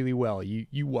really well.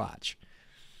 You watch.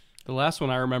 The last one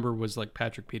I remember was like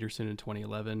Patrick Peterson in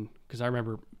 2011, because I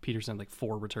remember Peterson had like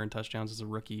 4 return touchdowns as a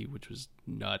rookie, which was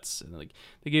nuts. And like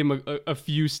they gave him a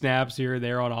few snaps here and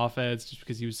there on offense just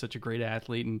because he was such a great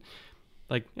athlete. And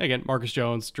like, again, Marcus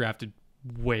Jones drafted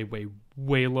way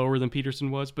lower than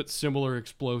Peterson was, but similar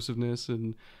explosiveness,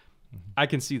 and I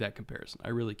can see that comparison. I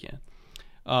really can.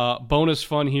 Bonus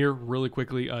fun here really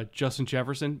quickly. Justin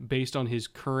Jefferson, based on his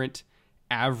current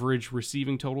average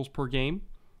receiving totals per game,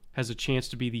 has a chance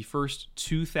to be the first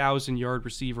 2,000-yard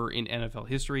receiver in NFL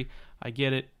history. I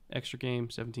get it. Extra game,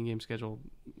 17-game schedule,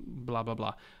 blah, blah,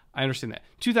 blah. I understand that.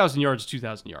 2,000 yards is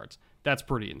 2,000 yards. That's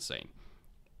pretty insane.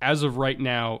 As of right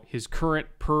now, his current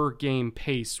per-game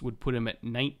pace would put him at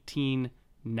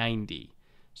 1990.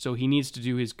 So he needs to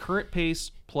do his current pace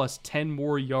plus 10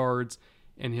 more yards,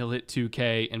 and he'll hit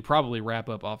 2K and probably wrap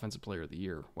up Offensive Player of the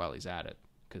Year while he's at it,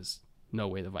 because no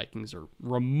way the Vikings are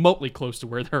remotely close to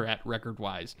where they're at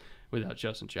record-wise without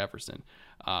Justin Jefferson.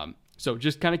 So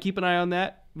just kind of keep an eye on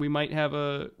that. We might have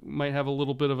a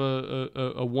little bit of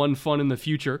a one fun in the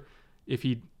future if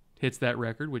he hits that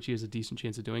record, which he has a decent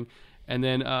chance of doing. And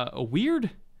then a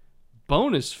weird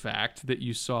bonus fact that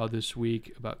you saw this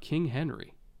week about King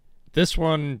Henry. This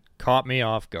one caught me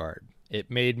off guard.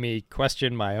 It made me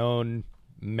question my own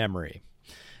memory.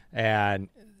 And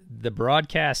the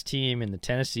broadcast team in the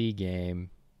Tennessee game,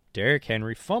 Derrick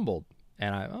Henry fumbled.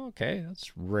 And okay,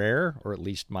 that's rare, or at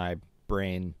least my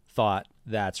brain thought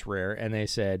that's rare. And they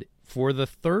said, for the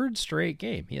 3rd straight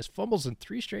game, he has fumbles in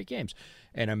 3 straight games.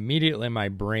 And immediately my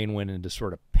brain went into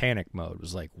sort of panic mode. It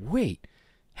was like, wait,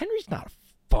 Henry's not a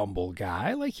fumble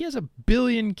guy. Like, he has a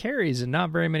billion carries and not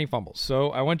very many fumbles. So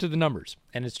I went to the numbers,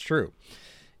 and it's true.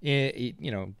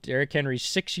 Derrick Henry's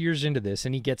 6 years into this,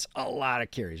 and he gets a lot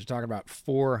of carries. We're talking about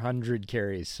 400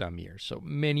 carries some years. So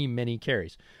many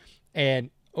carries. And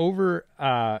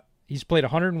he's played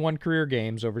 101 career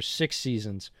games over 6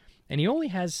 seasons, and he only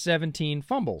has 17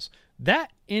 fumbles.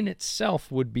 That in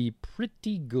itself would be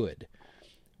pretty good.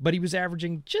 But he was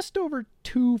averaging just over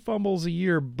 2 fumbles a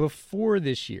year before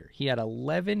this year. He had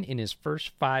 11 in his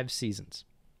first 5 seasons.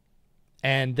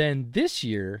 And then this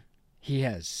year, he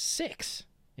has 6,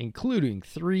 including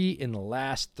 3 in the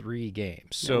last 3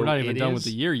 games. So we're not even done with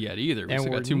the year yet either. We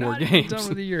still got 2 more games. We're not done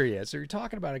with the year yet. So you're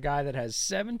talking about a guy that has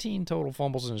 17 total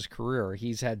fumbles in his career.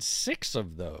 He's had 6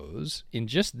 of those in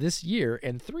just this year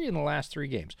and 3 in the last 3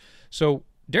 games. So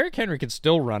Derrick Henry can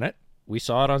still run it. We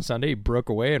saw it on Sunday. He broke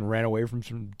away and ran away from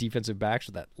some defensive backs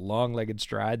with that long-legged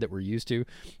stride that we're used to.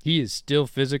 He is still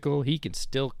physical. He can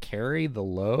still carry the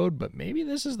load, but maybe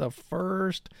this is the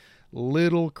first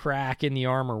little crack in the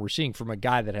armor we're seeing from a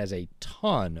guy that has a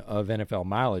ton of NFL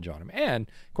mileage on him, and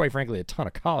quite frankly, a ton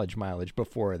of college mileage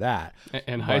before that.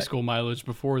 And high school mileage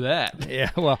before that. Yeah,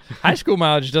 well, high school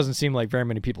mileage doesn't seem like very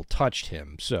many people touched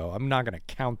him, so I'm not going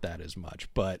to count that as much.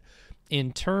 But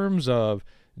in terms of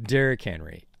Derrick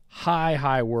Henry,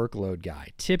 high workload guy,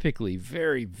 typically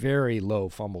very, very low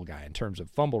fumble guy in terms of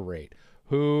fumble rate,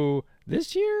 who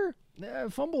this year,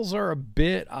 fumbles are a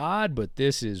bit odd, but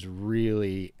this is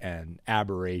really an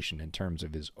aberration in terms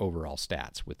of his overall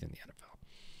stats within the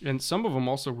NFL. And some of them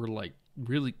also were like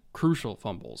really crucial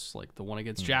fumbles, like the one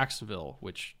against Jacksonville,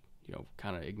 which,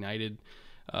 kind of ignited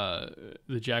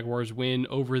the Jaguars' win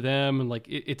over them. And like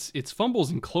it's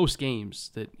fumbles in close games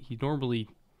that he normally,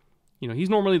 he's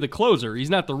normally the closer. He's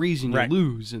not the reason you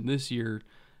lose. And this year,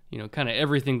 kind of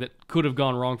everything that could have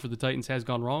gone wrong for the Titans has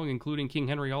gone wrong, including King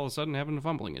Henry all of a sudden having a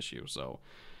fumbling issue. So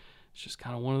it's just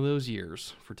kind of one of those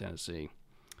years for Tennessee.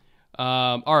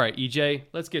 All right, EJ,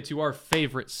 let's get to our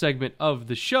favorite segment of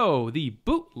the show, the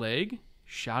bootleg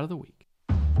shot of the week.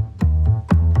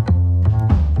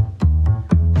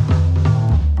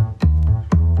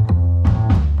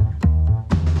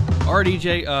 All right,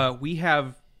 EJ, we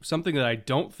have something that I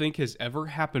don't think has ever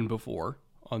happened before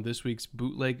on this week's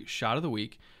bootleg shot of the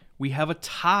week. We have a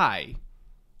tie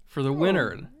for the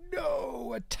winner.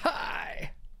 No, a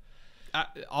tie.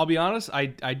 I'll be honest, I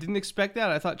didn't expect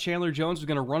that. I thought Chandler Jones was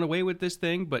going to run away with this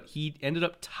thing, but he ended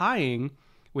up tying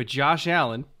with Josh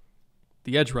Allen,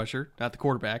 the edge rusher, not the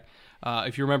quarterback.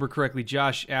 If you remember correctly,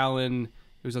 Josh Allen,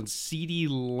 it was on CeeDee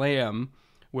Lamb,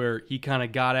 where he kind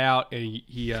of got out and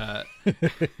he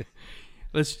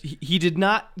did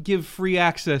not give free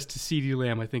access to CeeDee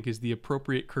Lamb, I think is the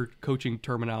appropriate coaching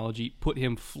terminology. Put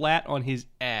him flat on his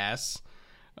ass,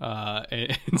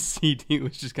 and CeeDee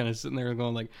was just kind of sitting there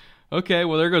going like, okay,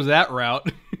 well, there goes that route.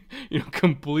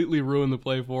 Completely ruined the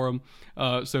play for him.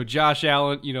 So Josh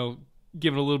Allen,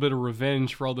 giving a little bit of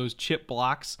revenge for all those chip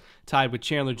blocks, tied with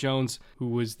Chandler Jones, who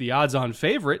was the odds-on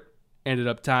favorite, ended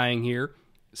up tying here,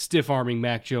 stiff-arming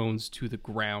Mac Jones to the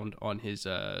ground on his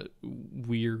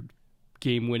weird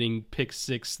game-winning pick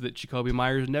six that Jacoby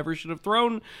Myers never should have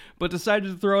thrown, but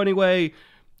decided to throw anyway.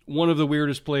 One of the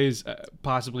weirdest plays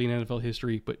possibly in NFL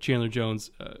history, but Chandler Jones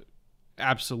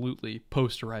absolutely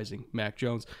posterizing Mac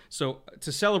Jones. So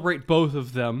to celebrate both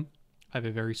of them, I have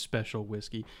a very special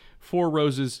whiskey. Four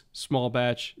Roses small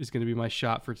batch is going to be my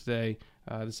shot for today.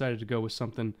 I decided to go with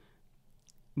something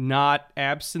not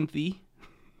absinthe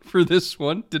for this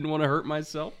one. Didn't want to hurt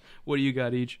myself. What do you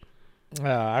got, each?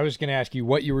 I was going to ask you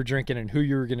what you were drinking and who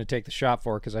you were going to take the shot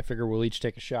for, because I figure we'll each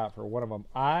take a shot for one of them.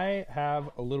 I have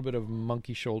a little bit of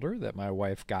monkey shoulder that my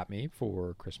wife got me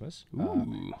for Christmas.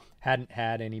 Hadn't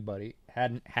had any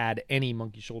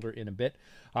monkey shoulder in a bit.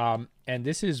 And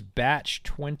this is batch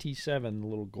 27, the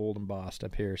little gold embossed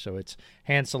up here. So it's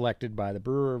hand selected by the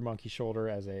brewer of monkey shoulder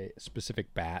as a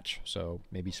specific batch. So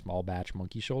maybe small batch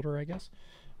monkey shoulder, I guess,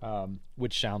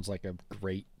 which sounds like a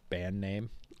great band name.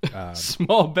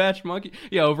 Small batch monkey,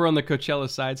 over on the Coachella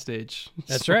side stage.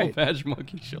 That's Small right. Batch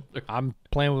monkey shoulder. I'm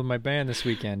playing with my band this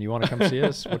weekend. You want to come see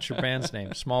us? What's your band's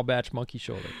name? Small batch monkey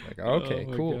shoulder. Like, okay,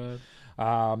 cool.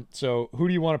 So who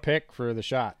do you want to pick for the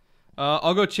shot?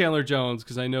 I'll go Chandler Jones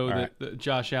because I know that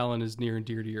Josh Allen is near and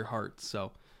dear to your heart.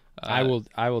 So I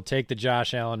will take the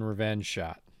Josh Allen revenge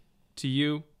shot. To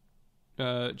you,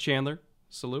 Chandler,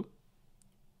 salute.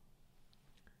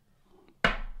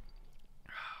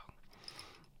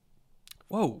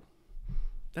 Whoa,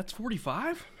 that's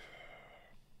 45?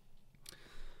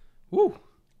 Woo.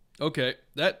 Okay,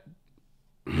 that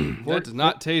does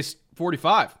not taste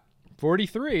 45.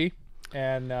 43,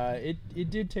 and it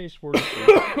did taste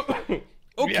 43.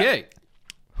 Okay. Yeah.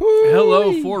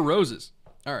 Hello, Four Roses.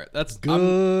 All right, that's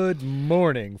good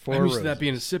morning, Four I'm used Roses. to that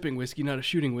being a sipping whiskey, not a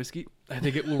shooting whiskey. I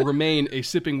think it will remain a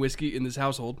sipping whiskey in this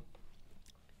household.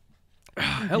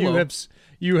 Hello.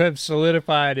 You have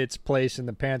solidified its place in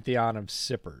the pantheon of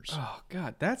sippers. Oh,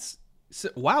 God, that's...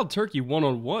 Wild Turkey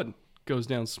 1-on-1 goes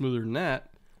down smoother than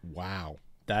that. Wow.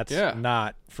 That's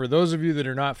not... For those of you that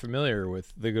are not familiar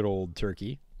with the good old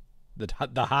turkey,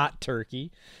 the hot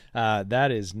turkey,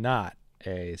 that is not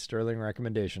a sterling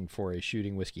recommendation for a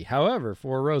shooting whiskey. However,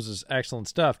 Four Roses, excellent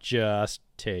stuff. Just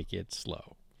take it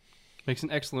slow. Makes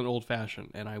an excellent old-fashioned,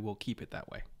 and I will keep it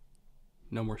that way.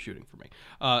 No more shooting for me.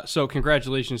 So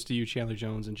congratulations to you, Chandler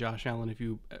Jones and Josh Allen. If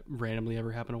you randomly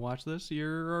ever happen to watch this,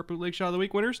 you're our Bootleg Shot of the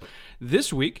Week winners.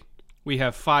 This week, we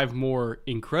have 5 more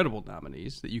incredible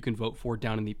nominees that you can vote for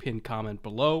down in the pinned comment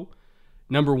below.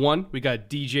 Number 1, we got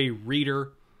DJ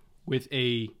Reader with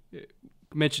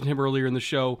mentioned him earlier in the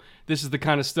show. This is the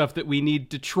kind of stuff that we need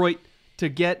Detroit to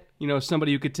get.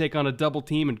 Somebody who could take on a double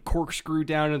team and corkscrew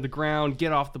down to the ground,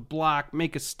 get off the block,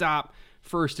 make a stop.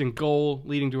 First and goal,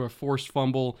 leading to a forced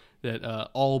fumble that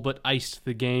all but iced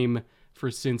the game for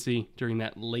Cincy during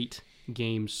that late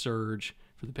game surge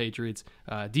for the Patriots.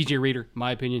 DJ Reader, my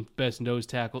opinion, best nose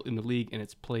tackle in the league, and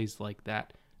it's plays like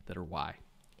that are why.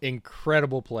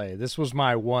 incredible play. This was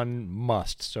my one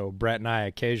must. So Brett and I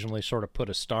occasionally sort of put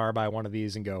a star by one of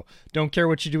these and go, don't care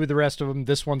what you do with the rest of them.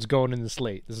 This one's going in the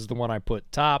slate. This is the one I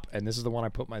put top, and this is the one I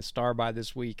put my star by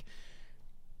this week.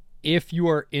 If you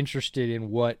are interested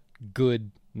in what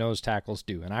good nose tackles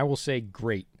do, and I will say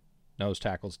great nose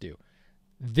tackles do,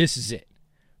 this is it.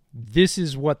 This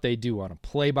is what they do on a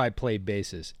play-by-play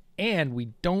basis. And we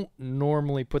don't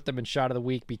normally put them in shot of the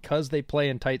week because they play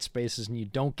in tight spaces and you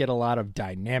don't get a lot of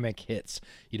dynamic hits.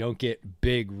 You don't get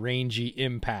big, rangy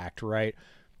impact, right?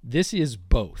 This is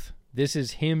both. This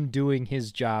is him doing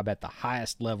his job at the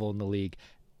highest level in the league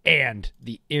and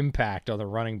the impact on the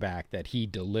running back that he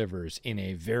delivers in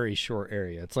a very short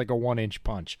area. It's like a 1-inch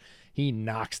punch. He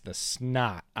knocks the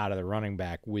snot out of the running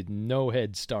back with no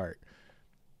head start.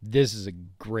 This is a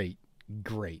great,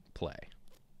 great play.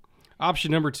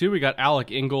 Option number 2, we got Alec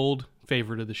Ingold,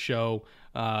 favorite of the show.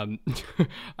 It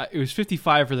was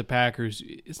 55 for the Packers.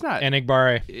 It's not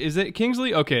Enigbare. Is it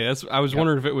Kingsley? Okay, I was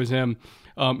wondering if it was him.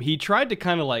 He tried to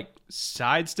kind of like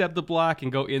sidestep the block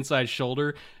and go inside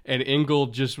shoulder, and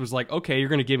Ingold just was like, okay, you're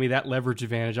going to give me that leverage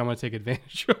advantage. I'm going to take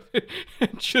advantage of it.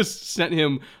 And just sent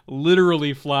him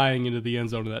literally flying into the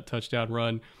end zone of that touchdown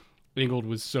run. Ingold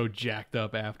was so jacked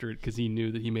up after it because he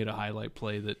knew that he made a highlight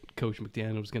play that Coach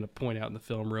McDaniel was going to point out in the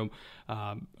film room.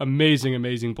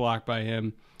 Amazing block by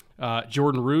him.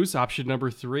 Jordan Roos, option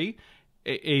number 3,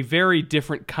 a very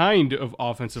different kind of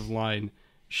offensive line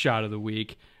shot of the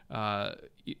week.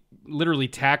 Literally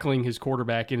tackling his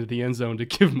quarterback into the end zone to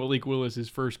give Malik Willis his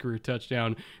first career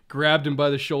touchdown, grabbed him by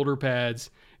the shoulder pads,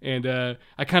 and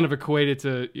I kind of equate it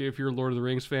to, if you're a Lord of the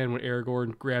Rings fan, when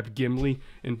Aragorn grabbed Gimli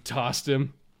and tossed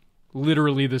him.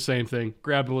 Literally the same thing.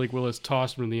 Grabbed Malik Willis,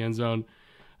 tossed him in the end zone.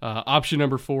 Option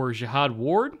number 4, Jihad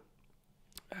Ward.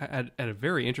 At a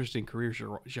very interesting career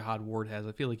Jihad Ward has.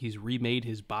 I feel like he's remade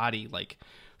his body like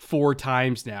 4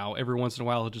 times now. Every once in a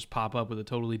while he'll just pop up with a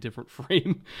totally different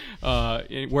frame.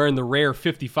 Wearing the rare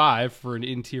 55 for an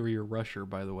interior rusher,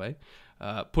 by the way.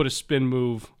 Put a spin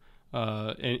move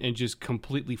and just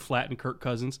completely flatten Kirk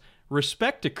Cousins.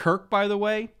 Respect to Kirk, by the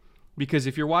way, because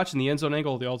if you're watching the end zone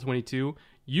angle of the All-22,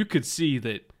 you could see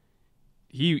that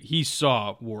he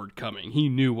saw Ward coming. He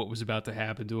knew what was about to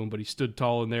happen to him, but he stood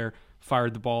tall in there,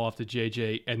 fired the ball off to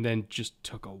JJ, and then just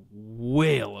took a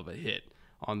whale of a hit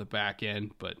on the back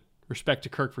end. But respect to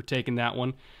Kirk for taking that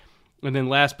one. And then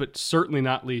last but certainly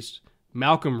not least,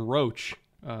 Malcolm Roach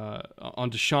on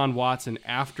Deshaun Watson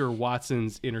after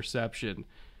Watson's interception.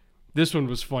 This one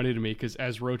was funny to me because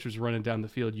as Roach was running down the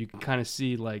field, you can kind of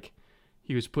see like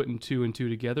he was putting 2 and 2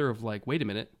 together of like, wait a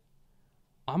minute,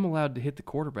 I'm allowed to hit the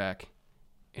quarterback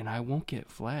and I won't get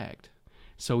flagged.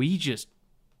 So he just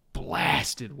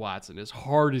blasted Watson as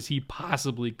hard as he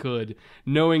possibly could,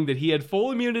 knowing that he had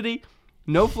full immunity,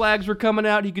 no flags were coming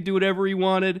out, he could do whatever he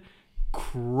wanted.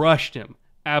 Crushed him.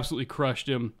 Absolutely crushed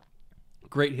him.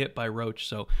 Great hit by Roach.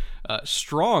 So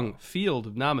strong field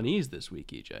of nominees this week,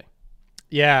 EJ.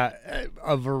 Yeah,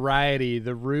 a variety.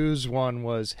 The ruse one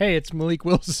was, hey, it's Malik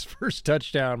Willis' first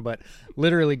touchdown, but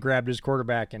literally grabbed his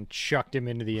quarterback and chucked him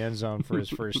into the end zone for his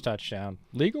first touchdown.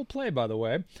 Legal play, by the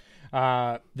way.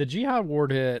 The Jihad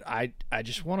Ward hit, I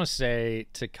just want to say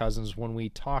to Cousins, when we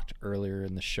talked earlier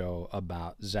in the show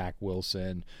about Zach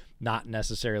Wilson not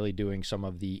necessarily doing some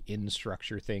of the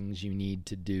in-structure things you need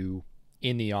to do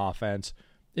in the offense,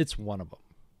 it's one of them.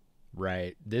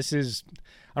 Right. This is,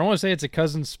 I don't want to say it's a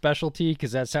Cousins specialty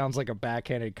because that sounds like a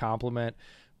backhanded compliment,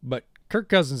 but Kirk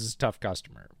Cousins is a tough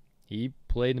customer. He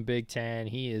played in the Big Ten.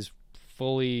 He is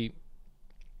fully,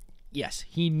 yes,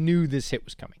 he knew this hit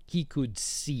was coming. He could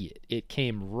see it. It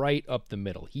came right up the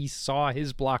middle. He saw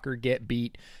his blocker get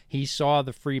beat. He saw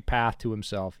the free path to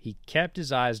himself. He kept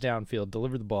his eyes downfield,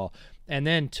 delivered the ball, and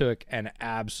then took an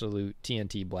absolute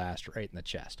TNT blast right in the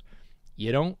chest.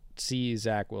 You don't see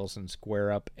Zach Wilson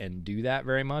square up and do that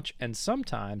very much. And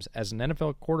sometimes, as an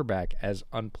NFL quarterback, as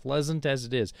unpleasant as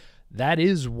it is, that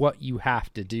is what you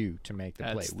have to do to make the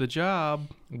play. That's the job.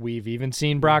 We've even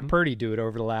seen Brock Purdy do it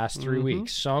over the last 3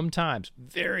 weeks. Sometimes,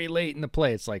 very late in the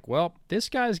play, it's like, well, this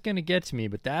guy's going to get to me,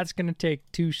 but that's going to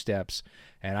take 2 steps,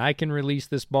 and I can release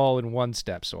this ball in 1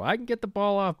 step. So I can get the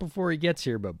ball off before he gets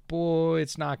here, but boy,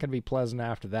 it's not going to be pleasant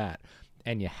after that.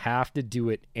 And you have to do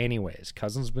it anyways.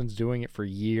 Cousins been doing it for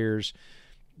years.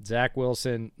 Zach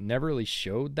Wilson never really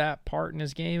showed that part in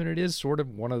his game, and it is sort of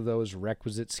one of those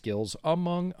requisite skills,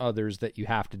 among others, that you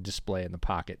have to display in the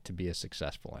pocket to be a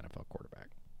successful NFL quarterback.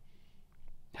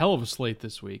 Hell of a slate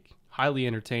this week. Highly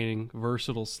entertaining,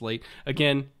 versatile slate.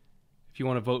 Again, if you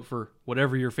want to vote for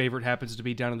whatever your favorite happens to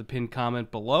be down in the pinned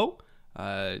comment below,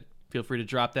 Feel free to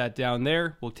drop that down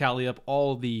there. We'll tally up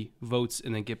all the votes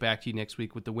and then get back to you next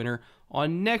week with the winner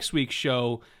on next week's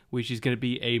show, which is going to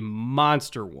be a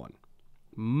monster one.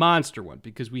 Monster one,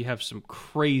 because we have some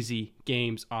crazy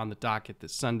games on the docket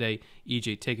this Sunday.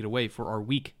 EJ, take it away for our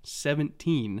Week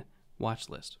 17 watch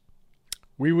list.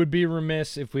 We would be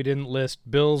remiss if we didn't list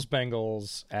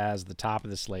Bills-Bengals as the top of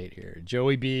the slate here.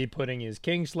 Joey B putting his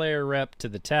Kingslayer rep to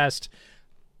the test.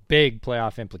 Big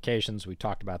playoff implications. We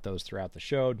talked about those throughout the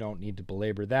show. Don't need to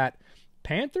belabor that.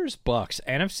 Panthers-Bucks,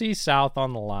 NFC South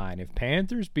on the line. If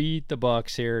Panthers beat the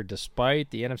Bucks here,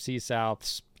 despite the NFC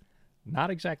South's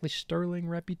not exactly sterling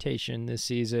reputation this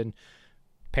season,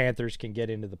 Panthers can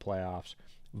get into the playoffs.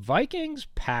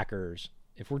 Vikings-Packers.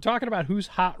 If we're talking about who's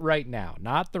hot right now,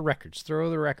 not the records, throw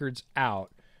the records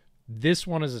out. This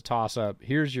one is a toss-up.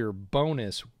 Here's your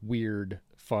bonus weird,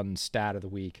 fun stat of the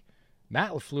week.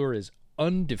 Matt LaFleur is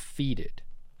undefeated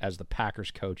as the Packers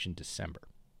coach in December.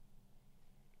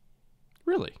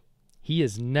 Really? He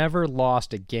has never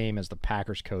lost a game as the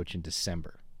Packers coach in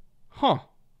December.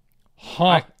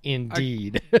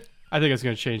 Indeed. I think it's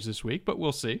going to change this week, but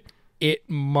we'll see. It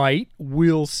might.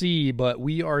 We'll see. But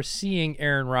we are seeing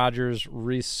Aaron Rodgers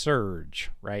resurge,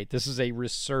 right? This is a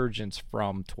resurgence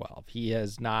from 12. He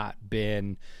has not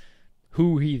been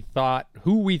who we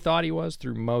thought he was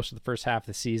through most of the first half of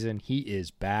the season. He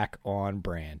is back on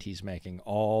brand. He's making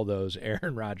all those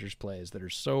Aaron Rodgers plays that are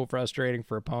so frustrating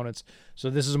for opponents.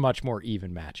 So this is a much more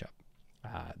even matchup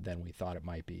than we thought it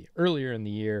might be earlier in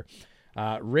the year.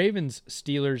 Ravens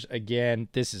Steelers again.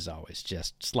 This is always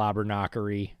just slobber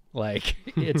knockery. Like,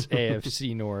 it's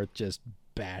AFC North just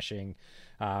bashing.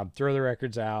 Throw the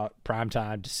records out.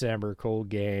 Primetime December, cold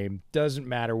game. Doesn't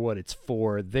matter what it's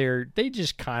for. They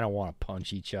just kind of want to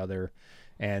punch each other,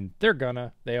 and they're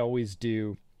gonna. They always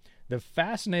do. The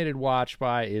fascinated watch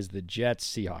by is the Jets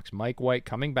Seahawks. Mike White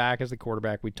coming back as the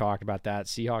quarterback. We talked about that.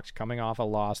 Seahawks coming off a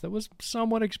loss that was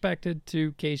somewhat expected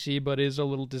to KC, but is a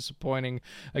little disappointing.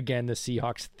 Again, this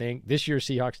year's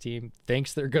Seahawks team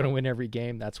thinks they're going to win every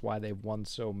game. That's why they've won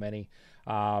so many.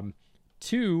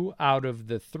 2 out of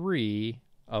the 3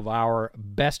 of our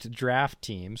best draft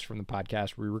teams from the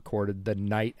podcast we recorded the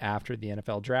night after the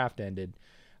NFL draft ended,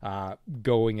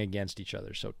 going against each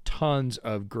other. So tons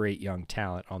of great young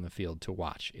talent on the field to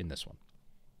watch in this one.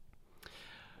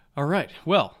 All right.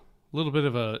 Well, a little bit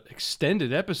of a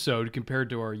extended episode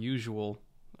compared to our usual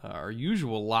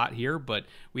lot here, but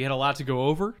we had a lot to go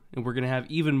over, and we're going to have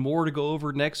even more to go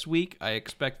over next week. I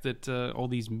expect that all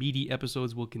these meaty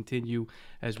episodes will continue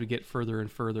as we get further and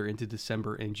further into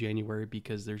December and January,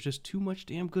 because there's just too much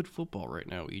damn good football right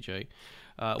now, EJ.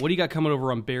 What do you got coming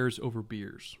over on Bears over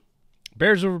Beers?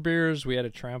 Bears over Beers, we had a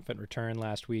triumphant return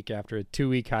last week after a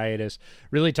 2-week hiatus,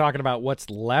 really talking about what's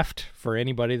left for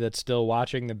anybody that's still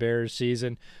watching the Bears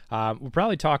season. We'll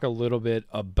probably talk a little bit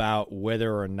about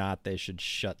whether or not they should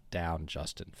shut down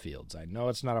Justin Fields. I know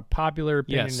it's not a popular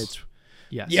opinion.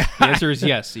 Yes. Yeah. The answer is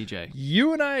yes, CJ.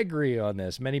 You and I agree on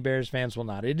this. Many Bears fans will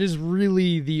not. It is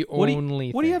really the only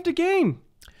thing. What do you have to gain?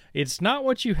 It's not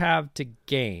what you have to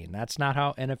gain. That's not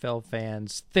how NFL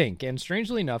fans think. And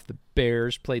strangely enough, the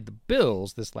Bears played the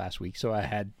Bills this last week, so I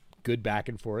had good back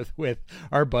and forth with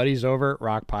our buddies over at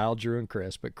Rockpile, Drew and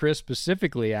Chris. But Chris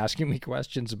specifically asking me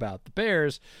questions about the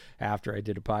Bears after I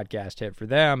did a podcast hit for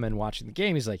them and watching the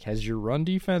game. He's like, has your run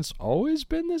defense always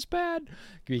been this bad?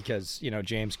 Because,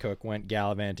 James Cook went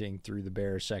gallivanting through the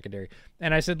Bears secondary.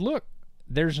 And I said, look,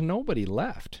 there's nobody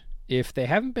left. If they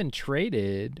haven't been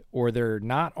traded or they're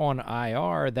not on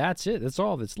IR, that's it. That's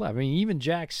all that's left. I mean, even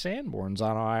Jack Sanborn's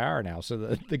on IR now. So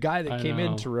the guy that came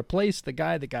in to replace the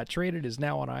guy that got traded is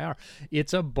now on IR.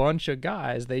 It's a bunch of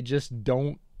guys. They just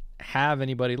don't have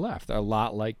anybody left. A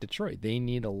lot like Detroit. They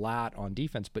need a lot on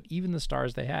defense, but even the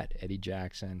stars they had, Eddie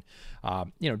Jackson,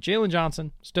 Jalen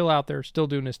Johnson, still out there, still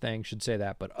doing his thing, should say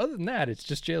that. But other than that, it's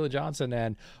just Jalen Johnson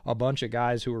and a bunch of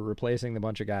guys who are replacing the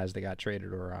bunch of guys that got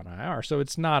traded or on IR. So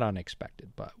it's not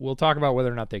unexpected, but we'll talk about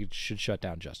whether or not they should shut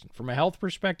down Justin. From a health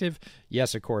perspective,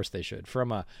 yes, of course they should.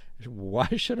 From a, why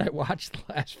should I watch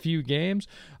the last few games?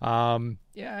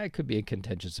 It could be a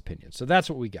contentious opinion. So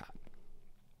that's what we got.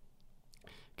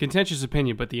 Contentious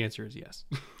opinion, but the answer is yes.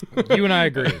 You and I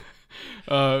agree.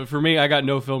 For me, I got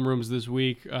no film rooms this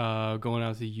week. Going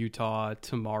out to Utah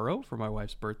tomorrow for my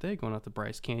wife's birthday. Going out to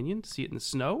Bryce Canyon to see it in the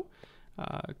snow.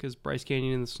 Because Bryce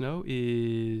Canyon in the snow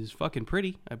is fucking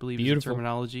pretty, I believe. Beautiful. Is the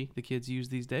terminology the kids use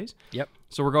these days. Yep.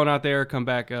 So we're going out there, come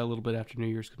back a little bit after New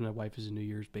Year's because my wife is a New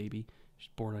Year's baby. She's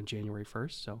born on January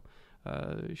 1st. So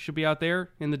should be out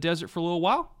there in the desert for a little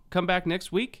while. Come back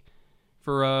next week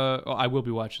for, I will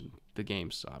be watching the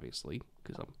games, obviously,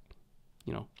 because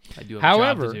I do have a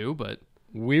job to do, but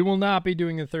We will not be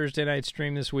doing a Thursday night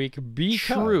stream this week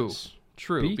because...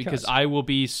 True, because I will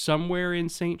be somewhere in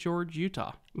St. George,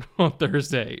 Utah on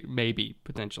Thursday, maybe,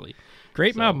 potentially.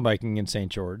 Great mountain biking in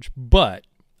St. George, but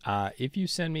if you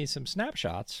send me some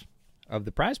snapshots of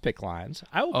the Prize Pick lines,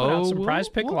 I will put out some Prize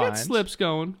Pick lines. We'll get slips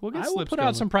going. I will put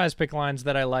out some Prize Pick lines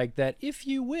that I like that if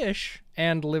you wish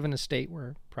and live in a state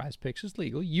where Prize Picks is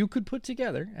legal, you could put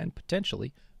together and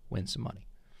potentially win some money.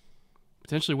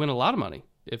 Potentially win a lot of money.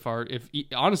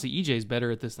 Honestly, EJ's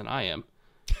better at this than I am.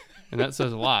 And that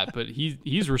says a lot, but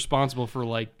he's responsible for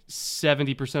like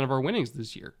 70% of our winnings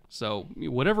this year. So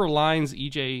whatever lines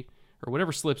EJ or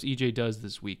whatever slips EJ does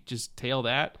this week, just tail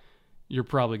that. You're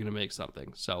probably going to make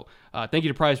something. So thank you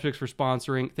to Prize Picks for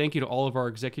sponsoring. Thank you to all of our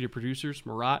executive producers,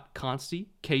 Marat, Consti,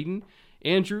 Caden,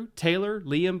 Andrew, Taylor,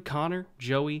 Liam, Connor,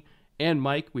 Joey, and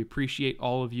Mike. We appreciate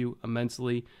all of you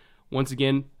immensely. Once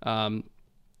again,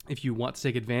 if you want to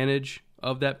take advantage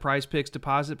of that Prize Picks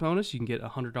deposit bonus, you can get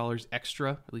 $100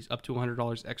 extra, at least up to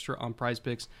 $100 extra on Prize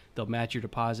Picks. They'll match your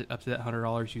deposit up to that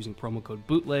 $100 using promo code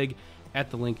BOOTLEG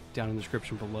at the link down in the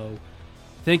description below.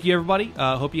 Thank you, everybody.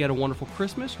 Hope you had a wonderful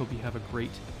Christmas. Hope you have a great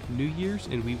New Year's,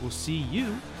 and we will see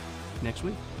you next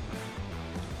week.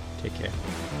 Take care.